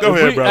 Romeo. brother. Go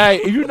ahead, brother. Hey,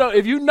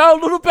 if you know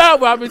Little Bow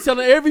Wow, I've been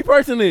telling every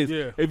person this.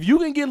 Yeah. If you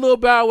can get Little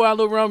Bow Wow,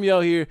 Little Romeo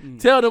here,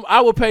 tell them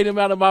I will pay them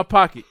out of my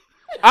pocket.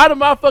 Out of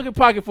my fucking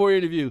pocket for an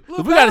interview.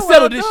 Lil We got to Bow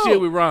settle Wow, this dog. shit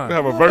with Ron. We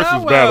have a Lil versus Bow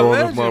Wow battle on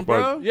this legend, motherfucker.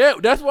 bro. Yeah,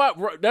 that's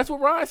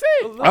what Ron said.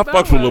 I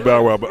fucks with Lil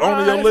Bow Wow, but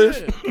only your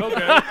list.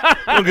 Okay.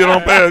 Don't get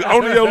on past.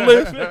 Only your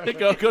list.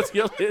 Go to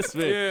your list,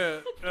 man. Yeah.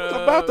 It's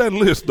about that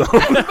list, though.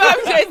 Bobby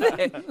J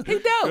said he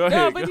dope. Go No,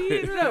 ahead, but go he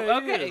is ahead.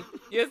 dope. Okay,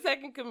 your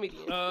second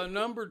comedian.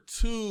 Number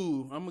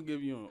 2, I'm gonna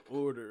give you an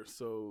order.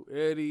 So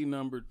Eddie,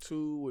 number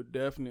 2 would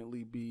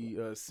definitely be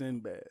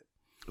Sinbad.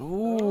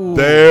 Ooh.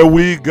 There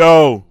we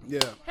go. Yeah.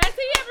 Has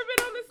he ever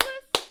been on this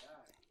list?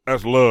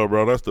 That's love,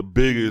 bro. That's the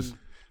biggest.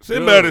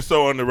 Sinbad is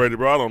so underrated,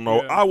 bro. I don't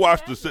know. Yeah. I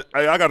watched the.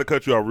 Hey, I got to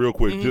cut you off real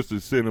quick just to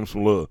send him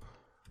some love.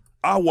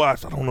 I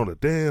don't know the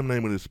damn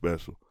name of this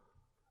special.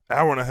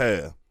 Hour and a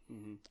half.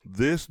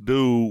 This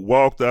dude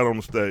walked out on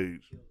the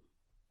stage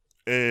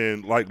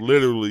and, like,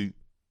 literally,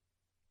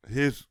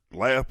 his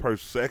laugh per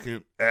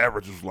second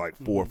average was like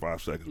 4 or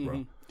 5 seconds,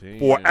 bro. Damn.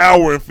 For an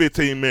hour and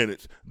 15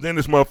 minutes. Then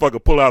this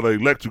motherfucker pull out an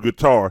electric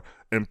guitar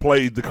and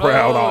played the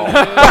crowd off.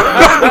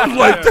 Yeah.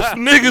 Like, this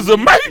nigga's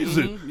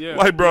amazing. Yeah.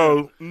 Like,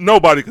 bro,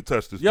 nobody could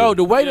touch this. Yo, dude.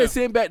 the way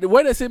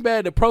that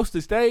Sinbad approached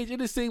the stage, it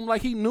just seemed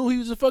like he knew he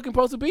was fucking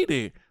supposed to be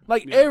there.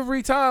 Like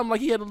every time,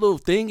 like he had a little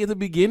thing at the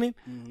beginning,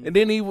 and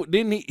then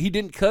he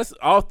didn't cuss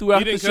all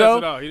throughout the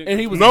show, and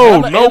he was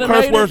no animated,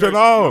 curse words at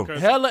all.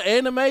 hella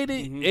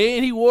animated, and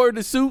he wore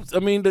the suits. I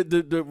mean the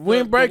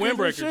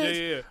windbreakers.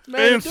 Yeah.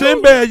 Man, And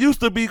Sinbad used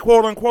to be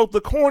quote unquote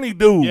the corny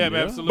dude. Yeah,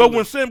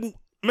 absolutely.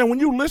 But when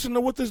you listen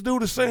to what this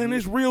dude is saying,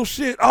 it's real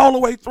shit all the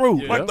way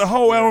through. Yeah. Like the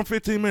whole hour and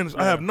 15 minutes.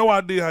 I have no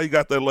idea how he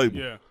got that label.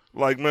 Yeah.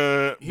 Like,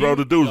 man, bro,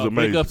 the dude's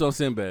amazing. Big ups on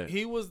Sinbad.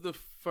 He was the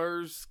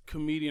first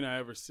comedian I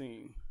ever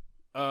seen.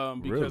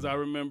 Because I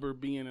remember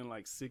being in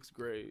like 6th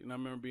grade, and I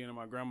remember being in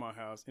my grandma's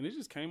house, and it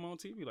just came on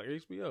TV, like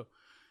HBO.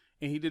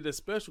 And he did that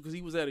special because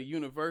he was at a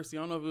university.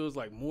 I don't know if it was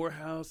like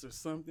Morehouse or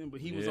something,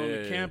 but he was on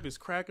the campus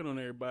cracking on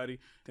everybody,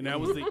 and that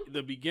was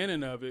the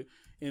beginning of it.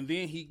 And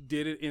then he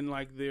did it in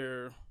like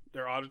their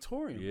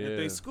auditorium at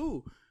their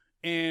school,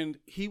 and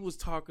he was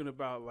talking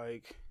about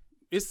like,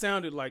 it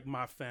sounded like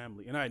my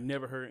family, and I had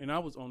never heard. And I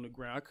was on the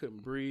ground; I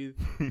couldn't breathe.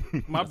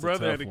 My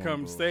brother had to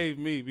come save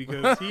me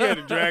because he had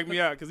to drag me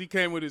out because he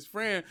came with his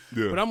friend.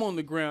 Yeah. But I'm on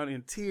the ground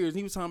in tears. And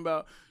he was talking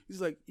about. He's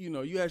like,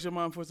 you asked your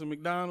mom for some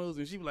McDonald's,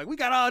 and she was like, we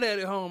got all that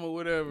at home or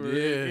whatever,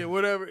 and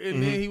whatever.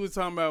 And then he was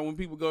talking about when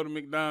people go to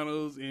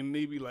McDonald's and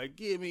they be like,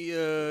 give me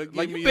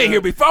like you been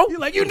here before. You're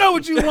like, you know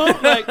what you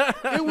want. Like,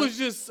 it was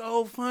just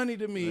so funny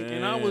to me,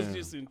 and I was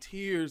just in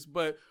tears.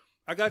 But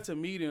I got to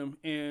meet him,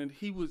 and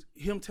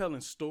him telling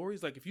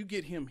stories. Like, if you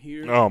get him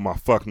here, Oh my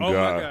fucking oh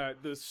god! my god,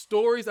 the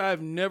stories,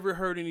 I've never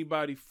heard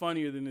anybody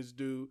funnier than this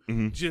dude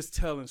just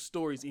telling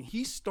stories. And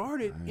he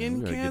started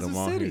in Kansas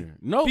City.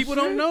 No, people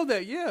don't know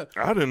that. Yeah,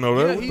 I didn't know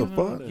that. yeah, What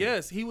the fuck?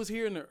 Yes, he was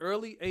here in the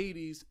early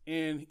 '80s,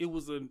 and it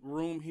was a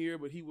room here,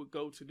 but he would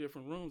go to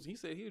different rooms. He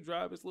said he would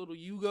drive his little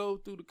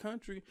Yugo through the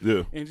country,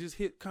 and just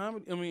hit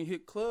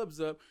clubs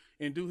up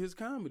and do his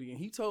comedy. And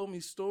he told me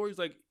stories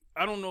like,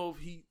 I don't know if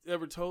he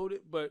ever told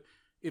it, but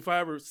if I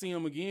ever see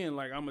him again,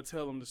 like, I'm gonna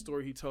tell him the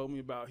story he told me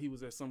about. He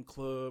was at some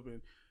club,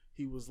 and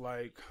he was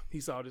like, he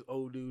saw this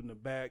old dude in the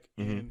back,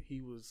 and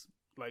he was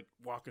like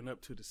walking up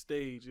to the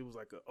stage. It was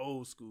like an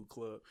old school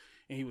club,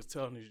 and he was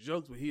telling his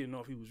jokes, but he didn't know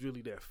if he was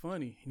really that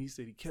funny. And he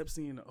said he kept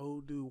seeing the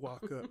old dude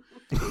walk up.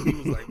 And he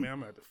was like, man, I'm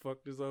gonna have to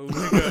fuck this old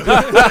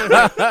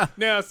nigga.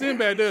 Now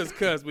Sinbad does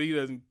cuss, but he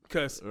doesn't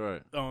cuss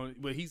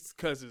but he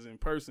cusses in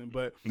person.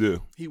 But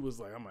he was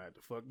like, I'm gonna have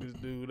to fuck this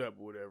dude up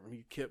or whatever. And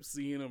he kept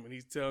seeing him, and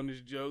he's telling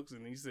his jokes,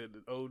 and he said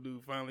the old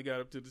dude finally got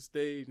up to the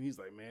stage, and he's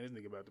like, man, this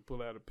nigga about to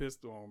pull out a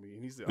pistol on me.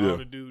 And he said all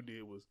the dude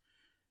did was,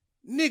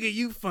 nigga,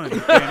 you funny.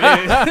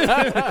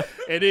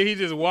 And then he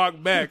just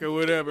walked back or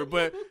whatever.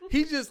 But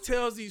he just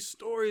tells these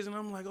stories, and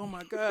I'm like, oh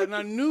my God. And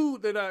I knew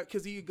that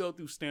because he would go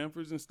through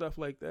Stanford's and stuff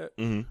like that.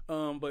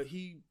 But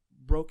he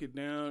broke it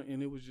down,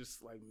 and it was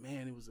just like,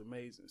 man, it was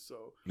amazing.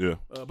 So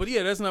but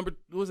yeah, that's number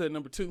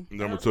 2.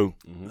 Number 2.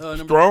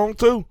 Strong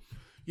too.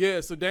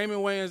 Yeah, so Damon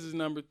Wayans is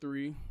number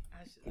 3.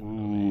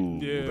 Ooh,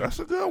 Yeah. that's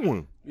a good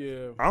one.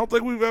 Yeah. I don't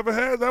think we've ever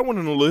had that one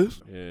in the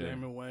list. Yeah.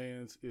 Damon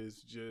Wayans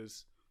is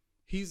just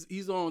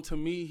he's on, to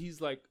me,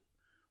 he's like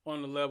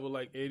on the level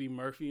like Eddie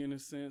Murphy in a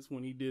sense.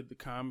 When he did the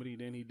comedy,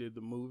 then he did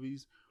the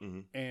movies,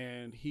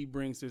 and he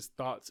brings his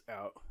thoughts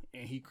out,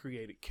 and he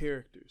created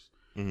characters,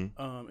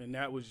 and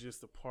that was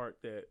just the part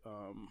that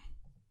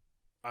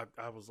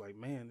I was like,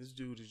 man, this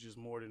dude is just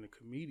more than a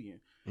comedian,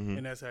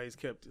 and that's how he's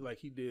kept, like,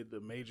 he did the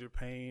Major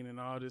Payne and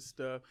all this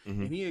stuff,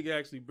 and he had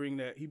actually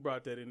he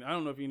brought that in. I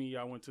don't know if any of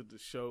y'all went to the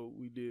show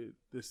we did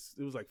this.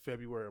 It was like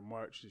February or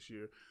March this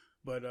year.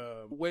 But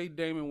the way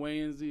Damon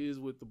Wayans is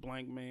with the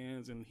Blank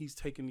Mans, and he's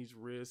taking these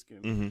risks,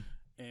 and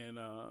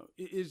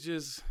it's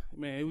just,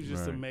 man, it was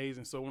just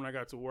amazing. So when I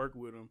got to work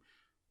with him,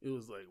 it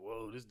was like,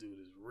 whoa, this dude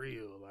is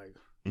real. Like,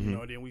 you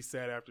know. Then we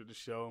sat after the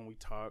show and we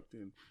talked,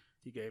 and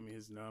he gave me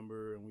his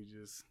number, and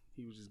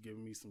he was just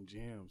giving me some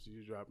gems. He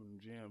was dropping them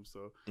gems.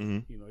 So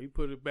you know, he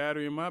put a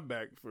battery in my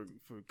back for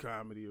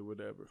comedy or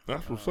whatever.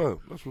 That's what's up.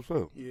 That's what's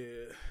up.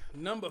 Yeah.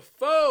 Number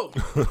 4,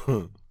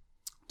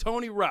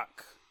 Tony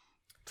Rock.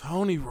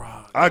 Tony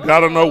Rock. I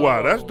gotta know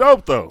why. That's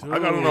dope though. Dude, I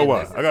gotta know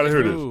why. I gotta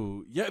hear this.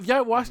 Yeah,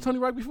 y'all watched Tony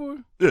Rock before?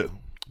 Yeah.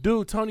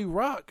 Dude, Tony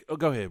Rock. Oh,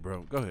 go ahead,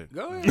 bro. Go ahead.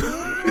 Go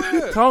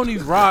ahead. Tony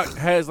Rock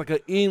has like an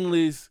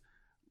endless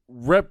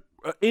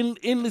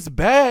endless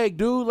bag,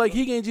 dude. Like,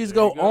 he can just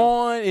go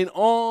on and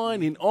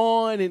on and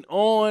on and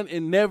on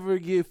and never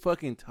get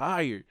fucking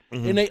tired.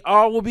 And they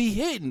all will be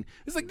hitting.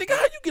 It's like, nigga,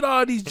 how you get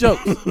all these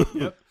jokes?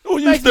 Who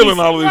you stealing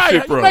all of this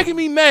shit from? You're making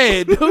me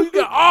mad, dude. You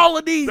got all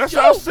of these That's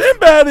jokes. how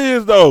Sinbad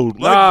is, though.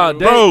 Like,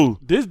 bro.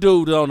 This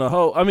dude on the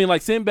whole. I mean,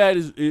 like, Sinbad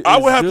is I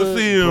would have good, to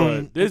see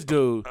him. This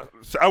dude.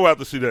 I would have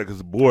to see that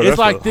because, boy, It's that's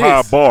like a this.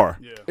 high bar.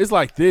 Yeah. It's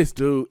like this,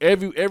 dude.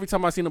 Every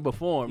time I seen him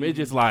perform, it's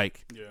just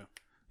like, Yeah.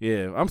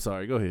 yeah. I'm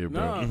sorry. Go ahead,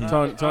 bro.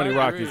 No, Tony I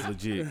Rock agree. is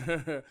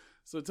legit.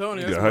 So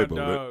Tony, that's my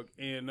dog,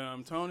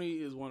 and Tony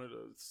is one of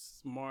the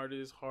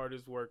smartest,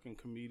 hardest working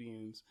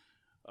comedians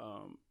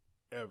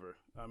ever.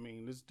 I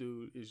mean, this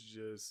dude is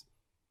just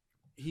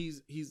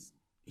he's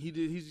he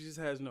just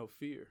has no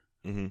fear,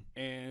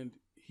 and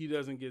he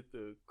doesn't get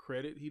the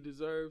credit he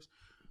deserves.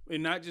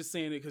 And not just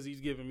saying it because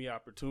he's giving me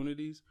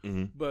opportunities,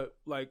 but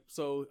like,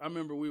 so I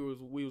remember we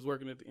was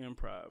working at the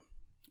Improv,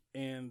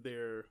 and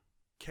their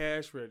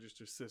cash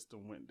register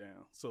system went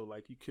down. So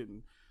like you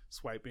couldn't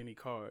swipe any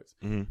cards.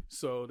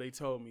 So they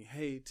told me,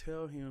 hey,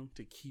 tell him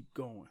to keep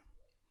going.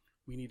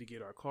 We need to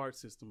get our card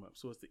system up.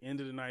 So it's the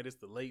end of the night. It's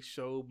the late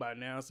show. By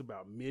now it's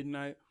about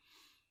midnight.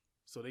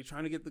 So they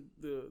trying to get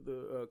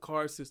the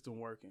card system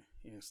working,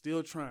 and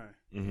still trying.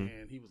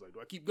 And he was like,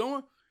 do I keep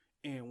going?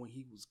 And when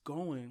he was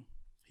going,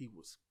 he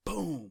was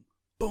boom,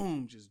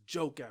 boom, just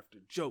joke after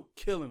joke,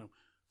 killing him.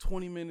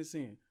 20 minutes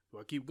in. Do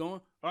I keep going?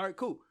 All right,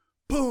 cool.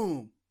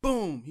 Boom,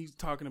 boom. He's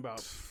talking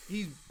about,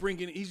 he's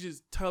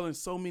just telling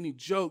so many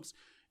jokes.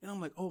 And I'm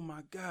like, oh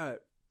my God,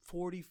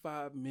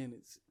 45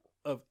 minutes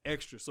of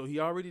extra. So he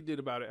already did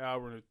about an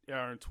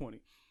hour and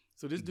 20.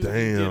 So this dude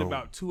did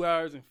about 2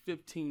 hours and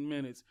 15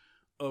 minutes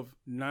of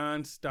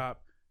nonstop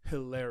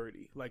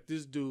hilarity. Like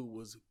this dude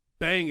was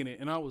banging it,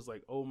 and I was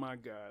like, "Oh my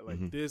God!"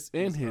 Like this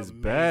in is his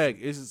amazing. bag.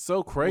 It's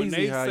so crazy when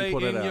they how say you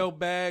put it in out. your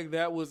bag.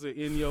 That was an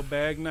in your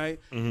bag night,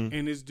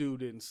 and this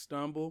dude didn't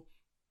stumble.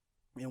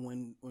 And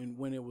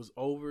when it was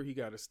over, he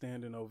got a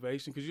standing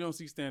ovation because you don't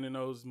see standing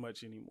O's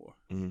much anymore.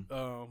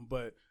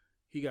 But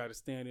he got a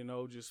standing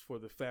O just for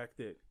the fact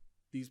that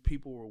these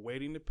people were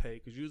waiting to pay.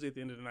 Because usually at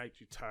the end of the night,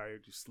 you're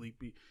tired, you're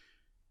sleepy.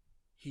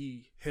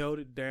 He held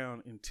it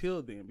down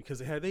until then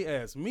because had they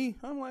asked me,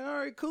 I'm like, all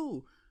right,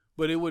 cool.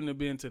 But it wouldn't have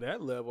been to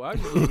that level. I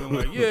just would have been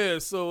like, yeah,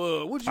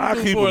 so what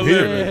you do for a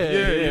living?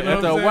 Yeah, you know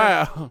after a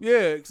while.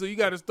 Yeah, so you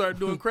got to start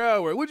doing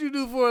crowd work. What you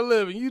do for a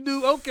living? You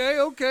do, okay.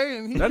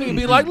 And that nigga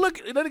be like, look,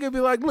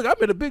 I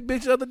met a big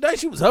bitch the other day.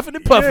 She was huffing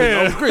and puffing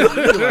on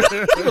Christmas.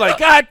 You be like,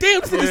 God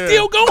damn, this nigga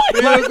still going.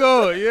 Still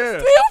going, yeah.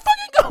 Still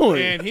fucking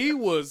going. And he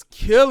was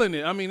killing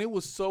it. I mean, it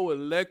was so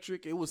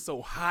electric. It was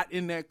so hot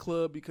in that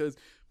club because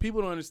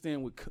people don't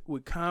understand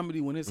with comedy,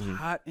 when it's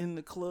hot in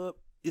the club,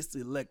 it's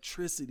the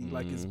electricity,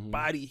 like it's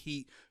body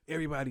heat,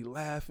 everybody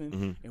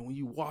laughing. And when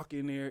you walk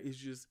in there, it's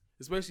just,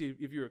 especially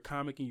if you're a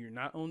comic and you're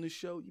not on the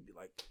show, you'd be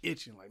like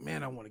itching, like,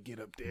 man, I want to get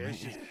up there. It's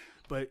just,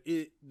 but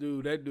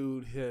that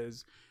dude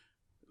has,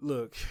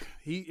 look,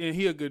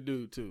 he a good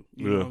dude too.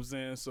 You know what I'm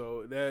saying?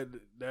 So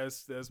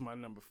that's my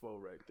number 4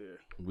 right there.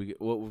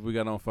 What we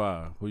got on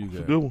 5? Who you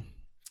got? Good one.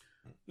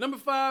 Number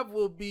 5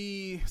 will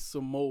be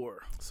Some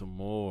More.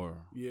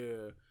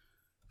 Yeah.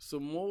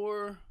 Some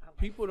More.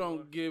 People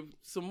don't give.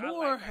 Some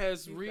More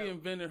has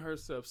reinvented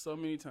herself so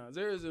many times.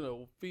 There isn't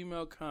a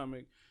female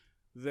comic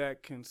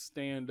that can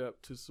stand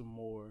up to Some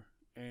More,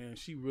 and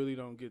she really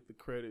don't get the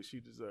credit she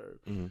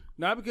deserves.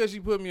 Not because she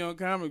put me on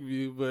Comic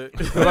View, but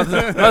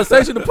I was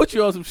saying to put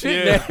you on some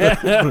shit.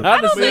 Yeah. I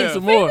just seen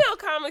Some More. Female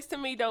comics to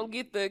me don't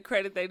get the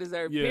credit they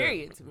deserve. Yeah.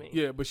 Period. To me.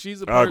 Yeah, but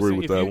she's a I agree person.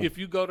 with that one. If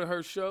you go to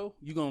her show,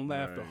 you are gonna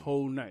laugh the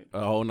whole night.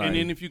 And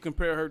then if you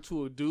compare her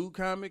to a dude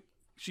comic,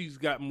 she's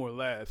got more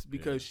laughs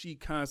because she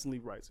constantly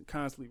writes.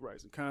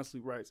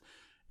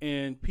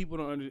 And people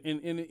don't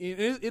understand. And it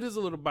is a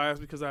little biased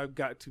because I've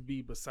got to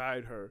be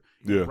beside her,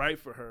 and write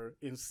for her,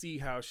 and see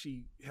how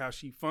she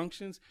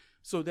functions.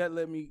 So that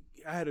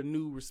I had a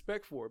new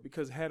respect for her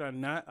because had I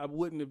not, I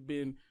wouldn't have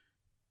been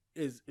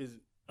as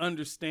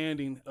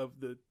understanding of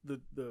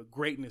the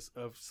greatness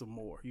of Some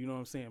More. You know what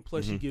I'm saying?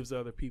 Plus, she gives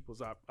other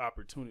people's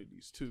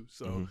opportunities too.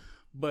 So,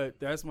 but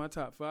that's my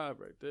top 5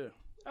 right there.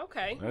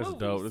 Okay, that's movies.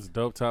 dope. That's a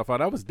dope top 5.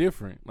 That was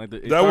different. Like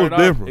that was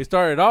different. It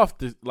started off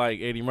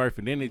like Eddie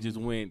Murphy, then it just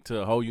went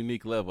to a whole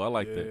unique level. I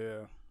like that.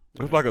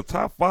 Yeah, it's like a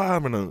top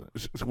 5 and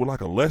it's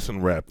like a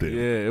lesson rap there.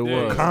 Yeah, it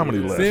was comedy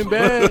lesson.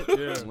 Sinbad.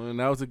 Well,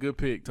 that was a good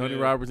pick. Tony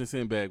Roberts and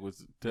Sinbad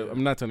was.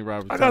 I'm not Tony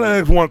Roberts. I gotta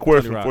ask one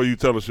question before you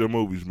tell us your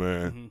movies,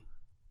 man.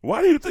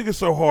 Why do you think it's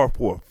so hard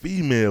for a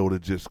female to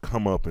just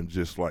come up and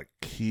just like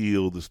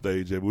kill the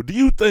stage everywhere? Do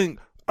you think?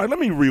 Let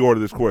me reorder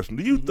this question.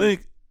 Do you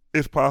think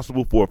it's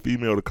possible for a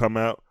female to come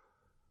out,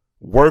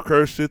 work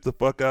her shit the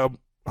fuck out,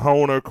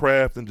 hone her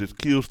craft, and just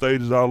kill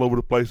stages all over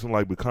the place and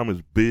like become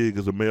as big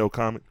as a male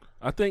comic?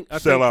 I think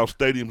sell out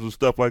stadiums and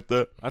stuff like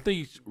that. I think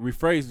you should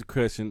rephrase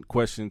the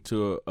question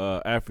to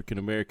African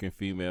American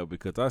female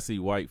because I see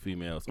white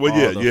females. Well,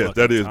 yeah,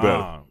 that is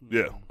better.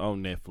 Yeah,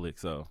 on Netflix.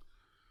 So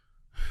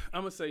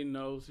I'm gonna say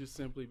no, just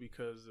simply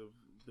because of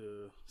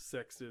the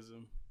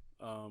sexism.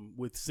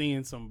 With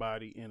seeing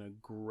somebody in a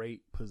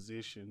great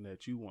position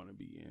that you want to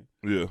be in.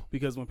 Yeah.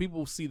 Because when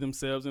people see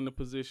themselves in the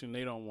position,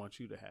 they don't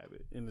want you to have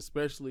it. And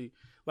especially,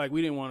 like,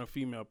 we didn't want a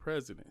female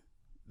president.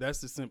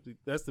 That's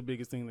the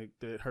biggest thing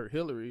that hurt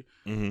Hillary.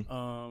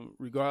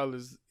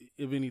 Regardless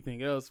of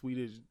anything else,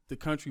 the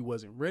country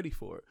wasn't ready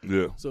for it.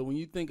 Yeah. So when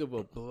you think of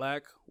a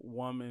black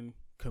woman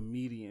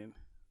comedian,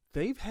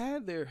 they've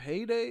had their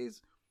heydays,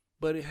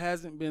 but it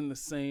hasn't been the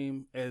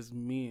same as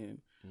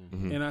men.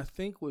 And I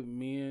think with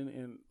men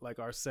and like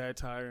our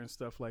satire and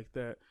stuff like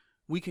that,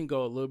 we can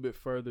go a little bit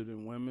further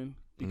than women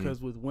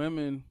because with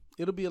women,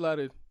 it'll be a lot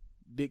of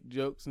dick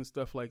jokes and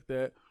stuff like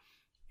that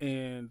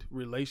and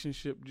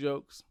relationship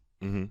jokes.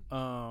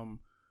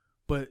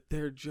 But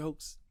their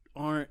jokes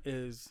aren't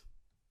as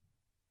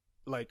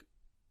like,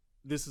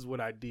 this is what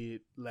I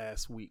did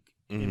last week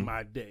in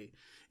my day.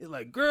 It's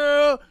like,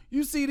 girl,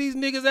 you see these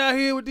niggas out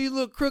here with these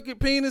little crooked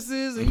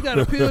penises, and you got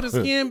to peel the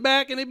skin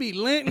back, and it be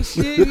lint and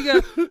shit. You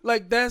got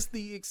like, that's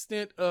the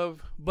extent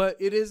of, but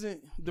it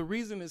isn't. The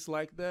reason it's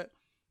like that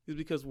is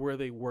because where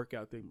they work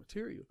out their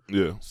material.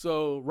 Yeah.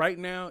 So right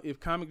now, if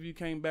Comic View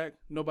came back,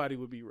 nobody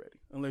would be ready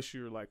unless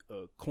you're like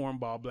a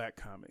cornball black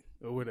comic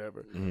or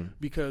whatever,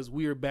 because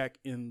we are back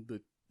in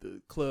the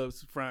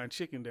clubs frying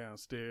chicken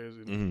downstairs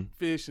and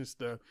fish and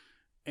stuff,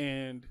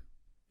 and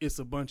it's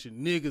a bunch of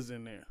niggas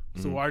in there.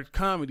 So our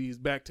comedy is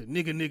back to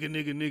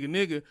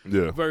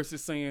nigga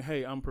versus saying,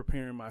 hey, I'm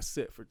preparing my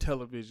set for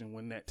television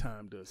when that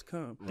time does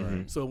come.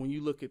 Right. So when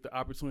you look at the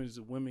opportunities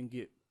that women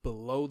get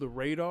below the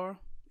radar,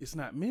 it's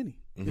not many.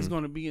 It's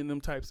going to be in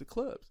them types of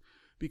clubs,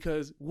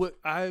 because what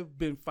I've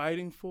been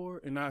fighting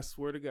for, and I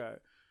swear to God,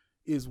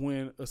 is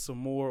when a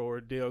Samora or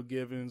a Dale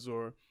Givens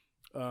or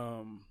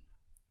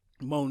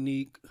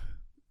Monique,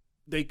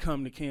 they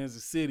come to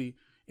Kansas City,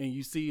 and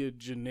you see a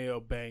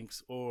Janelle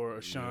Banks or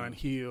a Sean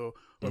Hill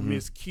or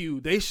Miss Q,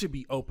 they should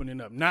be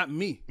opening up, not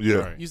me. Yeah.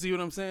 Right. You see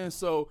what I'm saying?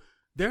 So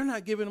they're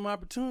not giving them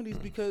opportunities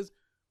because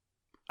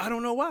I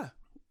don't know why.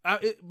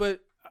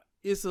 But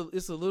it's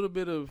a little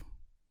bit of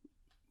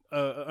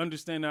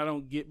understanding I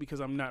don't get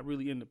because I'm not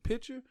really in the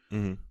picture.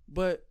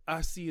 But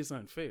I see it's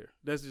unfair.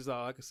 That's just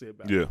all I can say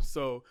about it.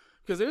 So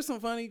because there's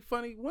some funny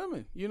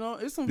women, you know,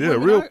 it's some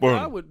women real funny.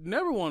 I would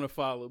never want to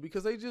follow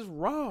because they just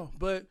raw.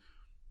 But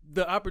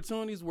the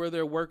opportunities where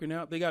they're working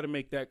out, they got to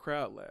make that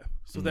crowd laugh.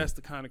 So that's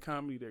the kind of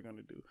comedy they're going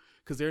to do,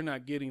 because they're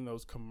not getting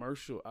those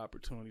commercial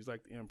opportunities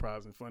like the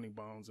Improvs and Funny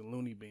Bones and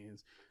Looney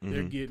Bins.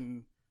 They're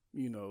getting,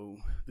 you know,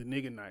 the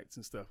nigga nights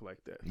and stuff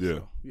like that. Yeah.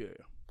 So, yeah.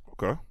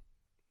 Okay.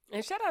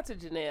 And shout out to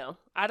Janelle.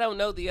 I don't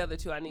know the other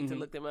two. I need to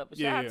look them up. But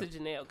shout out to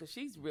Janelle, because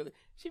she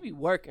be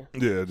working.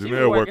 Yeah, She be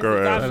Janelle work working her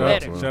since I ass met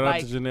off. her. man. Shout out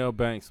Like, to Janelle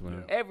Banks,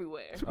 man.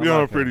 everywhere. She'll be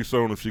on pretty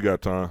soon if she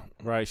got time.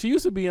 Right. She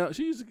used to be on.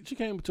 She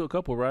came to a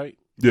couple, right?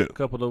 Yeah. A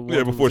couple of Yeah,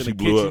 ones before was she in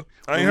the blew kitchen. up.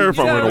 I ain't heard You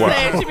from know her in a what I'm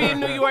saying? while. She be in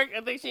New York.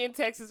 I think she in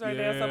Texas right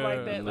now, something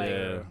like that. Like,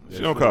 Yeah. She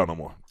don't call no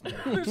more.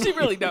 she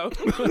really don't.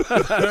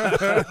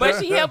 But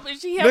she helped.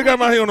 Nigga,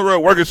 I'm out here on the road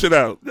working shit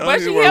out. I But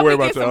ain't she worry helped me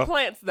about get some y'all.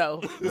 plants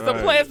though. Some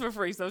Right. plants for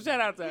free. So shout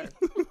out to her.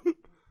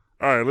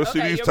 All right, let's see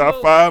Okay, these your top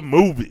movies. 5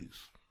 movies.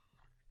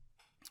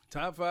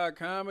 Top 5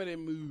 comedy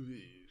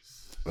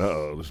movies.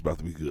 Uh-oh, this is about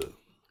to be good.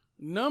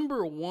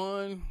 Number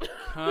 1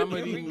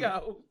 comedy. Here we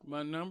go.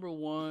 My number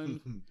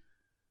 1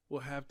 will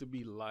have to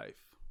be Life.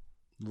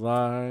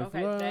 Life.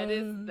 Okay, that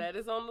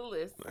is on the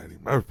list. Eddie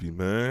Murphy,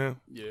 man.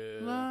 Yeah.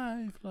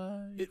 Life.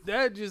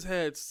 That just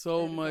had so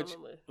That is on much. the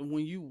list.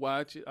 When you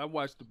watch it, I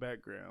watch the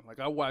background. Like,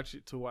 I watch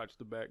it to watch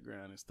the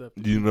background and stuff.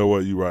 You know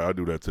what? You right. I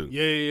do that too.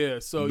 Yeah.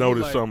 So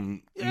Notice like,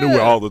 something Yeah. new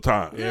all the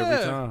time. Yeah.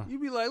 Every time. You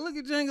be like, look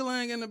at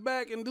Jangalang in the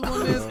back and doing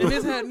this, and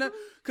this had nothing.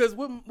 Because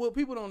what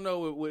people don't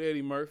know with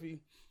Eddie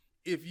Murphy,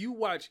 if you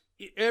watch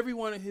every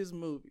one of his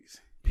movies,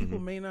 people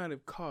may not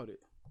have caught it.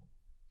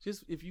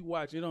 Just if you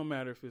watch, it don't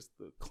matter if it's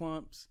the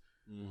clumps,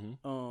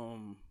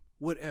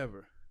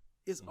 whatever.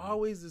 It's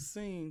always the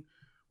scene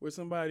where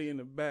somebody in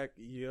the back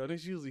yell.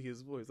 That's usually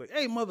his voice, like,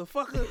 "Hey,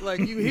 motherfucker!"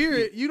 Like, you hear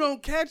it, you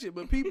don't catch it,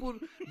 but people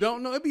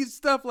don't know. It be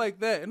stuff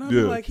like that, and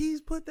I'm like,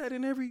 he's put that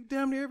in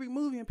damn near every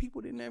movie, and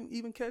people didn't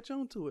even catch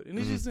on to it. And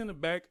it's just in the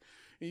back,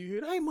 and you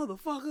hear, "Hey,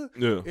 motherfucker!"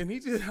 Yeah. And he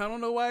just, I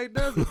don't know why he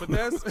does it, but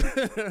that's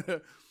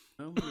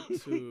number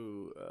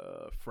 2,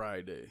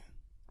 Friday.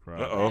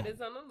 Uh-oh. That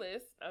is on the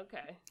list.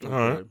 Okay. All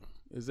right.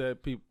 Is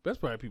that people? That's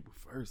probably people's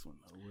first one,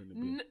 though, wouldn't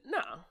it be?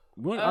 No.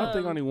 I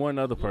think only one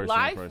other person.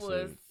 Life per se.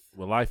 was-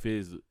 Well, Life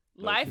is.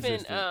 Life and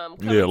existent.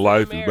 Coming Yeah, to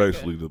Life America. is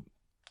basically the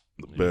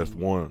best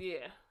one.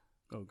 Yeah.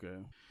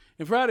 Okay.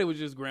 And Friday was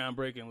just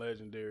groundbreaking,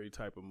 legendary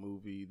type of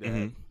movie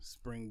that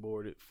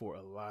springboarded for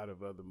a lot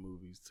of other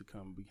movies to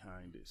come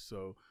behind it.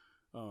 So,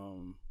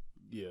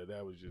 yeah,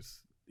 that was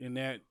just in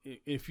that.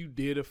 If you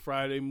did a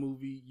Friday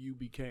movie, you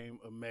became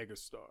a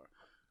megastar.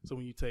 So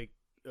when you take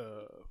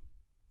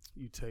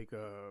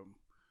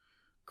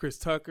Chris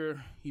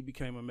Tucker, he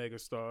became a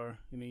megastar,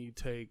 and then you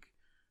take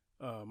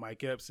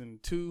Mike Epps in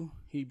 2,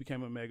 he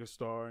became a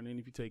megastar, and then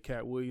if you take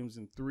Cat Williams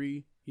in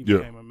 3, he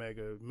became a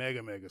mega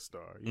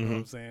star. You know what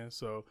I'm saying?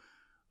 So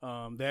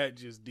that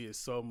just did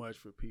so much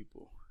for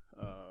people.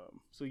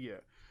 So yeah,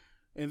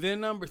 and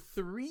then number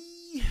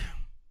 3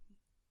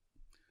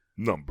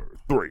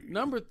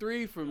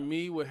 for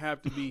me would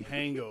have to be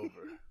Hangover.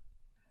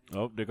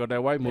 Oh, there go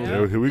that white movie.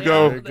 Yeah, here we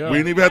go. There you go. We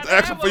didn't even have to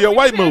ask him for your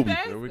white movie.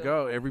 There we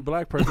go. Every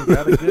black person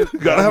got a good.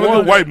 Gotta have a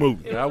good white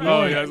movie. Got Oh,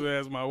 one. yeah,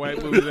 that's my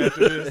white movies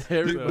after this.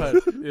 Everybody.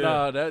 So, yeah.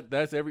 Nah,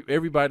 that's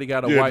everybody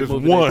got a Yeah, white just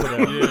movie. one.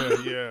 They put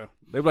out. Yeah.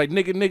 They be like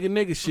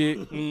nigga shit.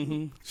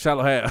 Mm-hmm.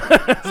 Shallow half.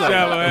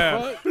 Shallow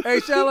Hal. Hey,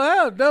 Shallow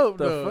Hal, dope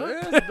though. fuck?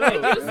 Yeah, it's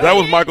dope. That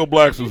was Michael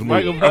Black's movie.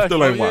 Michael I Black.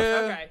 still ain't Oh, watched. yeah.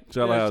 Okay.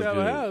 Shallow Hal's Shallow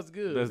good. Hal's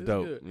good. That's It's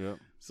dope. good. Yep.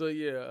 So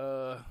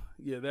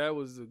yeah, that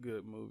was a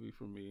good movie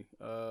for me.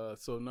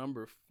 So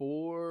number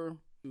 4,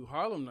 Dude,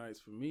 Harlem Nights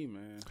for me,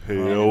 man.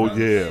 Hell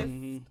yeah.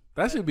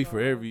 That should be for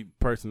every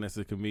person that's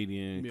a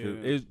comedian.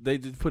 Cause they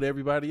just put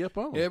everybody up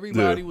on.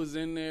 Everybody was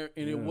in there,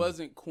 and it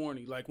wasn't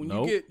corny. Like when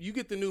you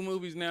get the new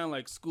movies now,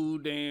 like School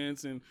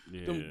Dance and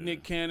them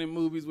Nick Cannon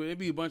movies, where it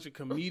be a bunch of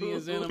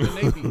comedians in them, and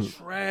they be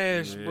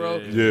trash, bro.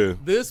 Yeah.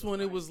 This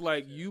one, it was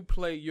like you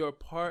play your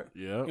part,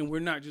 and we're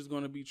not just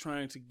going to be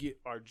trying to get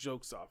our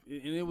jokes off.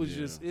 And it was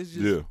just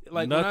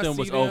like nothing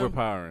was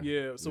overpowering.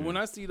 Yeah. So when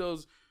I see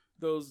those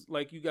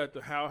like you got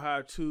the How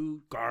High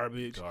 2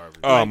 garbage.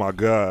 Oh my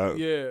God.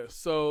 Yeah.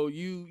 So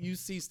you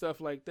see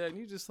stuff like that and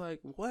you just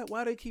like, what?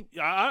 Why they keep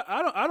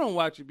I don't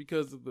watch it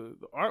because of the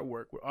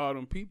artwork with all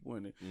them people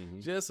in it.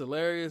 Just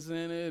Hilarious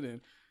in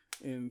it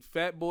and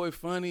Fat Boy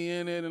Funny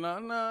in it and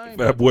I ain't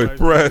Fat Boy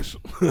Fresh.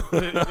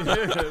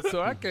 Yeah,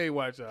 so I can't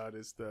watch all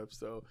this stuff.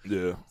 So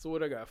So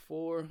what I got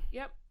 4?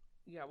 Yep.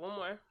 You got one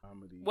more.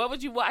 What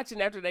was you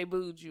watching after they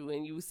booed you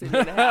and you was sitting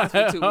in the house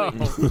for 2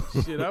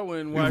 weeks? Shit, I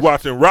wouldn't watch. He's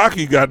watching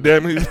Rocky,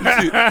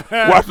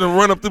 goddammit. Watching him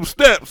run up them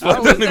steps.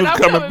 Like that nigga's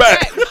coming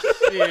back.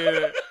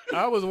 Yeah,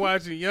 I was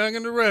watching Young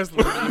and the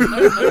Restless.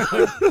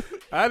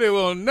 I didn't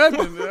want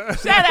nothing.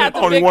 Shout out to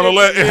Only Victor. want to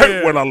let it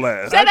hurt when I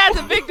laugh. Shout out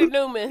to Victor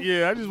Newman.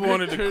 Yeah, I just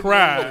wanted to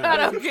cry. I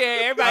don't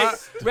care. Everybody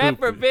rap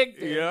for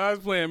Victor. Yeah, I was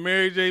playing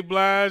Mary J.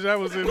 Blige. I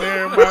was in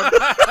there.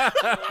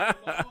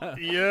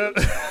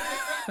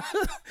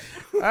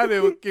 I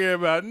didn't care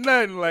about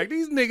nothing. Like,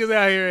 these niggas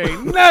out here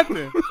ain't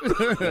nothing.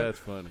 That's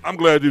funny. I'm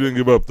glad you didn't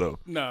give up, though.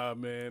 Nah,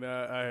 man.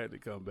 I had to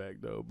come back,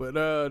 though. But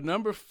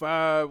number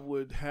 5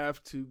 would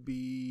have to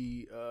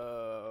be...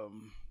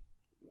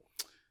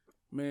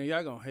 man,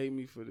 y'all gonna hate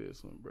me for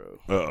this one, bro.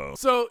 Uh-oh.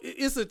 So,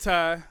 it's a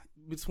tie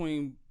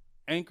between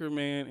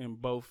Anchorman and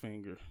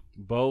Bowfinger.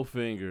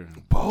 Bowfinger.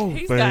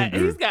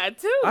 He's got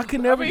 2. I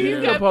could never he's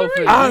get got into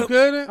 3.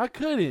 Bowfinger. I I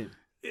couldn't.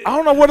 I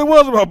don't know what it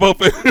was about both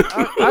of them.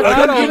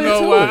 I don't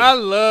know why. I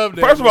love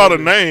that. First of all, the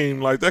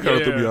name, like, that kind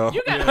of threw me off.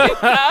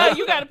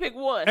 You gotta pick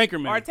one.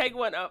 Anchorman. Or take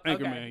one up.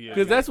 Anchorman, yeah.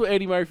 Because that's what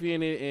Eddie Murphy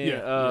in it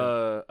and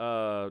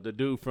the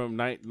dude from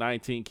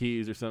 19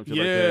 Keys or something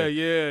like that.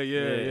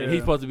 Yeah. And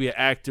he's supposed to be an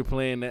actor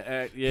playing the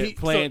act,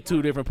 playing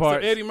 2 different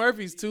parts. So Eddie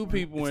Murphy's 2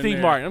 people in there. Steve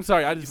Martin. I'm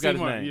sorry, I just got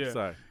his name. Yeah.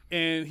 Sorry.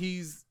 And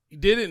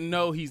didn't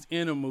know he's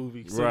in a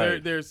movie. So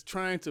they're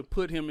trying to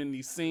put him in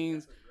these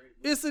scenes.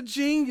 It's a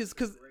genius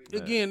because,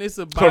 again, it's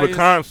a bias. So the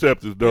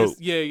concept is dope.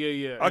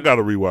 Yeah. I got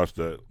to rewatch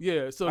that.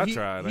 Yeah, so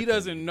he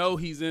doesn't know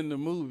he's in the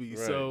movie. Right.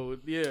 So,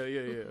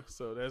 yeah.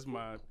 So that's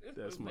my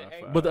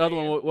 5. But the other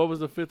one, what was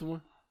the 5th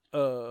one?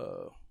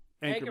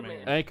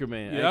 Anchorman.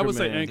 Anchorman. Yeah, I would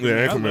say Anchorman.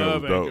 Yeah, Anchorman I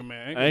love was dope.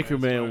 Anchorman.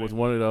 Anchorman was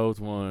one of those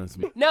ones.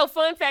 No,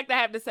 fun fact, I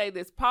have to say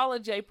this. Paula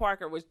J.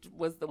 Parker was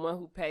the one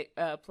who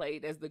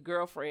played as the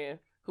girlfriend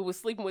who was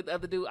sleeping with the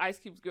other dude, Ice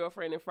Cube's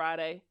girlfriend in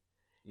Friday.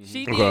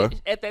 She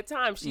did at that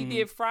time. She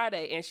did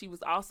Friday, and she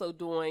was also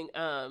doing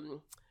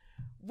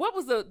what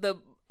was the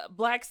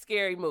Black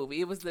Scary movie?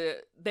 It was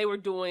they were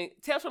doing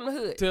Tales from the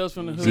Hood. Tales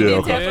from the Hood. She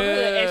did Tales from the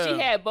Hood, and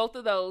she had both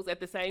of those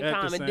at the same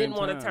time and same didn't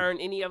want time. to turn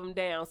any of them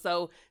down.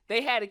 So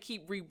they had to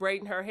keep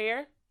rebraiding her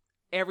hair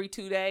every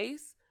 2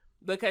 days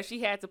because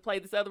she had to play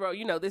this other role.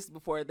 You know, this is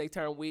before they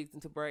turned wigs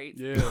into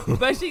braids. Yeah.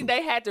 But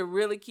they had to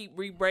really keep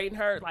rebraiding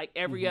her like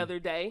every other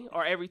day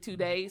or every 2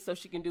 days so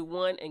she can do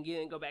one and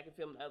go back and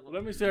film the other one.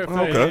 Let me say her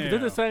face. Okay. This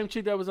is the same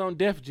chick that was on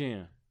Def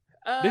Jam.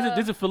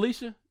 This is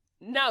Felicia?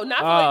 No, not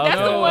Felicia.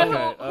 That's the one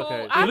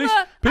okay. who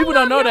Felicia, people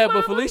don't know that,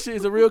 but Felicia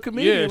is a real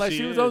comedian. Yeah,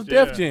 she was on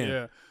Def Jam.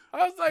 Yeah.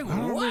 I was like, I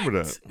don't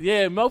remember that.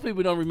 Yeah, most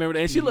people don't remember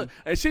that.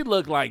 And she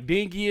looked like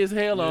dinky as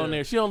hell on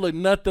there. She don't look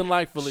nothing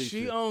like Felicia.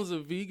 She owns a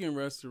vegan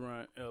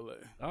restaurant in L.A.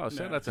 Oh,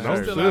 shout out to She's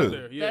her. still shit. out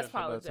there. Yeah. That's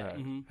Paula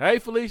J. Hey,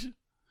 Felicia.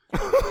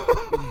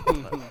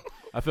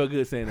 I feel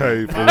good saying that.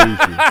 Hey,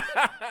 Felicia.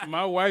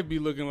 My wife be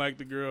looking like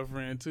the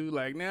girlfriend too.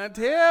 Like, now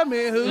tell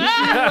me who she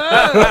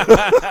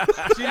was.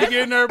 She be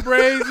getting her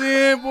braids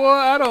in, boy.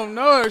 I don't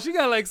know her. She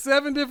got like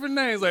 7 different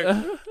names. Like,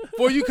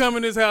 before you come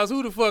in this house,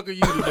 who the fuck are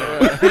you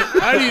today?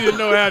 I need to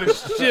know how to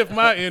shift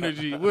my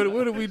energy. What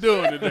are we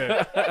doing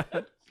today?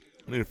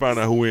 Need to find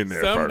out who in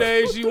there Some first.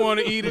 days she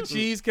want to eat a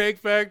Cheesecake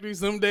Factory.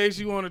 Some days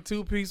she want a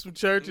 2-piece from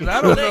Churches.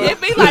 I don't know.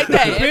 It be like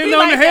that. Depending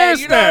on the hairstyle.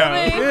 You know what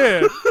I mean?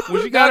 Yeah.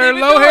 When she got her Don't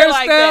even low do it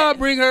like hairstyle, that.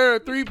 bring her a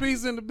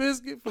 3-piece and a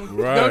biscuit from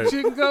Right. Go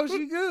Chicken Go.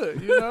 She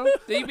good, you know?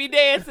 So you be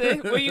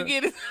dancing where you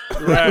get it.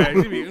 Right.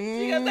 She be,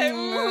 You got that,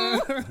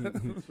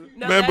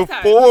 No, Man, that's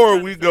how before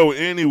it we go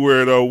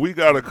anywhere, though, we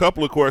got a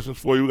couple of questions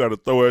for you. We got to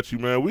throw at you,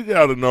 man. We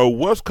got to know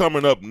what's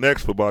coming up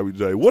next for Bobby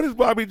J. What is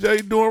Bobby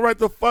J doing right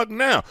the fuck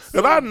now?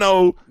 Because I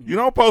know you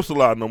don't post a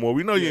lot no more.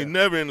 We know you ain't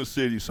never in the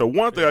city. So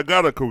one thing I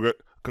got to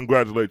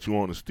congratulate you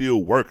on is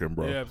still working,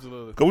 bro. Yeah,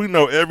 absolutely. Because we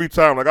know every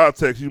time, like I'll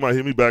text you, might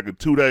hit me back in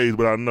 2 days,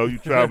 but I know you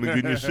traveling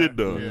getting your shit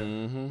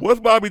done.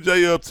 What's Bobby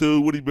J up to?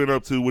 What he been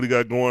up to? What he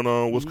got going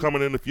on? What's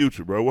coming in the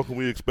future, bro? What can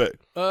we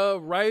expect?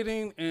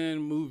 Writing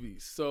and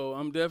movies. So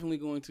I'm definitely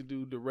going to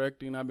do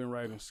directing. I've been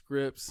writing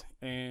scripts,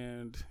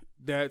 and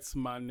that's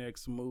my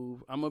next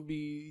move. I'm going to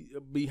be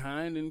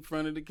behind in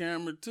front of the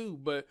camera too,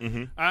 but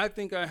I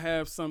think I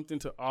have something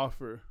to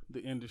offer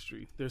the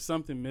industry. There's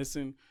something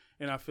missing,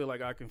 and I feel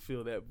like I can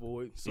fill that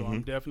void. So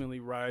I'm definitely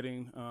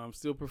writing,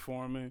 still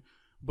performing,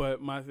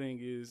 but my thing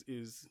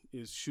is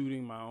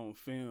shooting my own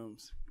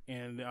films.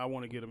 And I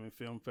want to get them in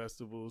film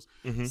festivals.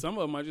 Some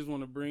of them I just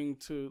want to bring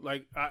to,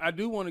 like, I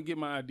do want to get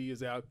my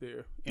ideas out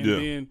there and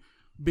then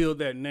build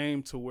that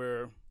name to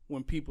where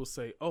when people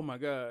say, oh my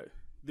God,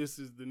 this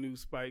is the new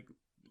Spike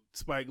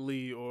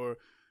Lee or,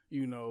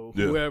 you know,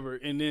 whoever.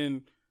 And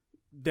then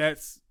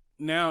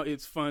now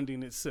it's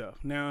funding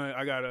itself. Now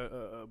I got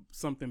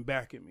something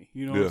back at me.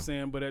 You know what I'm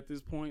saying? But at this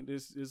point,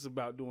 this is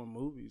about doing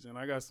movies, and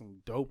I got some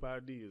dope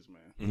ideas, man.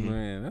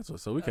 Man, that's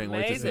what. So we can't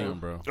wait to see them,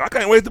 bro. I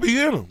can't wait to be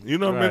in them. You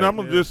know what I mean? I'm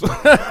gonna just.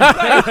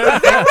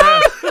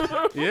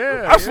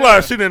 I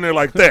slide shit in there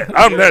like that.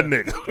 I'm that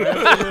nigga.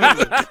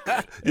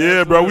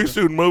 Yeah, bro. We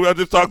shooting movies. I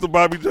just talked to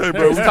Bobby J,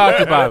 bro. We talked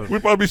about it. We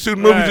probably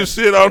shooting movies and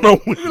shit. I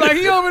don't know. Like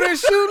he over there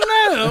shooting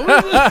now.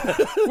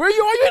 Where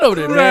you are? You over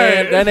there,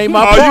 man? That ain't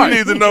my part. part. All you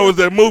need to know is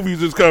that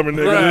movies is coming,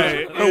 nigga.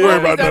 Right. Don't worry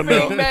about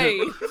nothing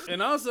else.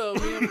 And also,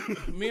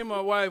 me and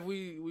my wife,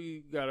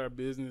 we got our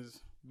business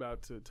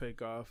about to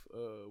take off.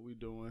 We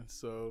doing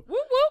so.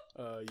 Whoop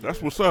whoop.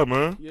 That's what's up,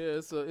 man.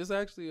 Yeah, it's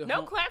actually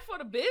no clap for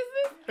the business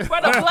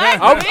for the black.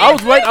 I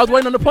was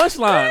waiting on the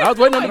punchline. I was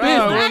waiting on the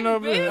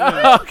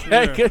business.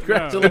 Okay,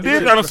 congratulations. It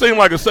did kind of seem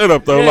like a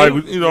setup though, like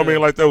you know what I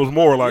mean, like that was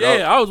more like.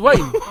 I was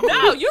waiting.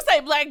 No, you say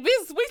black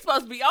business, we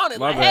supposed to be on it.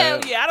 Like hell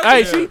yeah.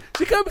 I don't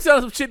she could be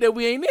selling some shit that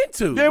we ain't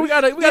into. Yeah, we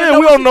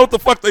don't know what the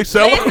fuck they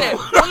selling. Listen.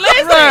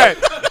 Right.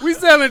 We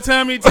selling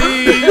tummy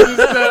teas and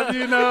stuff,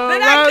 you know.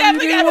 Then I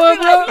definitely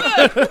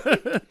got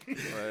to be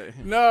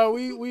like, No,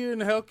 we're in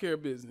the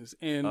healthcare business,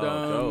 and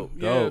dope.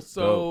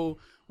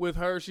 with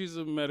her, she's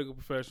a medical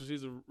professional.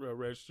 She's a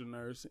registered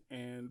nurse,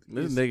 and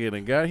this nigga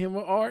done got him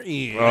an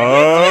RN.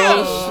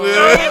 Oh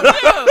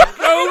shit!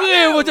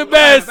 Go in with your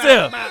bad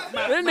self.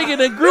 That nigga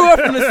done grew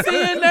up from the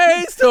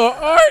CNAs to an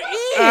RN.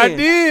 I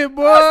did,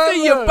 boy. I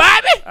see you,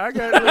 Bobby. I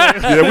got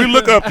it. Yeah, we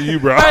look up to you,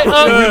 bro. Hey,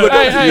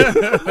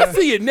 I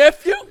see your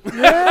nephew.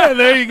 Yeah,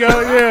 there you go.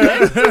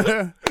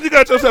 Yeah. You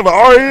got yourself an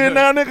RN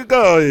now, nigga.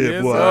 Go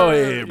ahead,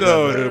 boy.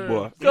 Go ahead,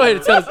 boy. Go ahead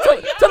and tell us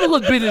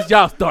what business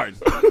y'all starting.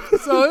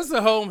 So it's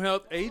a home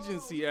health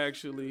agency,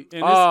 actually,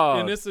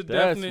 and it's a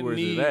definite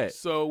need.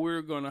 So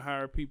we're going to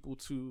hire people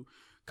to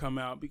come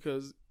out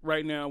because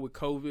right now with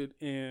COVID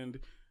and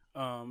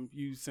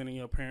you sending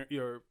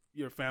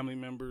your family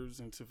members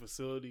into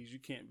facilities, you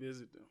can't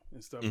visit them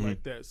and stuff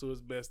like that. So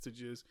it's best to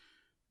just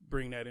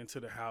bring that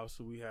into the house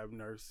so we have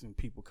nurses and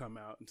people come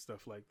out and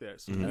stuff like that.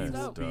 So we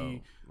will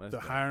be the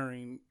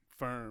hiring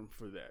firm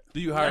for that. Do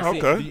you hire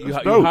you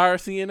hire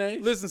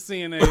CNAs? Listen,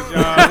 CNAs,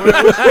 y'all.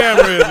 Which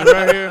camera is it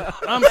right here?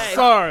 I'm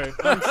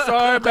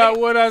sorry about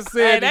what I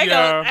said to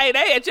y'all.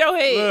 They at your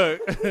head.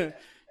 Look.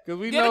 Cause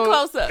we Get know, a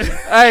close up.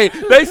 Hey,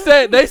 they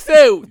said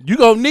you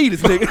gonna need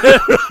us, nigga.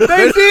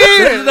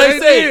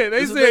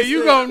 They said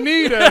you gonna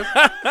need us.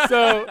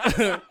 So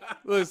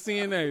look,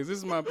 CNAs, this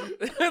is my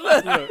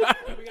look,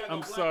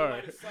 I'm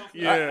sorry.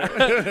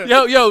 Yeah.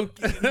 Yo,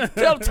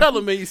 tell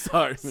them you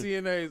sorry.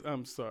 CNAs,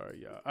 I'm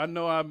sorry, y'all. I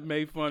know I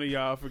made fun of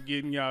y'all for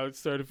getting y'all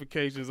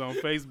certifications on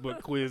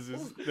Facebook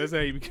quizzes. That's how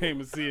you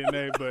became a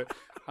CNA, but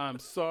I'm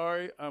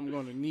sorry. I'm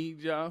going to need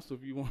y'all. So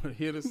if you want to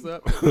hit us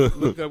up,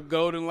 look up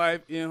Golden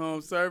Life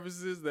In-Home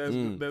Services. That's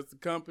the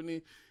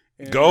company.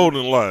 And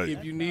Golden Life.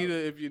 If you need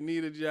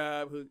a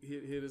job,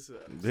 hit us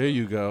up. There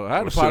you go.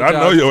 I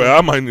know your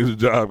I might need a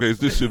job in case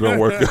this shit don't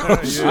work out.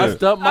 I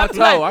stubbed my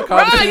toe. I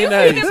called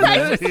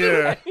CNAs.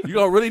 Yeah. You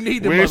gonna really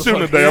need them. We ain't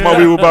shooting today. I'm gonna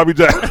be with Bobby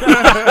Jack.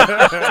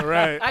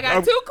 Right. I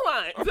got 2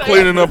 clients. I'm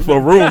cleaning up a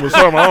room or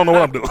something. I don't know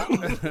what I'm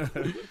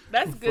doing.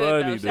 That's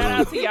good though. Shout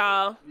out to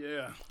y'all.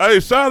 Yeah. Hey,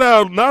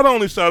 not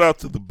only shout out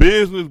to the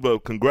business,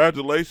 but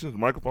congratulations,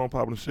 microphone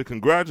popping and shit.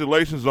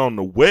 Congratulations on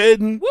the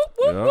wedding. Whoop,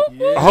 whoop, whoop,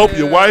 whoop. I hope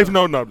your wife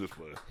no, I'm just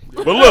playing.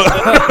 But look,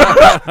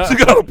 she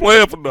got a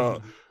plan for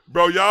dog.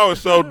 Bro, y'all are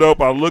so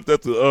dope. I looked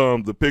at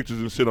the pictures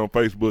and shit on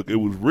Facebook. It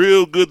was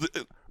real good.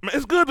 Man,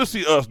 it's good to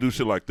see us do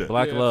shit like that.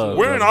 Black love.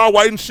 Wearing all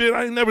white and shit.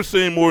 I ain't never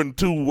seen more than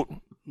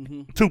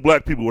two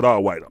black people with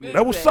all white on.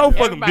 That was so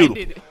fucking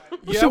beautiful.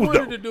 Yeah, I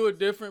wanted to do it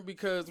different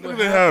because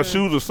they had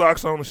shoes or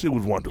socks on and shit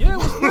was wonderful.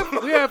 Yeah,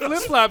 we had flip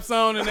flops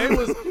on and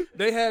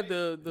they had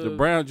the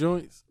brown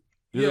joints.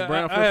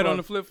 Yeah, I had on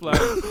the flip flops,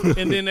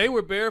 and then they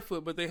were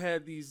barefoot, but they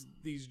had these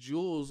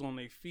jewels on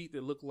their feet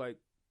that looked like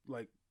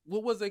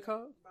what was they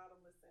called?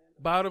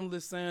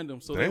 Bottomless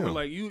sandals. So they were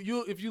like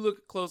you if you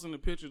look close in the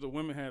pictures, the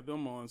women had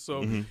them on.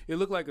 So it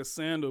looked like a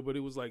sandal, but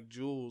it was like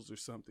jewels or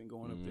something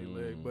going up their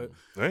leg. But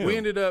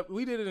we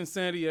did it in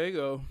San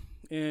Diego.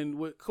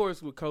 And of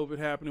course, with COVID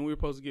happening, we were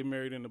supposed to get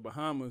married in the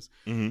Bahamas,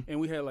 and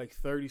we had like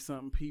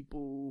 30-something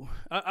people.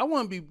 I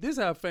want to be. This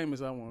is how famous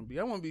I want to be.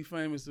 I want to be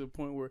famous to the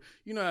point where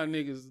you know how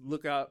niggas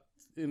look out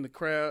in the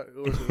crowd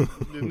or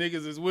the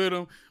niggas is with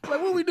them.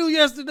 Like what we do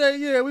yesterday?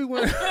 Yeah, we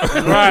went.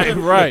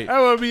 Right.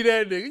 I want to be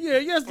that nigga. Yeah,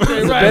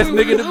 yesterday. Right. Best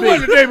nigga to be.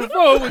 The day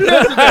before was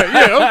yesterday.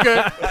 Yeah, okay.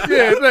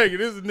 Yeah, thank you.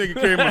 This is a nigga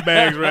carrying my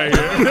bags right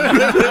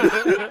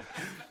here.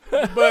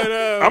 But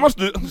I'm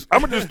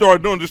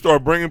gonna just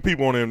start bringing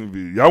people on the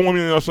interview. Y'all want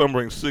me to know something?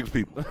 Bring 6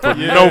 people for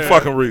no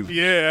fucking reason.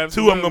 Yeah,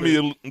 absolutely. 2 of them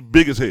gonna be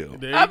big as hell.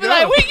 I'll be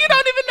like, you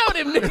don't even know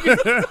them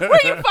niggas. Where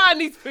you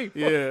find these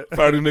people? Yeah,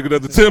 find these niggas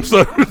at the temp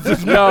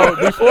service. No,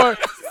 before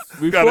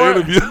got an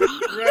interview.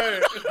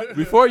 right.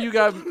 Before you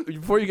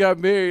got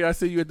married, I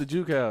see you at the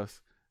Juke House,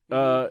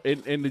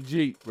 in the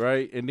Jeep,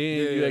 right? And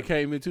then you had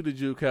came into the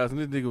Juke House, and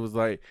this nigga was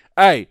like,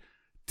 "Hey,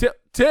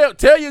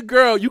 tell your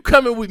girl you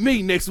coming with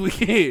me next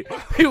weekend."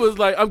 He was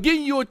like, "I'm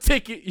getting you a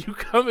ticket. You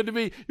coming to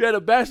me." You had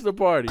a bachelor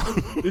party.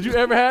 Did you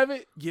ever have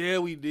it? Yeah,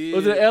 we did.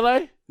 Was it in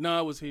L.A.? No,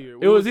 it was here.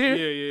 It was here?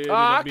 Yeah.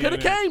 I could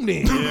have came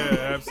then.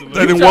 Yeah, absolutely.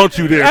 They didn't want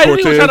you there,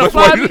 Cortez. That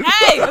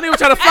nigga was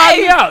trying to fly me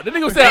Hey, out. That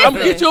nigga said, "I'm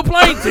gonna get you a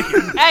plane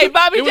ticket." Hey,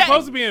 Bobby It was J.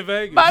 supposed to be in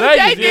Vegas. Bobby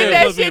Vegas, J did yeah,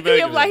 that it was shit in to him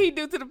Vegas. like he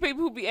do to the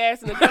people who be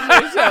asking to come to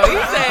the show. He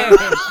said,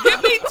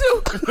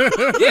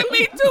 give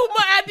me 2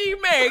 months after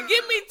you married.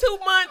 Give me 2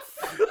 months.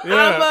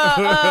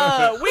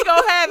 Yeah. We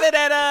gonna have it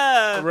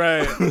at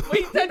Right.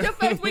 we touch your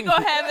face. We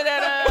gonna have it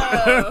at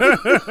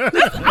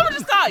I'm gonna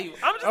just call you.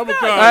 I'm I'm gonna gonna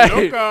call call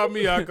you. you. Don't call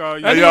me. I'll call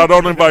you. Hey, y'all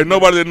don't invite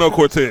nobody that know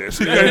Cortez.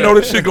 You ain't know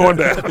this shit going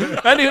down.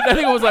 That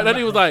nigga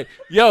was like,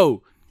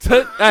 "Yo,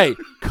 hey,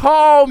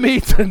 call me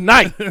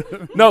tonight.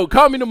 No,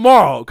 call me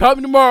tomorrow.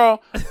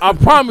 I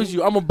promise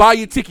you, I'm gonna buy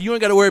you a ticket. You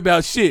ain't gotta worry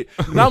about shit."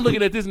 And I'm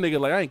looking at this nigga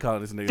like, I ain't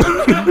calling this nigga.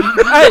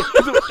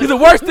 Hey, the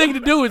worst thing to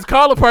do is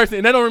call a person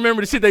and they don't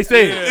remember the shit they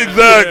said.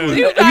 Exactly.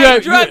 You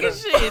got drunk and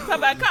shit. Talk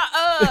about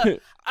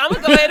I'm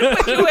gonna go ahead and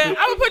put you in. I'm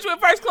gonna put you in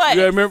first class.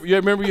 You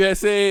remember you had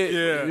said,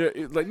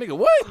 Yeah. like, nigga,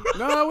 what?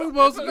 No, we're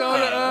supposed to go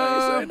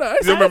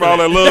to. You remember all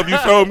that love you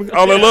showed me?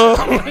 All that love?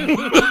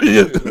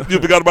 You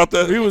forgot about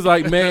that? He was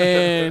like,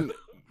 "Man,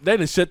 they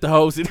done shut the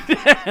whole city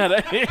down.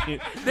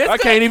 I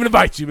can't even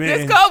invite you,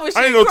 man." This COVID shit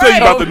I ain't gonna crazy.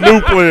 tell you about the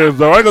new players,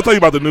 though. I ain't gonna tell you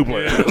about the new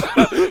players.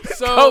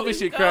 So COVID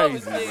shit COVID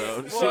crazy, shit.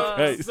 bro. This Well, shit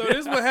crazy. So this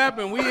is what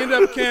happened. We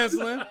ended up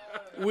canceling.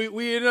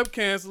 We ended up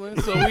canceling.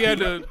 So we had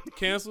to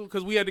cancel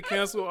because we had to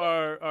cancel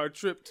our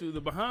trip to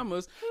the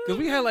Bahamas because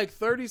we had like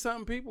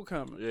 30-something people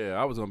coming. Yeah,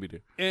 I was gonna be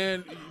there.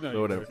 And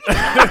Whatever.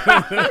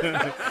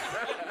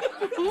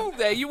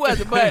 That you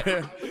wasn't,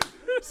 but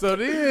so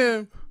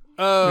then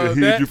Yeah, he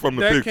hid you from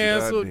the that picture.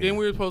 canceled. Goddamn. Then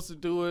we were supposed to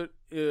do it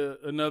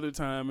another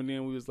time, and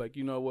then we was like,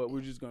 you know what,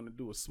 we're just gonna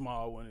do a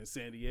small one in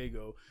San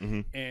Diego.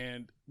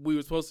 And we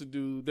were supposed to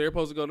do. They were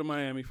supposed to go to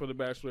Miami for the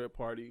bachelorette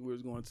party. We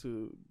was going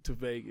to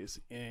Vegas,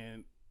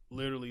 and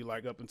literally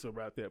like up until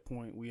about that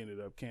point, we ended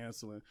up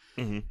canceling.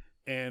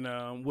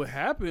 And what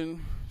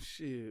happened?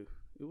 Shit,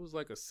 it was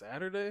like a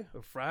Saturday,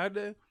 a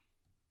Friday.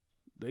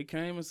 They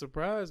came and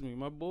surprised me.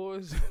 My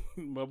boys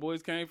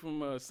came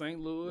from St.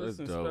 Louis That's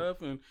and dope.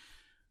 stuff, and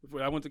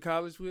I went to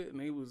college with, and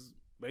they was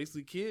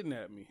basically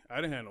kidnapped me. I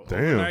didn't have no Damn.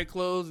 overnight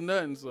clothes,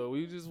 nothing. So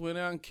we just went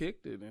out and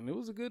kicked it, and it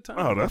was a good time.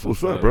 Oh, that's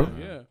what's up, bro.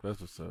 Yeah.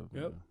 That's what's up.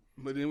 Yep.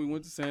 But then we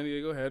went to San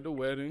Diego, had the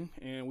wedding,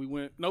 and we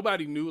went.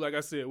 Nobody knew. Like I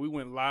said, we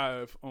went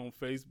live on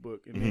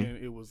Facebook, and then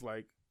it was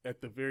like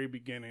at the very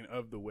beginning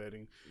of the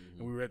wedding,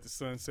 and we were at the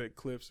Sunset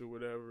Cliffs or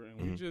whatever,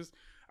 and we just.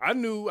 I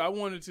knew I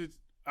wanted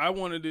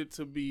it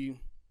to be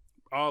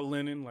all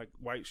linen, like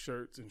white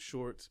shirts and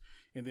shorts,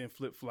 and then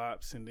flip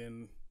flops, and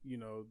then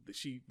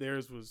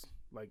theirs was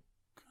like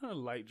kind of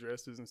light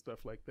dresses and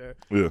stuff like that.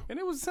 Yeah. And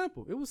it was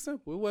simple. It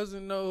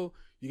wasn't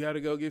you got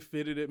to go get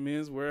fitted at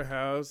Men's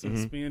Warehouse and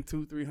spend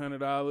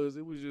 $200-$300.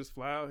 It was just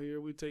fly out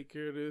here. We take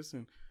care of this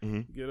and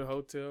get a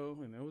hotel,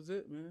 and that was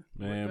it, man.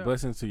 Man,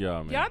 blessings to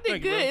y'all, man. y'all did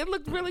Thank you, good. bro. It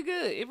looked really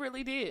good. It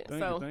really did.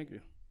 Thank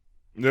you.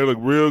 They look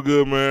real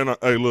good, man.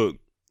 Hey, look.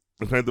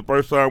 This ain't the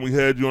first time we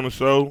had you on the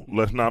show.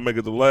 Let's not make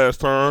it the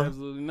last time.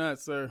 Absolutely not,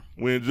 sir.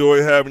 We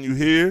enjoy having you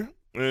here.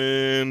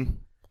 And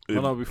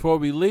Hold on, before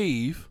we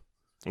leave,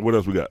 what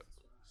else we got?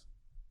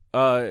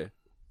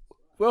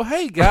 well,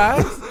 hey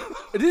guys,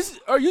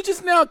 are you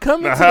just now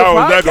coming Now, to the how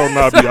podcast? is that gonna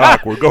not be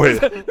awkward? Go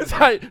ahead. It's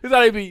how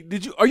it be.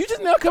 Are you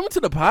just now coming to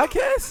the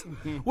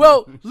podcast?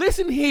 Well,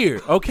 listen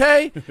here,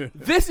 okay?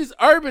 This is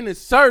Urban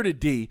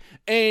Absurdity,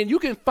 and you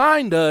can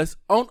find us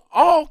on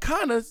all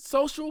kind of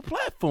social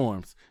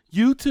platforms: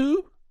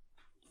 YouTube,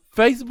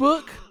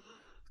 Facebook,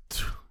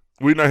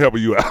 We're not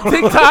helping you out.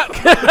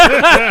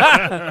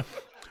 TikTok,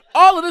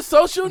 all of the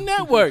social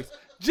networks.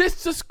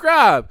 Just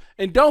subscribe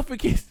and don't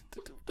forget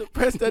to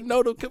press that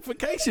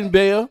notification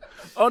bell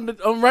on this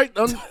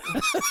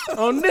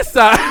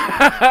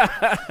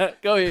side.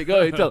 Go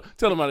ahead.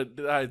 Tell them I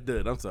did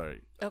it. I'm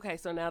sorry. Okay,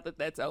 so now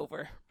that's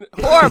over.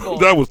 Horrible.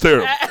 That was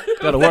terrible.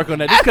 Gotta work on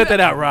that. Just cut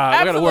that out, Rob.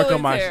 I gotta work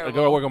on my. I Absolutely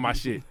gotta work on my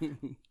shit.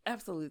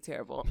 Absolutely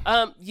terrible.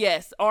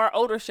 Yes, our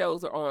older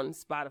shows are on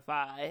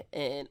Spotify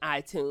and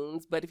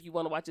iTunes, but if you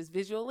want to watch us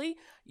visually,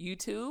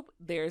 YouTube,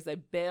 there's a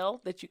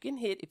bell that you can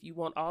hit if you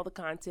want all the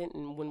content,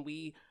 and when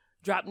we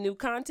drop new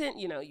content,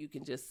 you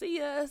can just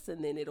see us,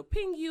 and then it'll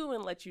ping you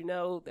and let you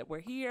know that we're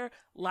here.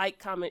 Like,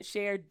 comment,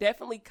 share.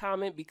 Definitely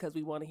comment, because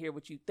we want to hear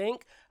what you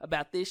think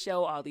about this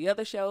show, all the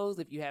other shows.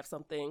 If you have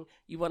something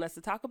you want us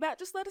to talk about,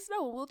 just let us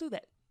know and we'll do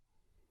that.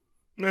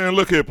 Man,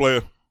 look here,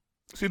 player.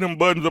 See them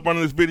buttons up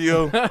under this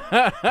video?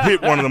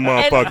 Hit one of them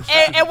motherfuckers.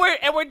 And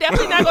we're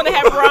definitely not going to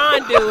have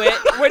Ron do it.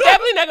 We're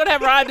definitely not going to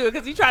have Ron do it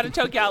because he tried to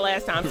choke y'all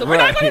last time. So we're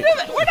not going to do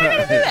that. We're not going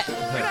to do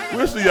that.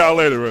 We'll see y'all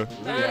later, bro.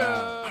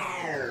 Yeah.